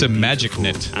 5 It's in a magic beautiful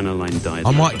knit. aniline dye. I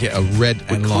might get a red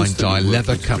and line dye constantly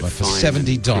leather working to cover for refine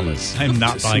 $70. I'm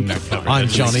not buying that cover. I'm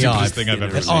That's Johnny the stupidest Ive, thing I've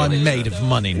ever and seen. I'm made of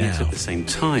money and it's now. at the same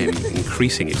time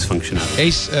increasing its functionality.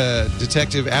 Ace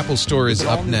Detective Apple Store is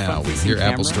up now. Your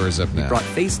Apple Store is up We now. brought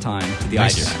FaceTime to the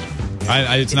Nice. iPad.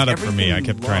 It's not up for me. I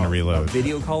kept trying to reload.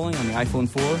 Video calling on the iPhone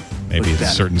 4. Maybe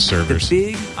it's certain servers.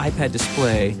 The big iPad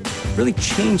display really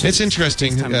changes. It's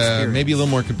interesting. Maybe a little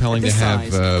more compelling to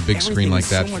have a big screen like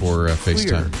that for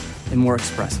FaceTime. And more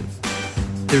expressive.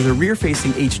 There's a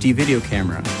rear-facing HD video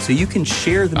camera, so you can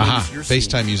share the movies you're seeing.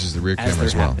 FaceTime uses the rear camera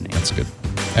as well. That's good.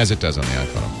 As it does on the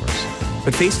iPhone, of course.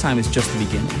 But FaceTime is just the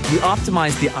beginning. We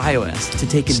optimized the iOS to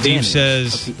take advantage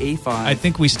says, of the A5. I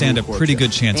think we stand a pretty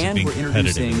good chance of being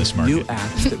competitive in this market. New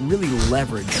apps that really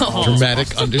leverage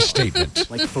dramatic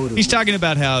understatement. Like photos. He's talking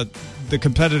about how the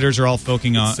competitors are all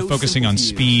focusing on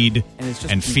speed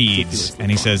and feeds,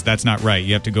 and he says that's not right.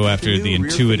 You have to go after the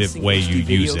intuitive way you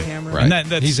use it. Right.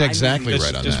 And he's exactly right on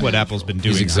that. That's just what Apple's been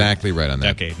doing. He's exactly right on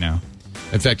that. Decade now.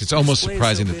 In fact, it's almost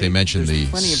surprising that they mentioned the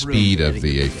speed of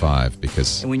the A5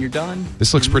 because when you're done,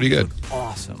 this looks pretty good.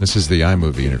 Awesome. This is the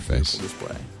iMovie interface.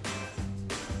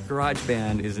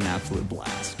 GarageBand is an absolute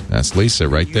blast. That's Lisa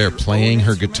right there playing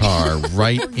her guitar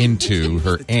right into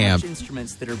her amp.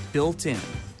 Instruments that are built in.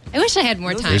 I wish I had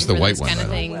more time There's the for white those one, kind of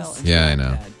though. things. Yeah, I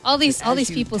know. All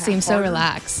these people seem so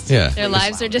relaxed. Yeah. Their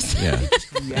lives are just... Yeah.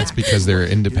 That's because they're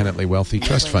independently wealthy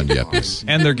trust fund yuppies.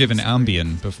 And they're given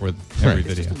Ambien before every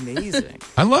video. Amazing.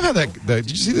 I love how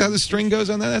did you see how the string goes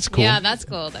on that? That's cool. Yeah, that's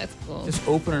cool. That's cool. Just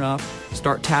open it up,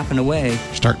 start tapping away.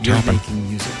 Start you're tapping. making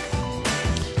music.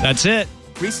 That's it.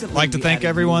 Recently, I'd like to thank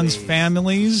everyone's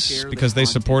families because they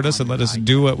support us and let us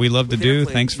do what we love to do.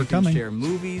 Thanks for coming.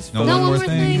 No one more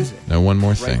thing. No one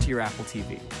more thing. Right to your Apple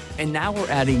TV. And now we're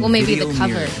adding maybe the video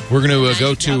cover. mirroring. We're going to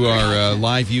go to our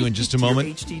live view in just a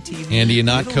moment. Andy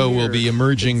Ihnatko will be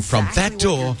emerging from that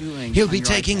door. He'll be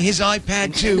taking his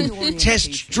iPad 2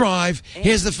 test drive.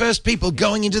 Here's the first people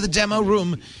going into the demo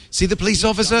room. See the police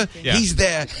officer? Yeah. He's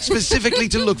there specifically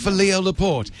to look for Leo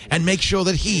Laporte and make sure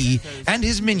that he and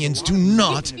his minions do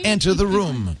not enter the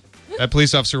room. That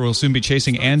police officer will soon be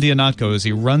chasing Andy Ihnatko as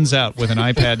he runs out with an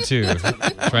iPad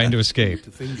 2, trying to escape.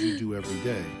 The things you do every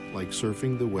day, like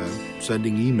surfing the web,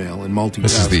 sending email, and multitasking.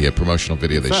 This is the promotional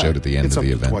video they showed at the end of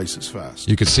the event. Twice as fast.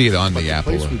 You could see it on the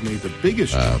Apple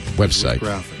website.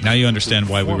 Now you understand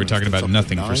why we were talking about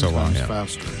nothing for so long.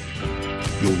 Faster.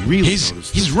 You'll really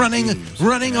he's running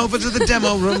over to the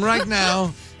demo room right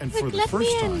now. And for the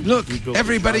first time, look,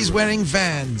 everybody's wearing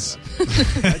Vans.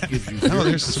 That gives you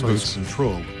very precise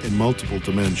control in multiple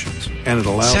dimensions, and it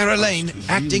allows Sarah Lane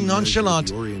acting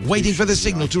nonchalant, waiting for the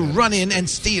signal to run in and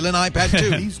steal an iPad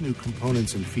 2. These new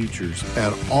components and features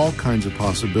add all kinds of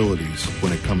possibilities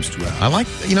when it comes to apps. I like,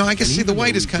 I can see the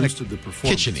white is kind of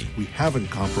kitcheny. We haven't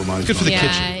compromised. Good for the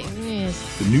kitchen.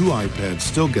 The new iPad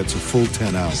still gets a full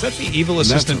 10 hours. Is that the evil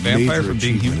assistant vampire from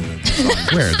Being Human?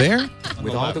 Where? There?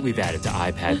 With all that we've added to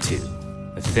iPad 2,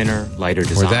 a thinner, lighter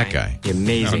design, or that guy. The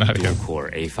amazing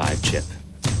dual-core A5 chip,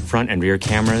 front and rear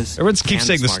cameras. Everyone keeps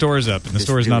saying the store's up, and the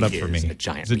store's not up for me.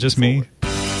 Is it just me?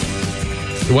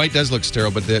 The white does look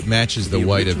sterile, but that matches the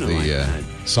white of the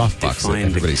softbox that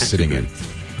everybody's sitting in.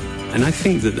 And I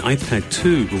think that the iPad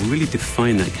 2 will really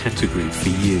define that category for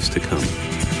years to come.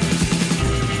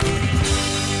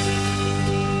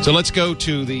 So let's go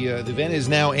to the event is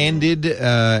now ended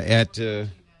at Yerba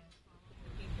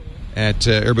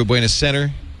Buena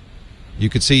Center. You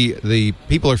could see the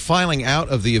people are filing out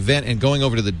of the event and going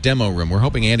over to the demo room. We're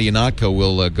hoping Andy Ihnatko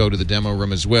will go to the demo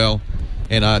room as well.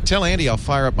 And tell Andy I'll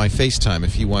fire up my FaceTime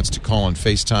if he wants to call on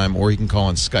FaceTime, or he can call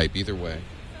on Skype, either way.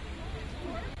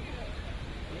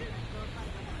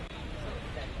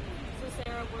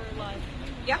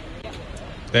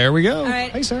 There we go. All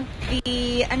right. Hey, sir.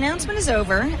 The announcement is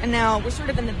over, and now we're sort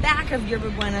of in the back of Yerba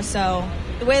Buena. So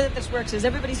the way that this works is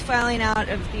everybody's filing out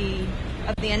of the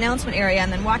announcement area and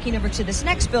then walking over to this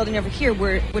next building over here,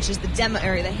 which is the demo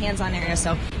area, the hands-on area.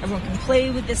 So everyone can play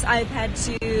with this iPad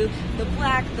 2, the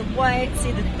black, the white,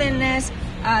 see the thinness,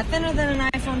 thinner than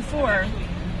an iPhone 4.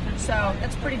 So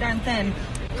that's pretty darn thin.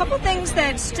 A couple things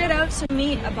that stood out to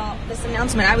me about this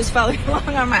announcement. I was following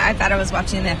along on my iPad. I was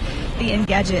watching the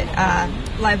Engadget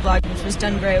live blog, which was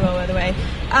done very well, by the way.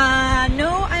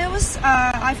 No iOS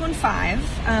iPhone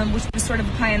 5, which was sort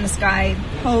of a pie-in-the-sky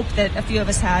hope that a few of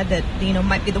us had that,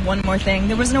 might be the one more thing.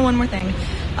 There was no one more thing.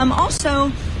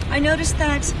 Also, I noticed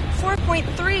that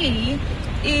 4.3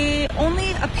 it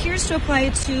only appears to apply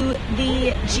to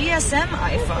the GSM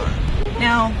iPhone.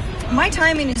 Now, my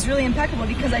timing is really impeccable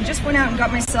because I just went out and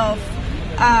got myself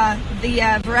the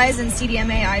Verizon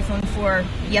CDMA iPhone 4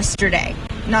 yesterday,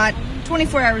 not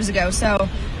 24 hours ago. So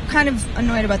I'm kind of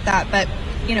annoyed about that, but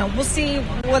we'll see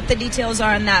what the details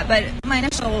are on that. But my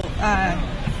initial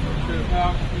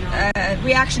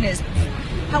reaction is,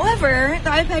 however, the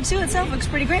iPad 2 itself looks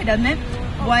pretty great, doesn't it?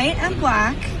 White and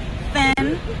black,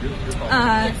 thin,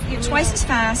 twice as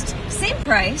fast, same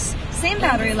price, same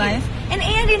battery life. And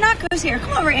Andy Nutco's here.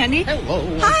 Come over, Andy. Hello.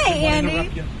 Hi,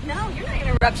 Andy. No, you're not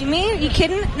interrupting me. Are you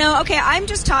kidding? No, okay, I'm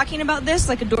just talking about this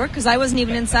like a dork because I wasn't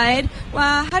even inside.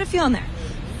 Well, how'd it feel in there?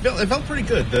 It felt pretty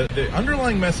good. The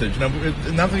underlying message, now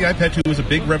that the iPad 2 was a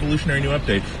big revolutionary new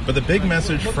update, but the big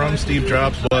message from Steve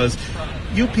Jobs was,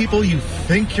 you people, you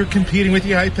think you're competing with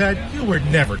the iPad? You were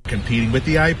never competing with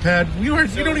the iPad. You're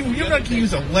not going to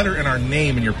use a letter in our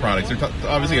name in your products. They're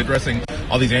obviously addressing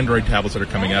all these Android tablets that are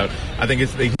coming out. I think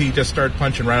he just started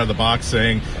punching right out of the box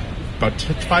saying, about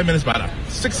 5 minutes, about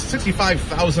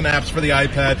 65,000 apps for the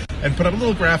iPad, and put up a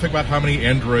little graphic about how many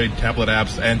Android tablet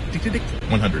apps, and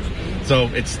 100. So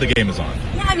the game is on.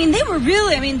 Yeah, I mean,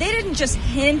 they didn't just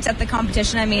hint at the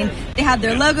competition. I mean, they had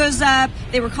their logos up.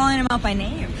 They were calling them out by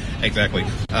name. Exactly.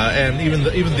 And even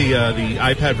the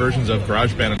iPad versions of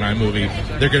GarageBand and iMovie,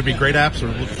 they're going to be great apps. It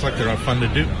looks like they're fun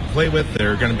to play with.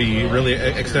 They're going to be really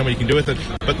extend what you can do with it.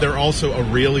 But they're also a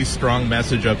really strong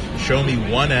message of, show me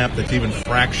one app that's even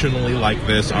fractionally like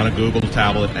this on a Google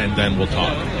tablet, and then we'll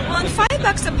talk. Well, and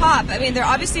 $5 a pop. I mean, they're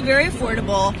obviously very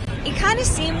affordable. It kind of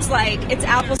seems like it's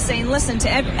Apple saying, listen, to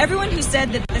everyone who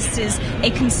said that this is a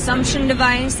consumption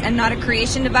device and not a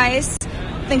creation device,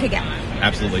 think again.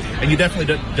 Absolutely. And you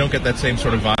definitely don't get that same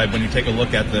sort of vibe when you take a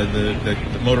look at the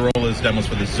Motorola's demos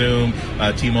for the Zoom,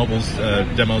 T-Mobile's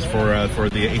demos for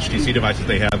the HTC devices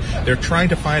they have. They're trying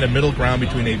to find a middle ground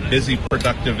between a busy,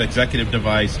 productive executive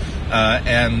device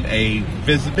and a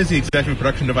busy executive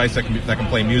production device that can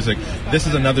play music. This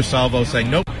is another salvo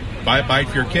saying, nope, buy it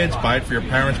for your kids, buy it for your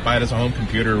parents, buy it as a home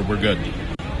computer, we're good.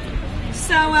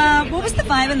 So, what was the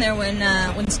vibe in there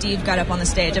when Steve got up on the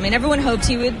stage? I mean, everyone hoped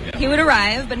he would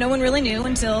arrive, but no one really knew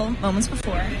until moments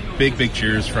before. Big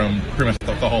cheers from pretty much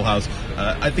the whole house.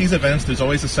 At these events, there's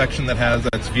always a section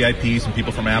that's VIPs and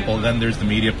people from Apple, and then there's the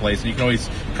media place, and you can always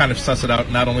kind of suss it out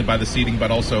not only by the seating,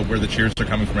 but also where the cheers are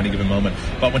coming from any given moment.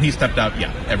 But when he stepped out,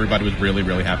 yeah, everybody was really,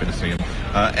 really happy to see him.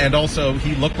 And also,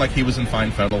 he looked like he was in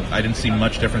fine fettle. I didn't see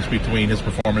much difference between his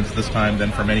performance this time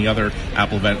than from any other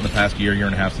Apple event in the past year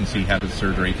and a half since he had his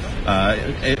surgery. I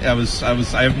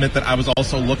admit that I was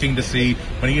also looking to see,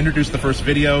 when he introduced the first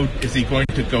video, is he going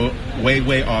to go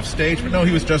way off stage? But no,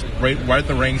 he was just right at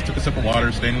the rings, took a sip of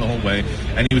water, staying the whole way,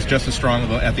 and he was just as strong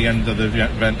at the end of the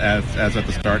event as at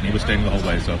the start, and he was staying the whole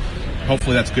way. So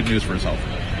hopefully that's good news for his health.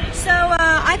 So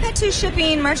iPad 2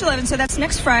 shipping March 11th, so that's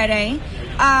next Friday.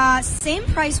 Same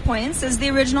price points as the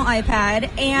original iPad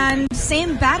and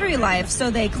same battery life, so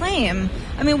they claim.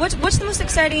 I mean, what's the most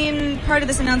exciting part of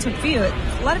this announcement for you?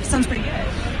 A lot of it sounds pretty good.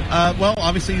 Well,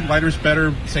 obviously, lighter's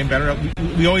better, same battery.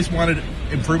 We always wanted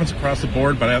improvements across the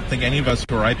board, but I don't think any of us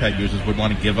who are iPad users would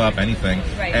want to give up anything,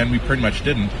 right. And we pretty much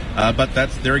didn't. But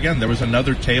that's there again. There was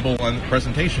another table on the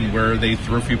presentation where they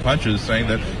threw a few punches, saying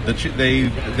that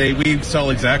we sell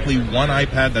exactly one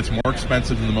iPad that's more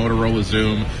expensive than the Motorola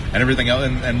Zoom and everything else,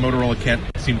 and Motorola can't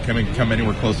seem to come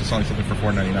anywhere close to selling something for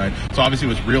 $499. So obviously, it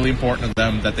was really important to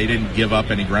them that they didn't give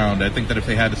up any ground. I think that if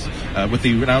they had, with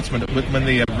the announcement, when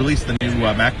they released the new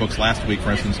MacBooks last week,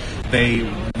 for instance, they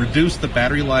reduced the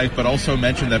battery life, but also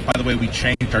mentioned that, by the way, we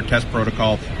changed our test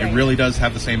protocol. It really does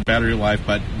have the same battery life,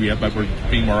 but we're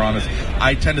being more honest.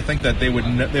 I tend to think that they would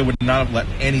not have let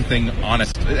anything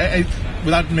honest,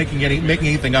 without making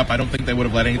anything up. I don't think they would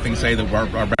have let anything say that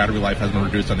our battery life has been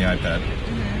reduced on the iPad.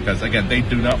 Because, again, they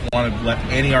do not want to let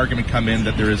any argument come in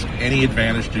that there is any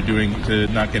advantage to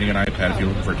not getting an iPad if you're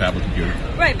looking for a tablet computer.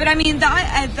 Right, but I mean, the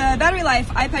battery life,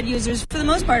 iPad users, for the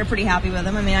most part, are pretty happy with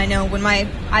them. I mean, I know when my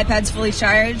iPad's fully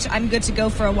charged, I'm good to go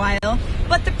for a while.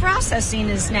 But the processing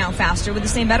is now faster with the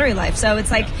same battery life. So it's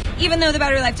like, even though the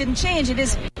battery life didn't change, it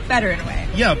is better in a way.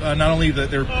 Yeah, not only that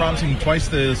they're promising twice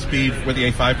the speed with the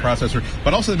A5 processor,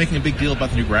 but also they're making a big deal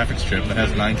about the new graphics chip that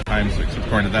has 9 times,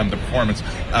 according to them, the performance,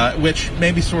 which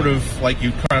maybe sort of like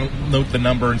you kind of note the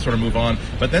number and sort of move on.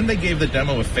 But then they gave the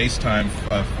demo of FaceTime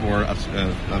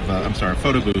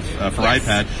Photo Booth for yes.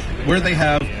 iPad, where they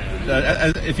have.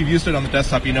 If you've used it on the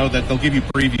desktop, you know that they'll give you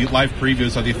live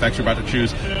previews of the effects you're about to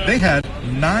choose. They had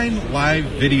 9 live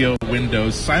video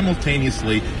windows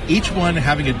simultaneously, each one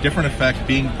having a different effect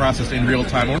being processed in real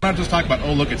time. We're not just talking about,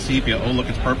 oh, look, it's sepia, oh, look,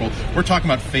 it's purple. We're talking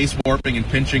about face warping and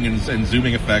pinching and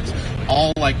zooming effects,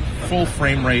 all like full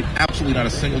frame rate, absolutely not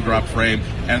a single drop frame.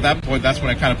 And at that point, that's when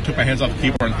I kind of took my hands off the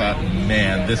keyboard and thought,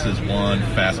 man, this is one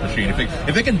fast machine.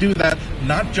 If they can do that,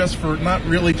 not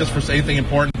really just for anything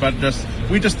important, but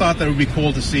we just thought that it would be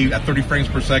cool to see at 30 frames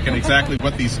per second exactly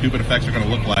what these stupid effects are going to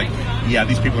look like. Yeah,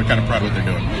 these people are kind of proud of what they're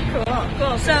doing.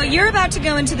 Cool. So you're about to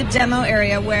go into the demo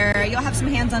area where you'll have some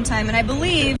hands-on time, and I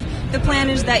believe the plan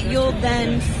is that you'll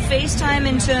then FaceTime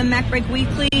into MacBreak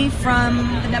Weekly from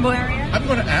the Nebo area? I'm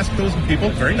going to ask those people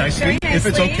very nicely, if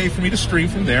it's okay for me to stream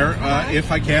from there.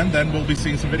 If I can, then we'll be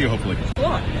seeing some video, hopefully. Cool.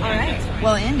 All right.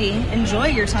 Well, Andy, enjoy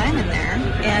your time in there.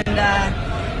 And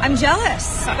I'm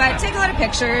jealous, but take a lot of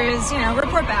pictures,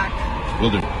 report back. Will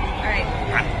do. All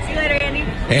right. See you later, Andy.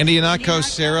 Andy Anako,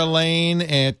 Sarah Lane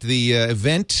at the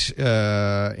event,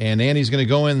 and Andy's going to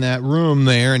go in that room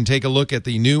there and take a look at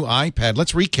the new iPad.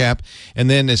 Let's recap, and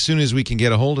then as soon as we can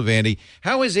get a hold of Andy,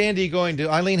 how is Andy going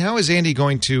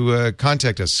to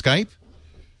contact us? Skype?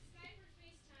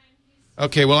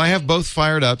 Okay, well, I have both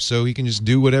fired up, so he can just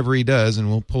do whatever he does, and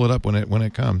we'll pull it up when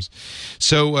it comes.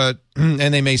 So, and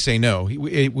they may say no.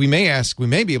 We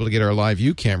may be able to get our live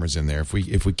view cameras in there.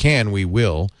 If we can, we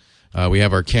will. We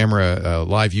have our camera,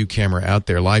 live view camera out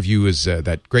there. Live view is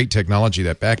that great technology,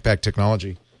 that backpack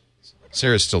technology.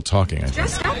 Sarah's still talking, I think.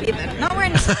 Dressed up even. Not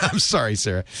wearing... I'm sorry,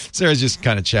 Sarah. Sarah's just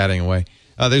kind of chatting away.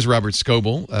 There's Robert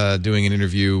Scoble doing an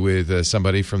interview with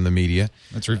somebody from the media.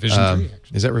 That's Revision 3.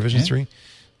 Is that Revision 3?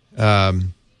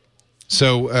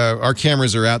 So our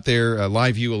cameras are out there.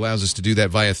 Live view allows us to do that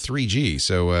via 3G.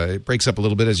 So it breaks up a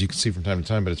little bit, as you can see from time to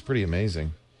time, but it's pretty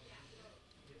amazing.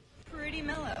 Pretty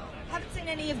mellow. Haven't seen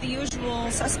any of the usual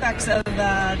suspects of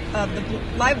the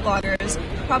live bloggers.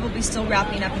 Probably still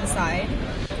wrapping up inside.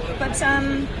 But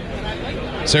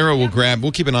Sarah will grab.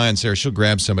 We'll keep an eye on Sarah. She'll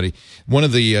grab somebody. One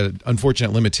of the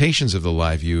unfortunate limitations of the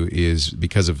live view is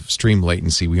because of stream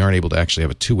latency, we aren't able to actually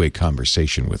have a two-way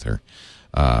conversation with her.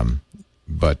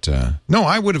 But no,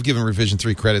 I would have given Revision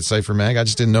 3 credit, Cypher Mag. I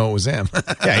just didn't know it was them.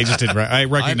 Yeah, he just didn't. I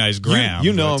recognize Graham.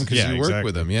 You know him because you work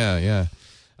with him. Yeah.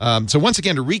 So once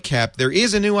again, to recap, there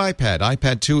is a new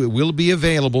iPad 2. It will be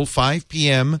available 5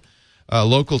 p.m.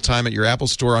 Local time at your Apple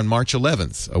Store on March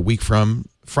 11th, a week from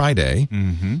Friday.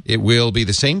 Mm-hmm. It will be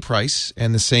the same price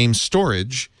and the same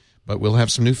storage, but we'll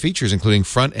have some new features, including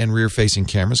front and rear-facing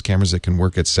cameras that can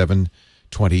work at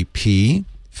 720p,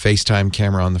 FaceTime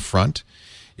camera on the front.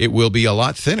 It will be a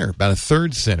lot thinner, about a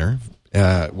third thinner.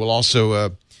 We'll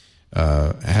also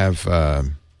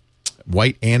have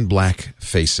white and black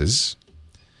faces.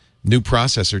 New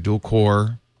processor,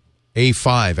 dual-core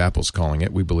A5, Apple's calling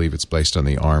it. We believe it's based on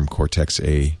the ARM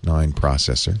Cortex-A9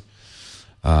 processor.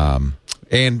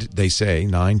 And they say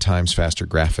 9 times faster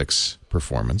graphics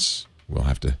performance. We'll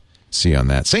have to see on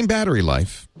that. Same battery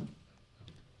life.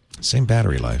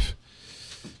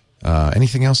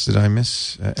 Anything else? Did I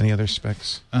miss any other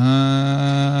specs?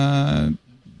 No,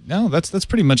 that's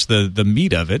pretty much the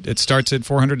meat of it. It starts at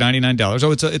 $499.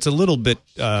 Oh, it's a little bit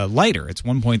lighter. It's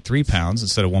 1.3 pounds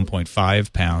instead of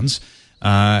 1.5 pounds.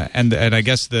 And I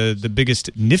guess the biggest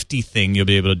nifty thing you'll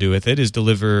be able to do with it is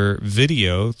deliver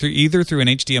video either through an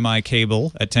HDMI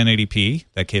cable at 1080p.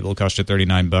 That cable will cost you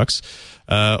 $39,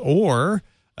 or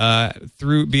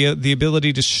through the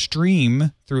ability to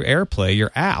stream through AirPlay your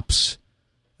apps.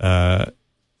 That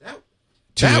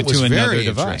was very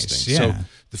device. Interesting. Yeah. So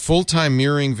the full-time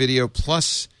mirroring video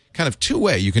plus kind of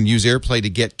two-way. You can use AirPlay to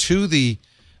get to the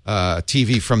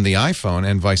TV from the iPhone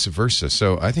and vice versa.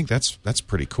 So I think that's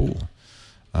pretty cool.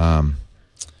 I'm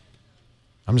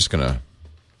just going to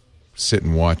sit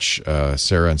and watch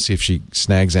Sarah and see if she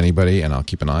snags anybody, and I'll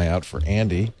keep an eye out for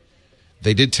Andy.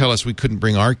 They did tell us we couldn't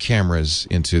bring our cameras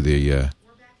into the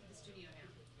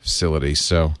facility,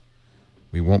 so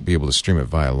we won't be able to stream it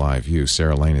via live view.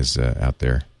 Sarah Lane is out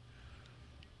there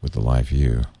with the live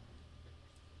view.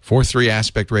 4:3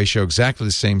 aspect ratio, exactly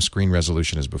the same screen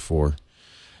resolution as before.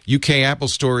 UK Apple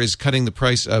Store is cutting the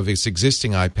price of its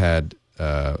existing iPad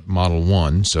Model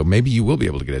 1, so maybe you will be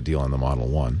able to get a deal on the Model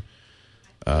 1.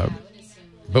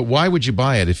 But why would you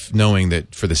buy it if knowing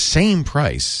that for the same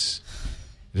price,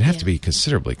 it'd have to be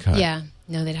considerably cut? Yeah,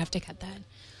 no, they'd have to cut that.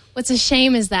 What's a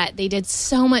shame is that they did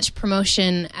so much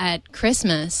promotion at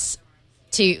Christmas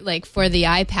for the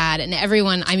iPad, and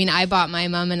everyone, I bought my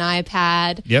mom an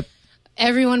iPad. Yep.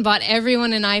 Everyone bought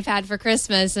everyone an iPad for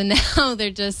Christmas, and now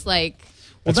they're just like...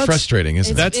 Well, that's frustrating,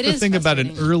 isn't it? That's the thing about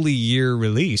an early year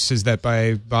release is that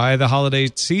by the holiday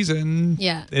season,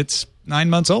 it's 9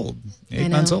 months old, 8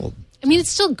 months old.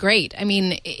 It's still great.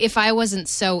 If I wasn't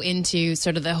so into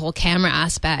sort of the whole camera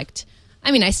aspect,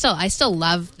 I still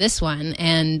love this one,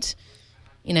 and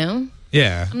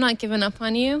yeah, I'm not giving up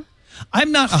on you.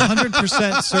 I'm not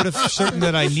 100% certain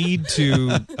that I need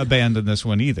to abandon this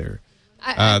one either.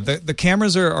 The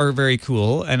cameras are very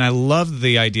cool, and I love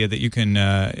the idea that you can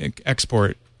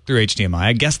export through HDMI.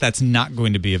 I guess that's not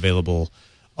going to be available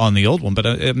on the old one, but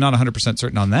I'm not 100%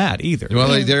 certain on that either.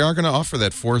 Well, they are going to offer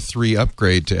that 4.3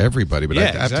 upgrade to everybody, but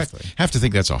I have to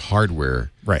think that's a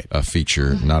hardware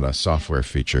feature, not a software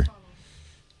feature.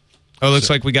 Oh, it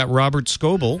looks like we got Robert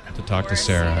Scoble to talk to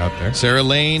Sarah out there. Sarah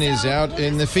Lane is out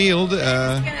in the field,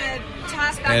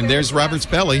 and there's Robert's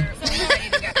belly.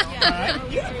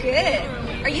 You look good.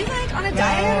 Are you like on a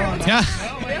diet? Yeah.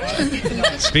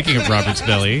 Really? Speaking of Robert's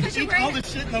belly. Is it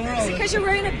because you're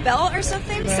wearing a belt or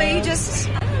something? So you just,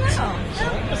 I don't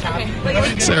know.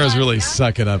 Okay. Sarah's really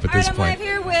sucking up at this I'm point. live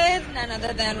here with none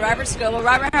other than Robert Scoble.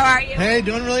 Robert, how are you? Hey,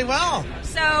 doing really well.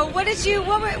 So, what's your?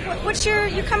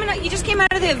 You're coming out. You just came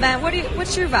out of the event.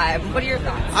 What's your vibe? What are your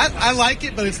thoughts? I like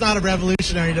it, but it's not a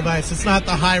revolutionary device. It's not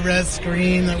the high-res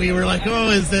screen that we were like, oh,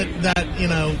 is it that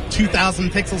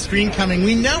 2,000 pixel screen coming?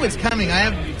 We know it's coming. I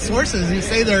have sources who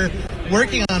say they're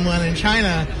working on one in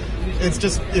China. It's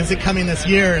just, is it coming this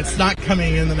year? It's not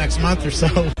coming in the next month or so.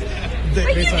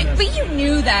 But you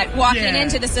knew that walking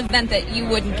into this event that you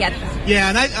wouldn't get that. Yeah,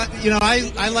 and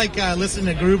I like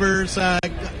listening to Gruber's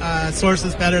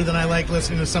sources better than I like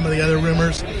listening to some of the other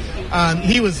rumors.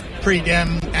 He was pretty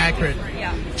damn accurate.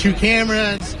 Yeah. 2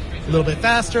 cameras, a little bit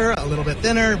faster, a little bit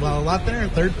thinner, well, a lot thinner, a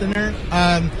third thinner.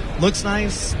 Looks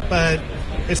nice, but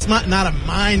it's not a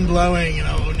mind-blowing,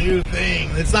 new thing.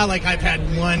 It's not like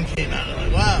iPad 1 came out.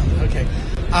 I'm like, wow, okay.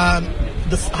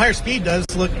 The higher speed does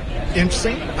look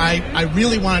interesting. I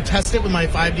really want to test it with my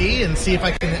 5D and see if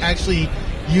I can actually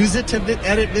use it to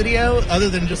edit video other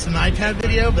than just an iPad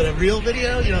video, but a real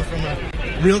video, from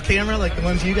a real camera like the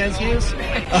ones you guys use.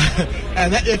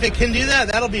 And if it can do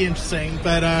that, that'll be interesting.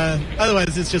 But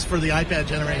otherwise, it's just for the iPad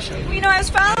generation. I was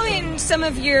following some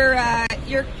of your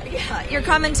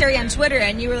commentary on Twitter,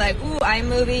 and you were like, ooh,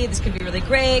 iMovie, this could be really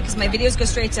great because my videos go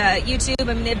straight to YouTube.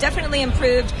 I mean, they've definitely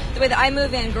improved the way that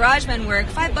iMovie and GarageBand work.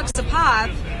 $5 a pop,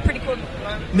 pretty cool.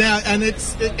 Now, and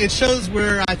it shows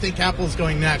where I think Apple's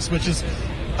going next, which is,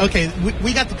 okay,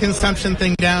 we got the consumption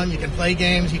thing down. You can play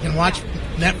games. You can watch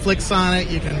Netflix on it.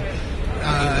 You can,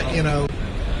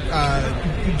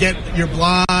 get your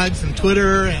blogs and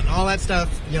Twitter and all that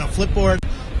stuff, Flipboard.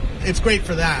 It's great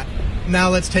for that. Now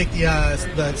let's take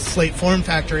the Slate form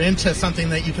factor into something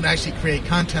that you can actually create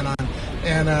content on.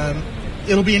 And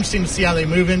it'll be interesting to see how they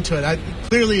move into it.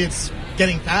 Clearly it's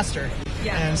getting faster.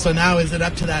 Yeah. And so now is it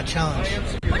up to that challenge?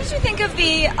 What did you think of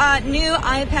the new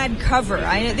iPad cover?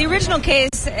 The original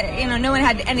case, no one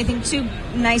had anything too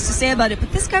nice to say about it,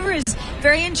 but this cover is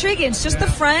very intriguing. It's just the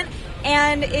front,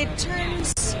 and it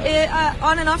turns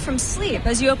on and off from sleep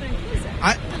as you open and close it.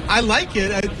 I like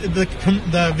it.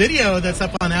 The video that's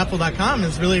up on Apple.com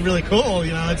is really, really cool.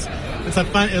 It's a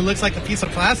fun. It looks like a piece of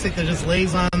plastic that just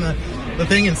lays on the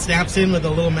thing and snaps in with a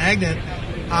little magnet.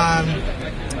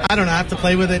 I don't know. I have to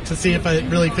play with it to see if it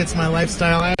really fits my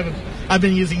lifestyle. I've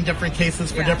been using different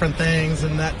cases for different things,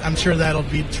 and I'm sure that'll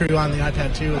be true on the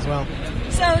iPad 2 as well.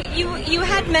 So you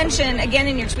had mentioned again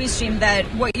in your tweet stream that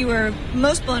what you were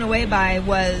most blown away by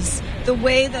was the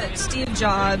way that Steve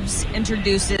Jobs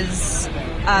introduces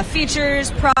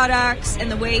features, products, and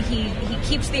the way he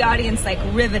keeps the audience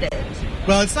riveted.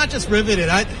 Well, it's not just riveted.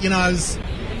 I was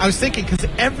thinking because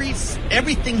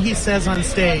everything he says on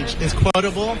stage is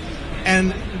quotable,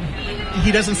 and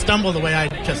he doesn't stumble the way I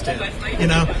just did.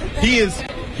 He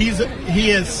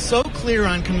is so clear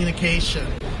on communication,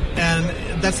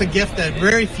 and that's a gift that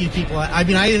very few people. I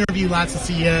interview lots of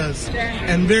CEOs,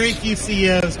 and very few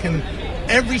CEOs can.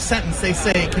 Every sentence they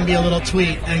say can be a little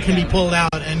tweet and can be pulled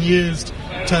out and used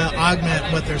to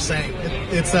augment what they're saying.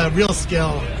 It's a real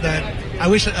skill that I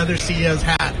wish other CEOs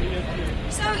had.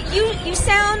 So you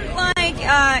sound like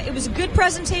it was a good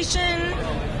presentation,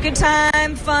 good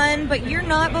time, fun, but you're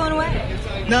not blown away.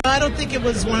 No, I don't think it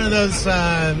was one of those,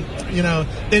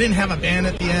 they didn't have a band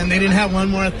at the end. They didn't have one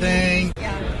more thing.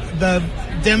 The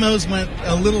demos went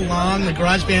a little long. The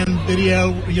GarageBand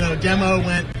video, demo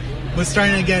was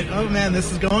starting to get, oh man,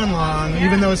 this is going long.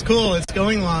 Even though it's cool, it's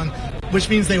going long, which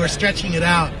means they were stretching it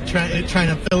out, trying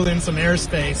to fill in some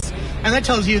airspace. And that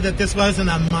tells you that this wasn't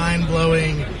a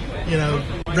mind-blowing,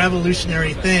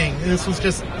 revolutionary thing. This was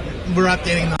just, we're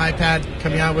updating the iPad,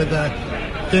 coming out with a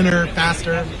thinner,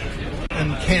 faster,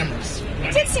 and cameras.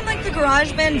 It did seem like the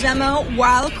GarageBand demo,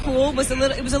 while cool, was a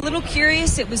little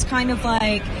curious. It was kind of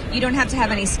like you don't have to have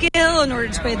any skill in order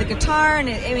to play the guitar, and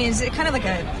is it kind of like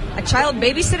a child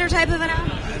babysitter type of an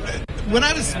app? When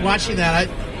I was watching that,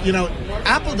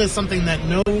 Apple does something that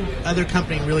no other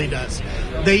company really does.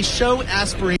 They show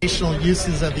aspirational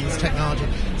uses of these technologies.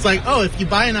 It's like, oh, if you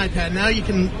buy an iPad, now you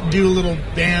can do a little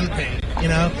band thing,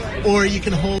 or you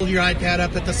can hold your iPad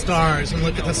up at the stars and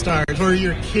look at the stars, or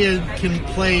your kid can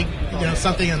play,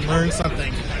 something and learn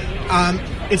something.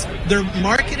 It's their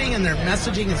marketing and their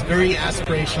messaging is very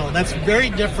aspirational. That's very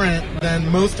different than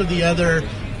most of the other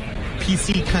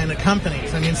PC kind of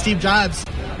companies. I mean, Steve Jobs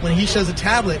when he shows a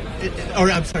tablet,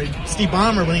 Steve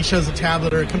Ballmer when he shows a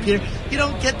tablet or a computer, you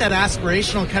don't get that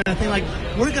aspirational kind of thing. Like,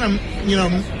 we're going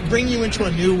to, bring you into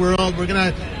a new world. We're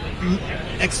going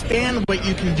to expand what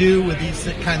you can do with these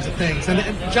kinds of things.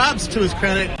 And Jobs, to his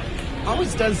credit,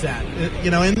 always does that,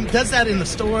 and does that in the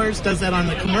stores, does that on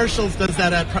the commercials, does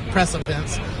that at press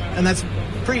events, and that's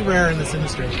pretty rare in this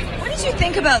industry. What did you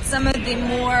think about some of the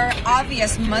more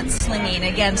obvious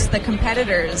mudslinging against the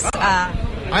competitors?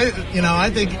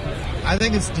 I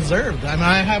think it's deserved. I mean,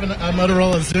 I have a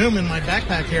Motorola Zoom in my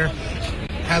backpack here.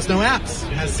 Has no apps.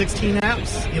 It has 16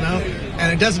 apps,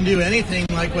 and it doesn't do anything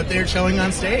like what they're showing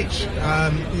on stage.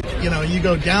 You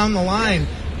go down the line.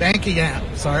 Banking app,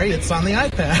 it's on the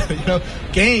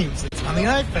iPad. Games, it's on the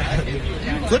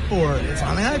iPad. Clipboard, it's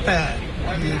on the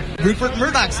iPad. Rupert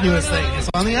Murdoch's newest thing, it's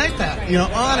on the iPad.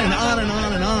 On and on and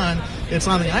on and on. It's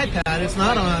on the iPad. It's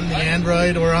not on the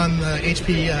Android or on the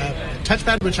HP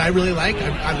touchpad, which I really like.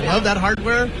 I love that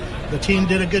hardware. The team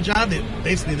did a good job.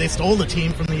 They stole the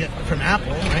team from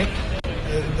Apple, right?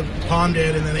 The Palm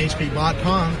did, and then HP bought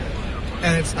Palm.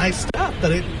 And it's nice stuff,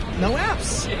 but no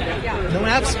apps. No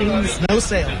apps means no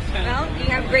sale. Well, you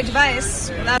have a great device.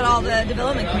 Without all the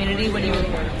development community, what do you...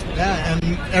 Yeah,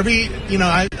 and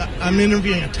I'm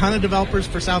interviewing a ton of developers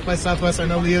for South by Southwest. I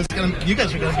know you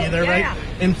guys are going to be there, right?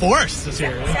 In force this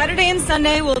year. Saturday and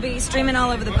Sunday we'll be streaming all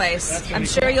over the place. I'm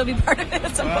sure you'll be part of it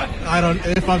at some point.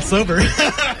 If I'm sober.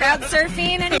 Crowd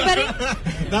surfing, anybody?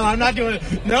 No, I'm not doing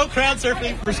it. No crowd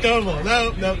surfing for Scoville.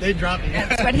 No, they dropped me.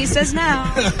 That's what he says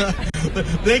now.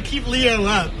 They keep Leo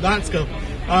up, not Scoville.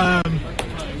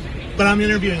 But I'm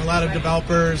interviewing a lot of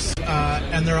developers,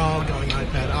 and they're all going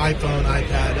iPhone,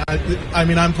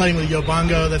 iPad. I'm playing with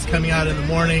Yobongo that's coming out in the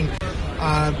morning,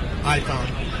 iPhone.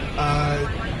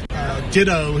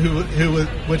 Ditto,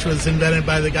 which was invented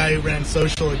by the guy who ran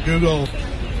social at Google,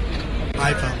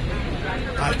 iPhone,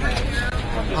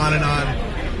 iPad, on and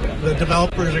on. The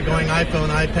developers are going iPhone,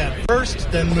 iPad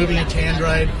first, then moving it to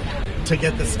Android to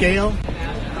get the scale,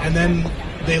 and then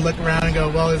they look around and go,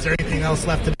 well, is there anything else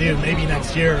left to do? Maybe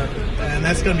next year. And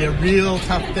that's going to be a real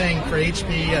tough thing for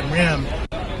HP and RIM.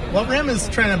 Well, RIM is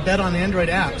trying to bet on Android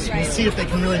apps. We'll see if they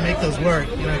can really make those work.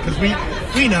 Because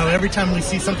we know every time we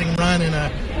see something run in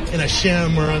a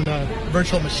shim or on a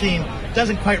virtual machine, it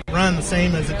doesn't quite run the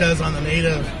same as it does on the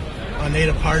native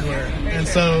hardware. And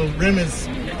so RIM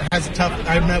has a tough.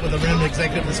 I met with a RIM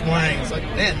executive this morning. It's like,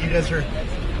 man, you guys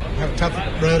have a tough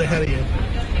road ahead of you.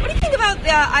 What do you think about the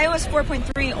iOS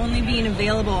 4.3 only being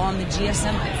available on the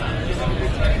GSM iPhone?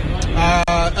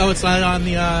 It's not on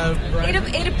the...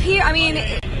 It appears... I mean,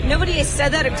 nobody has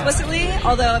said that explicitly,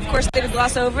 although, of course, they would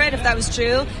gloss over it if that was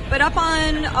true. But up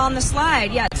on the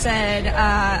slide, it said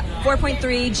 4.3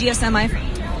 GSM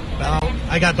iPhone. Well,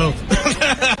 I got both.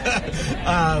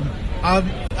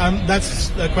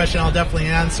 That's a question I'll definitely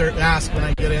ask when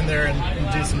I get in there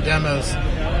and do some demos.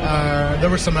 There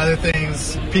were some other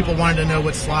things. People wanted to know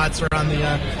what slots are on the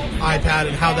iPad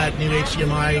and how that new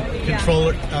HDMI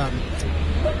controller,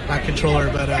 not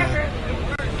controller, but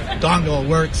dongle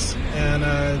works. And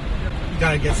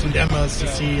got to get some demos to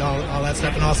see all that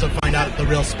stuff and also find out the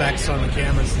real specs on the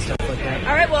cameras and stuff like that.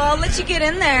 All right, well, I'll let you get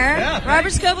in there. Yeah,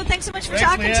 Robert Scoble, thanks so much for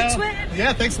talking Leo. to Twit.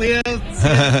 Yeah, thanks, Leo.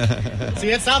 See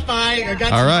you at South by. I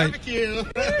got all some right. barbecue.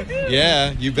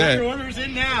 Yeah, you bet. Your order's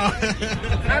in now.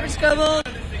 Robert Scoble,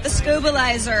 the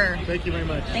Scobleizer. Thank you very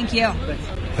much. Thank you.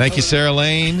 Thank you, Sarah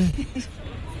Lane. Isn't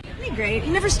he great?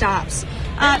 He never stops.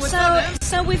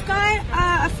 So we've got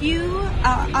a few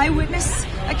eyewitness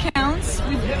accounts.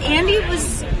 Andy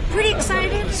was pretty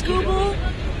excited. Scoble,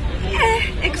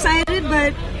 excited,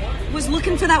 but was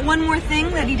looking for that one more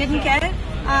thing that he didn't get.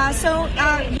 So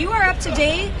you are up to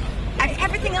date.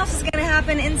 Everything else is going to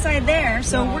happen inside there.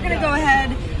 So we're going to go ahead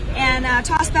and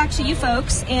toss back to you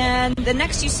folks. And the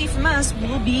next you see from us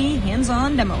will be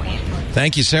hands-on demoing.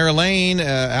 Thank you, Sarah Lane.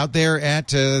 Out there at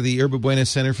the Yerba Buena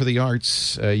Center for the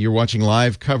Arts, you're watching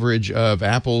live coverage of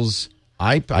Apple's,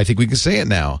 I think we can say it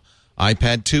now,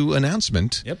 iPad 2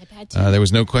 announcement. Yep. iPad 2. There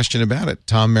was no question about it.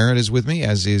 Tom Merritt is with me,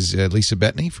 as is Lisa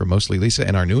Bettany from Mostly Lisa,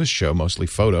 and our newest show, Mostly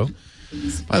Photo.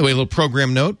 By the way, a little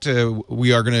program note.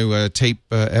 We are going to tape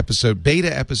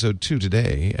beta episode 2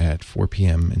 today at 4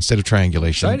 p.m. instead of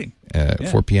Triangulation. Exciting.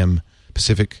 4 p.m.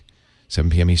 Pacific,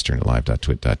 7 p.m. Eastern at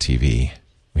live.twit.tv.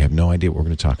 We have no idea what we're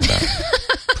going to talk about.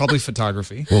 Probably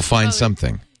photography. We'll find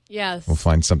something. Yes. We'll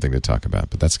find something to talk about,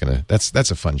 but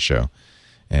that's a fun show.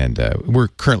 And we're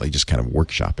currently just kind of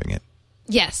workshopping it.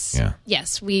 Yes. Yeah.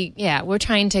 Yes. We're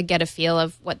trying to get a feel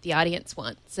of what the audience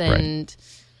wants and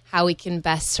how we can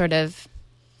best sort of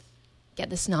get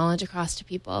this knowledge across to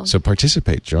people. So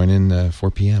participate. Join in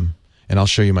 4 p.m. And I'll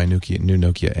show you my new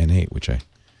Nokia N8, which I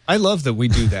I love that we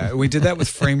do that. We did that with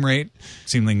frame rate,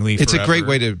 seemingly forever. It's a great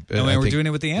way to... and we're doing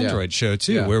it with the Android show,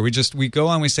 too, where we go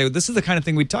on, we say, this is the kind of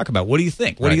thing we talk about. What do you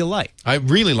think? What do you like? I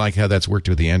really like how that's worked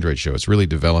with the Android show. It's really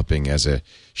developing as a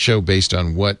show based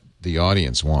on what the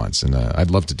audience wants, and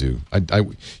I'd love to do.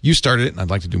 You started it, and I'd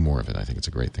like to do more of it. I think it's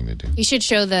a great thing to do. You should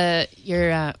show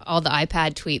your all the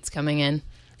iPad tweets coming in.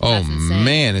 Oh,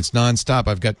 man, it's nonstop.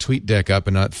 I've got TweetDeck up,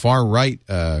 and at far right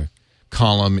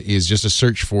column is just a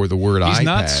search for the word iPad. He's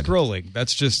not scrolling.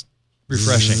 That's just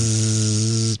refreshing.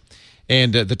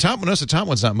 And the top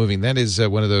one's not moving. That is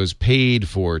one of those paid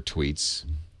for tweets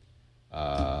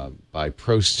by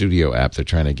Pro Studio app. They're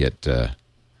trying to get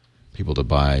people to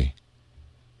buy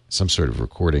some sort of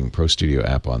recording Pro Studio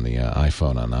app on the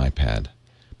iPhone, on the iPad.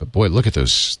 But boy, look at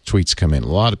those tweets come in. A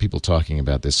lot of people talking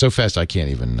about this so fast I can't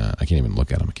even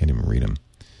look at them. I can't even read them.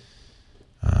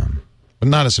 But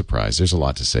not a surprise. There's a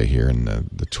lot to say here, and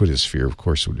the Twitter sphere, of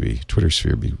course, would be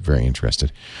very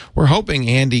interested. We're hoping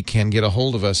Andy can get a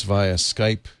hold of us via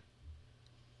Skype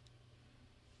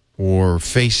or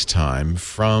FaceTime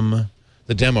from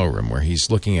the demo room where he's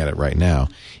looking at it right now.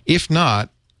 If not,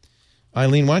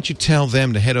 Eileen, why don't you tell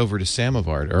them to head over to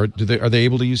Samovar? Or are they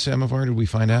able to use Samovar? Did we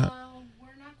find out? We're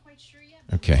not quite sure yet.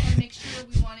 Okay. We want to make sure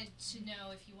we wanted to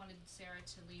know if you wanted Sarah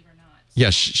to leave or not. Yeah,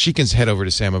 she can head over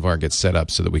to Samovar and get set up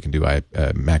so that we can do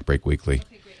MacBreak Weekly.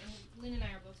 Okay, great. And Lynn and I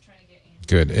are both trying to get Andy.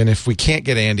 Good. And if we can't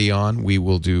get Andy on, we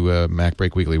will do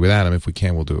MacBreak Weekly without him. If we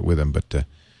can, we'll do it with him. But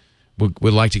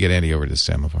we'd like to get Andy over to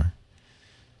Samovar.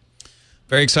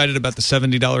 Very excited about the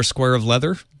 $70 square of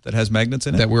leather that has magnets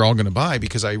in it. That we're all going to buy,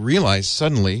 because I realized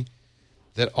suddenly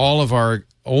that all of our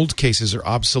old cases are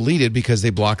obsoleted because they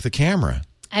block the camera.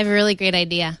 I have a really great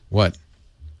idea. What?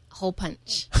 Hole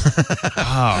punch.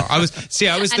 I was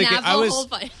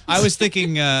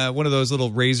thinking one of those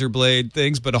little razor blade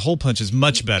things, but a hole punch is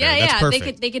much better. That's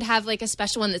perfect. They could have like a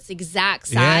special one that's the exact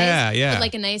size. Yeah. With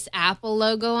like a nice Apple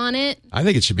logo on it. I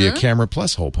think it should be a camera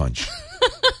plus hole punch.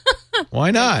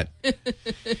 Why not?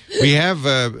 We have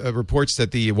reports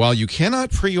that while you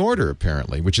cannot pre-order,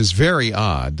 apparently, which is very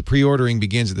odd, the pre-ordering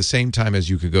begins at the same time as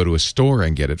you could go to a store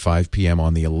and get at 5 p.m.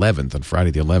 on the 11th, on Friday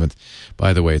the 11th.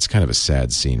 By the way, it's kind of a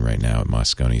sad scene right now at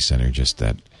Moscone Center, just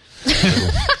that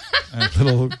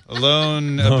little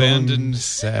alone, abandoned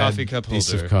sad coffee cup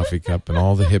piece holder. of coffee cup, and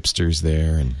all the hipsters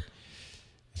there, and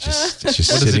it's just What does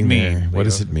it sitting mean, there. Leo? What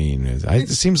does it mean? It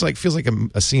feels like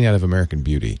a scene out of American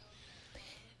Beauty.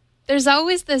 There's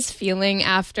always this feeling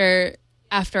after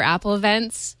Apple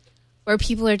events where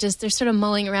people are they're sort of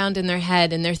mulling around in their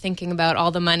head and they're thinking about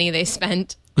all the money they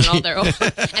spent on all their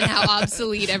and how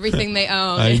obsolete everything they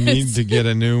own I is. need to get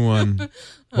a new one.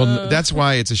 Well, that's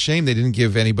why it's a shame they didn't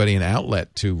give anybody an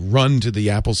outlet to run to the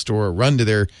Apple store or run to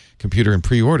their computer and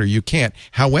pre-order. You can't.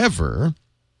 However,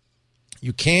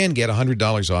 you can get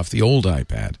 $100 off the old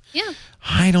iPad. Yeah.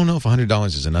 I don't know if $100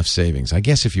 is enough savings. I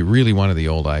guess if you really wanted the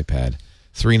old iPad,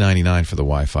 $399 for the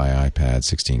Wi-Fi iPad,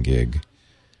 16 gig.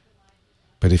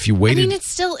 But if you waited,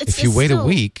 if you wait a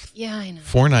week, yeah, I know.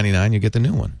 $499, you get the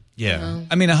new one. Yeah,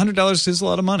 I mean, $100 is a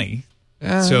lot of money.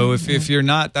 So if you're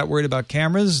not that worried about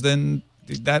cameras, then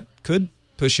that could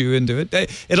push you into it.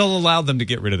 It'll allow them to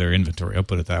get rid of their inventory. I'll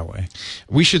put it that way.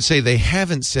 We should say they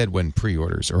haven't said when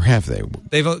pre-orders, or have they?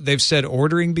 They've said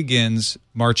ordering begins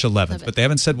March 11th, but they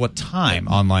haven't said what time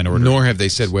online ordering. Nor have they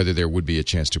said whether there would be a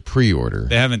chance to pre-order.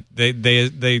 They haven't.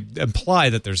 They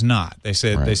imply that there's not. They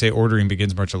say ordering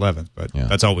begins March 11th, but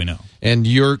that's all we know. And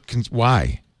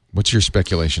why? What's your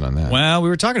speculation on that? Well, we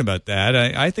were talking about that.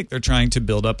 I think they're trying to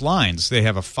build up lines. They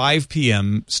have a 5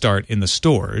 p.m. start in the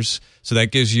stores, so that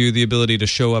gives you the ability to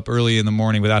show up early in the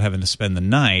morning without having to spend the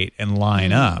night and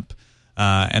line up.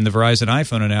 And the Verizon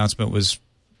iPhone announcement was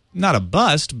not a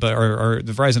bust, but or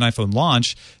the Verizon iPhone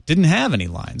launch didn't have any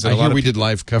lines. I hear we did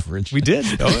live coverage. We did.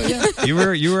 Oh yeah, you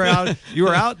were out. You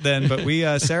were out then, but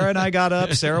Sarah and I got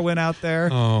up. Sarah went out there.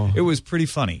 Oh. It was pretty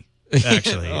funny.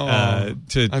 Actually,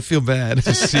 I feel bad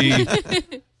to see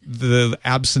the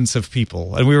absence of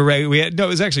people, and it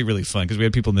was actually really fun because we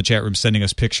had people in the chat room sending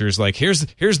us pictures like here's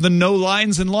the no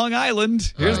lines in Long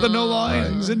Island, here's the no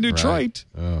lines in Detroit.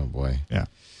 Right. Oh boy, yeah.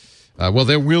 Well,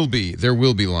 there will be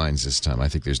lines this time. I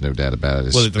think there's no doubt about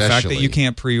it. Well, the fact that you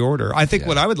can't pre-order, I think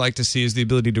what I would like to see is the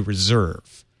ability to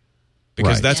reserve.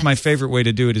 Because that's my favorite way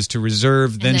to do it is to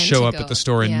reserve, then show up at the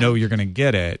store and know you're going to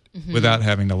get it without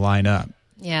having to line up.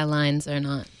 Yeah, lines are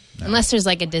not. No. Unless there's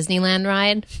like a Disneyland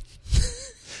ride.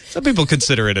 Some people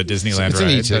consider it a Disneyland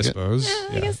ride, I suppose. Yeah,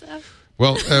 I guess so.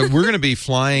 Well, we're going to be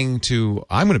flying to...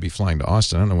 I'm going to be flying to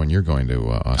Austin. I don't know when you're going to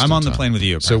Austin. I'm on the plane with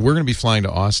you. Apparently. So we're going to be flying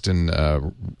to Austin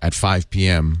at 5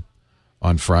 p.m.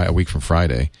 on Friday, a week from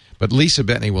Friday. But Lisa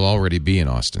Bettany will already be in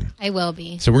Austin. I will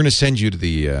be. So we're going to send you to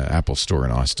the Apple store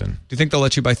in Austin. Do you think they'll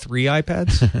let you buy 3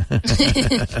 iPads?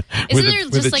 Isn't there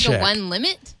just like a one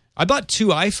limit? I bought 2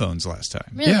 iPhones last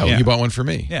time. Really? Yeah, you bought one for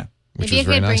me. Yeah. Which Maybe was I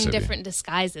very could nice bring of you. different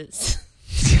disguises.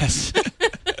 Yes.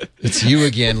 It's you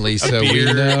again, Lisa. A We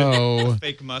beard, know.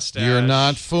 fake mustache. You're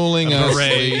not fooling a us,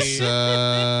 beret.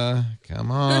 Lisa.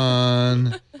 Come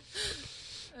on.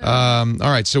 All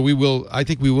right, so I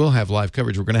think we will have live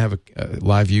coverage. We're going to have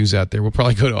live views out there. We'll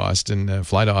probably go to Austin,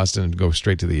 fly to Austin, and go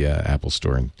straight to the Apple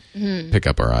store and pick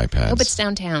up our iPads. I hope it's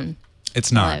downtown.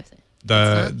 It's not.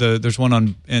 There's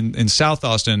one in South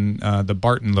Austin. The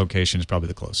Barton location is probably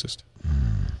the closest.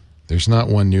 There's not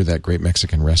one near that great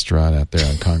Mexican restaurant out there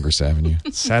on Congress Avenue.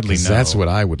 Sadly, no. That's what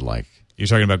I would like. You're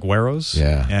talking about Guero's?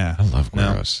 Yeah. Yeah. I love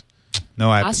Guero's. No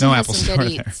Austin has Apple some store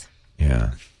good there. eats.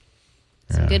 Yeah.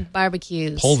 Some good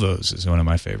barbecues. Polvo's is one of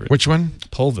my favorites. Which one?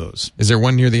 Polvo's. Is there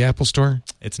one near the Apple store?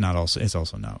 It's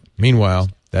also not. Meanwhile,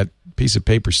 that piece of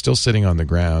paper still sitting on the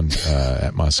ground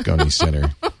at Moscone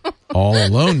Center, all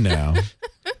alone now.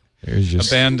 There's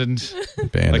just abandoned,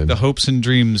 like the hopes and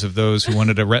dreams of those who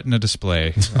wanted a Retina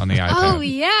display on the iPad. Oh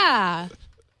yeah.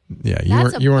 Yeah,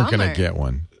 you weren't going to get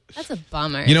one. That's a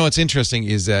bummer. You know what's interesting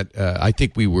is that I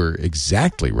think we were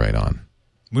exactly right on.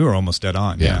 We were almost dead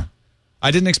on. Yeah.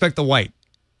 I didn't expect the white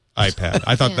iPad.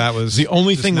 I thought that was the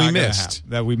only thing we not gonna missed.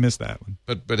 that we missed that one.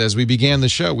 But as we began the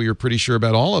show, we were pretty sure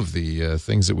about all of the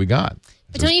things that we got.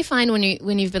 But don't you find when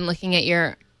you've been looking at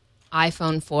your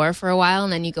iPhone 4 for a while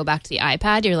and then you go back to the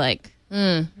iPad, you're like,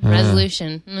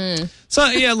 resolution. So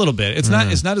yeah, a little bit. It's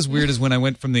not as weird as when I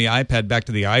went from the iPad back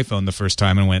to the iPhone the first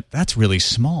time and went, that's really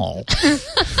small.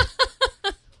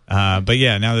 But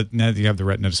yeah, now that you have the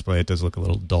Retina display, it does look a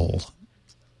little dull.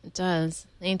 It does.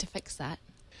 They need to fix that.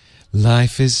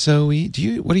 Life is so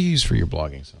easy. What do you use for your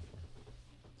blogging software?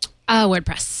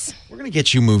 WordPress. We're going to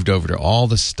get you moved over to all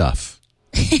the stuff.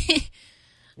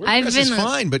 WordPress is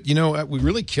fine, but you know, we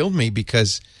really killed me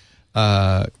because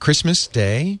Christmas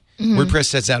Day, WordPress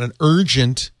sets out an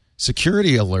urgent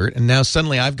security alert, and now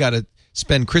suddenly I've got to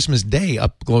spend Christmas Day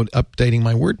updating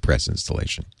my WordPress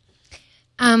installation.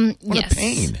 What yes. a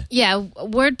pain. Yeah,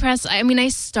 WordPress. I mean, I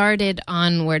started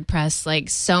on WordPress like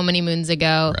so many moons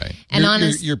ago. Right. And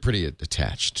you're pretty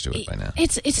attached to it by now.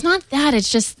 It's not that.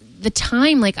 It's just the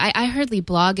time. Like I hardly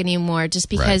blog anymore just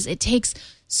because it takes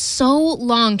so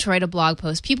long to write a blog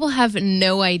post. People have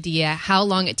no idea how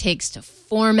long it takes to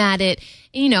format it.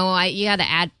 You know, you got to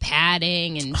add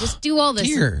padding and just do all this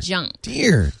junk.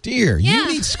 Dear, Yeah. you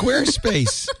need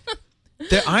Squarespace.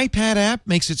 The iPad app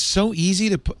makes it so easy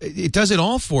it does it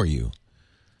all for you.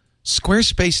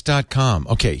 Squarespace.com.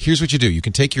 Okay, here's what you do. You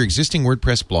can take your existing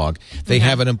WordPress blog. They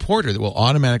have an importer that will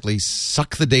automatically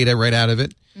suck the data right out of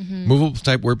it. Movable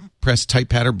type WordPress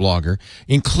typepadder blogger,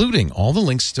 including all the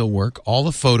links still work, all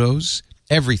the photos,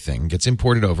 everything gets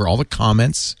imported over, all the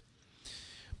comments.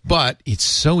 But it's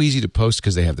so easy to post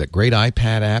because they have that great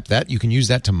iPad app. That you can use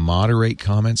that to moderate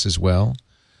comments as well.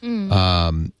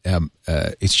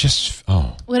 It's just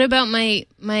What about my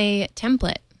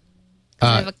template? 'Cause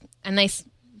I have a nice,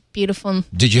 beautiful.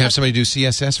 Did you have somebody do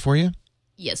CSS for you?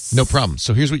 Yes. No problem.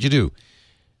 So here's what you do.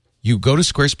 You go to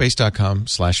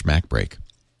squarespace.com/MacBreak.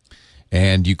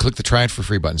 And you click the try it for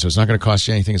free button. So it's not going to cost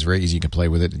you anything. It's very easy. You can play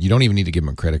with it. You don't even need to give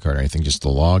them a credit card or anything. Just the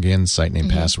login, site name,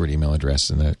 password, email address,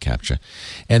 and the CAPTCHA.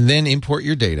 And then import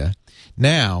your data.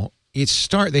 Now,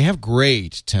 they have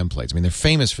great templates. I mean, they're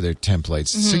famous for their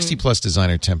templates, 60-plus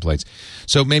designer templates.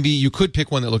 So maybe you could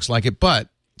pick one that looks like it. But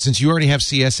since you already have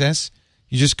CSS,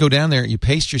 you just go down there, you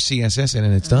paste your CSS in,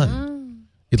 and it's done.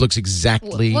 It looks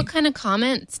exactly... What kind of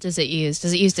comments does it use?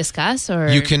 Does it use Discuss or...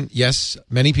 You can, yes.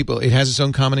 Many people... It has its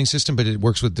own commenting system, but it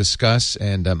works with Discuss.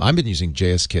 And I've been using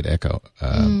JSKit Echo,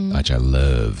 which I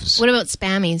love. What about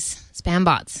spam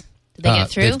bots? Did they get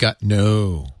through? They've got...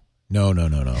 No. You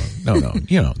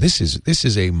know, this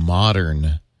is a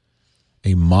modern...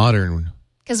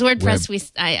 Because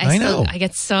WordPress, I know. I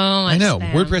get so much I know.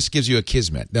 spam. WordPress gives you a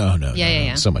kismet. No.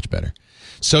 Yeah. So much better.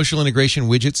 Social integration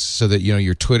widgets so that, you know,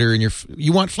 your Twitter and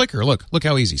you want Flickr. Look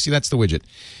how easy. See, that's the widget.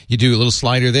 You do a little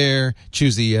slider there,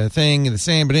 choose the thing, the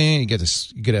same, but you get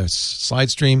a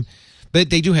slide stream. But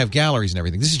they do have galleries and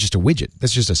everything. This is just a widget.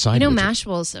 That's just a side widget.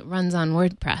 Mashable runs on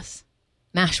WordPress.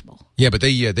 Mashable. Yeah, but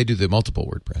they do the multiple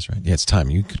WordPress, right? Yeah, it's time.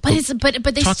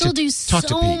 But they still do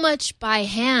so much by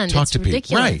hand. It's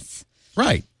ridiculous.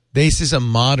 Right. This is a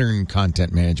modern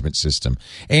content management system.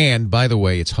 And by the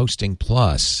way, it's hosting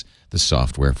plus the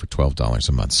software for $12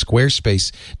 a month.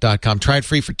 Squarespace.com. Try it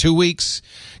free for 2 weeks.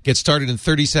 Get started in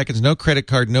 30 seconds. No credit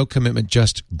card, no commitment,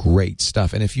 just great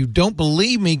stuff. And if you don't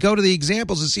believe me, go to the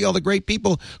examples and see all the great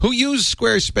people who use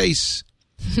Squarespace.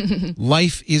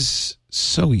 Life is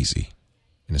so easy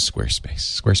in a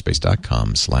Squarespace.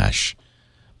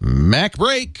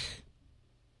 Squarespace.com/MacBreak.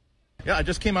 Yeah, I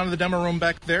just came out of the demo room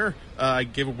back there. I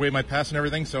gave away my pass and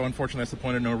everything, so unfortunately that's the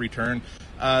point of no return.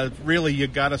 Really, you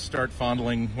got to start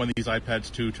fondling one of these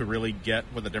iPads 2 to really get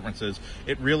what the difference is.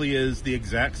 It really is the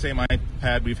exact same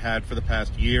iPad we've had for the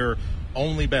past year,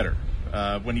 only better.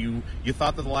 When you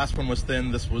thought that the last one was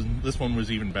thin, this one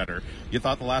was even better. You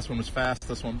thought the last one was fast,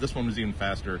 this one was even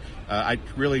faster. I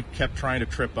really kept trying to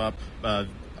trip up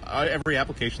every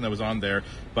application that was on there,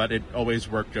 but it always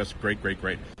worked just great.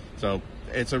 So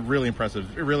it's a really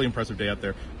impressive day out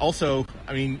there. Also,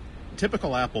 I mean,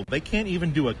 typical Apple, they can't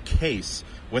even do a case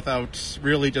without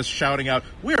really just shouting out,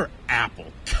 "We're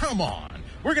Apple, come on.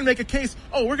 We're going to make a case.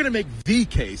 Oh, we're going to make the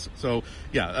case." So,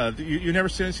 yeah, you never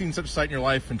seen such a sight in your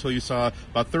life until you saw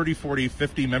about 30, 40,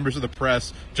 50 members of the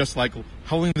press just like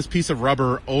holding this piece of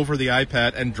rubber over the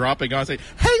iPad and dropping on and saying,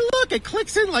 "Hey, look, it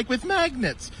clicks in like with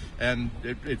magnets." And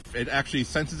it actually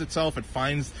senses itself. It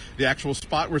finds the actual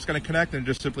spot where it's going to connect and it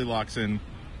just simply locks in.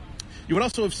 You would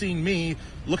also have seen me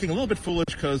looking a little bit foolish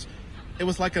because it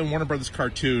was like a Warner Brothers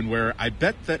cartoon where I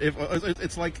bet that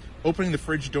it's like opening the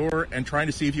fridge door and trying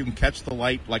to see if you can catch the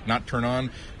light, like not turn on.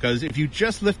 Because if you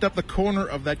just lift up the corner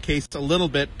of that case a little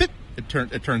bit, beep, it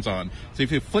turns on. So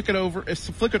if you flick it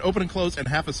open and close in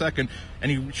half a second,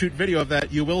 and you shoot video of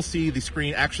that, you will see the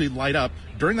screen actually light up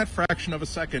during that fraction of a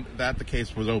second that the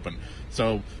case was open.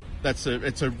 So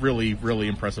it's a really, really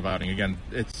impressive outing. Again,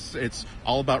 it's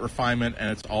all about refinement and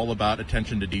it's all about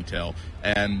attention to detail.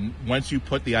 And once you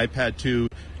put the iPad 2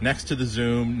 next to the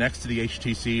Zoom, next to the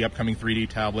HTC upcoming 3D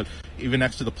tablet, even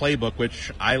next to the Playbook,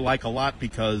 which I like a lot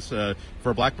because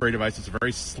for a BlackBerry device, it's a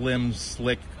very slim,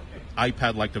 slick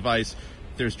iPad-like device.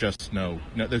 There's just no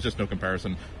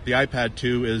comparison. The iPad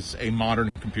 2 is a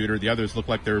modern computer. The others look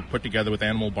like they're put together with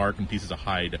animal bark and pieces of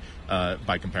hide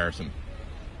by comparison.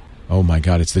 Oh, my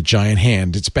God, it's the giant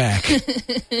hand. It's back.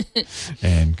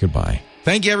 And goodbye.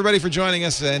 Thank you, everybody, for joining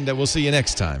us, and we'll see you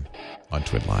next time on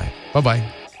Twit Live. Bye-bye.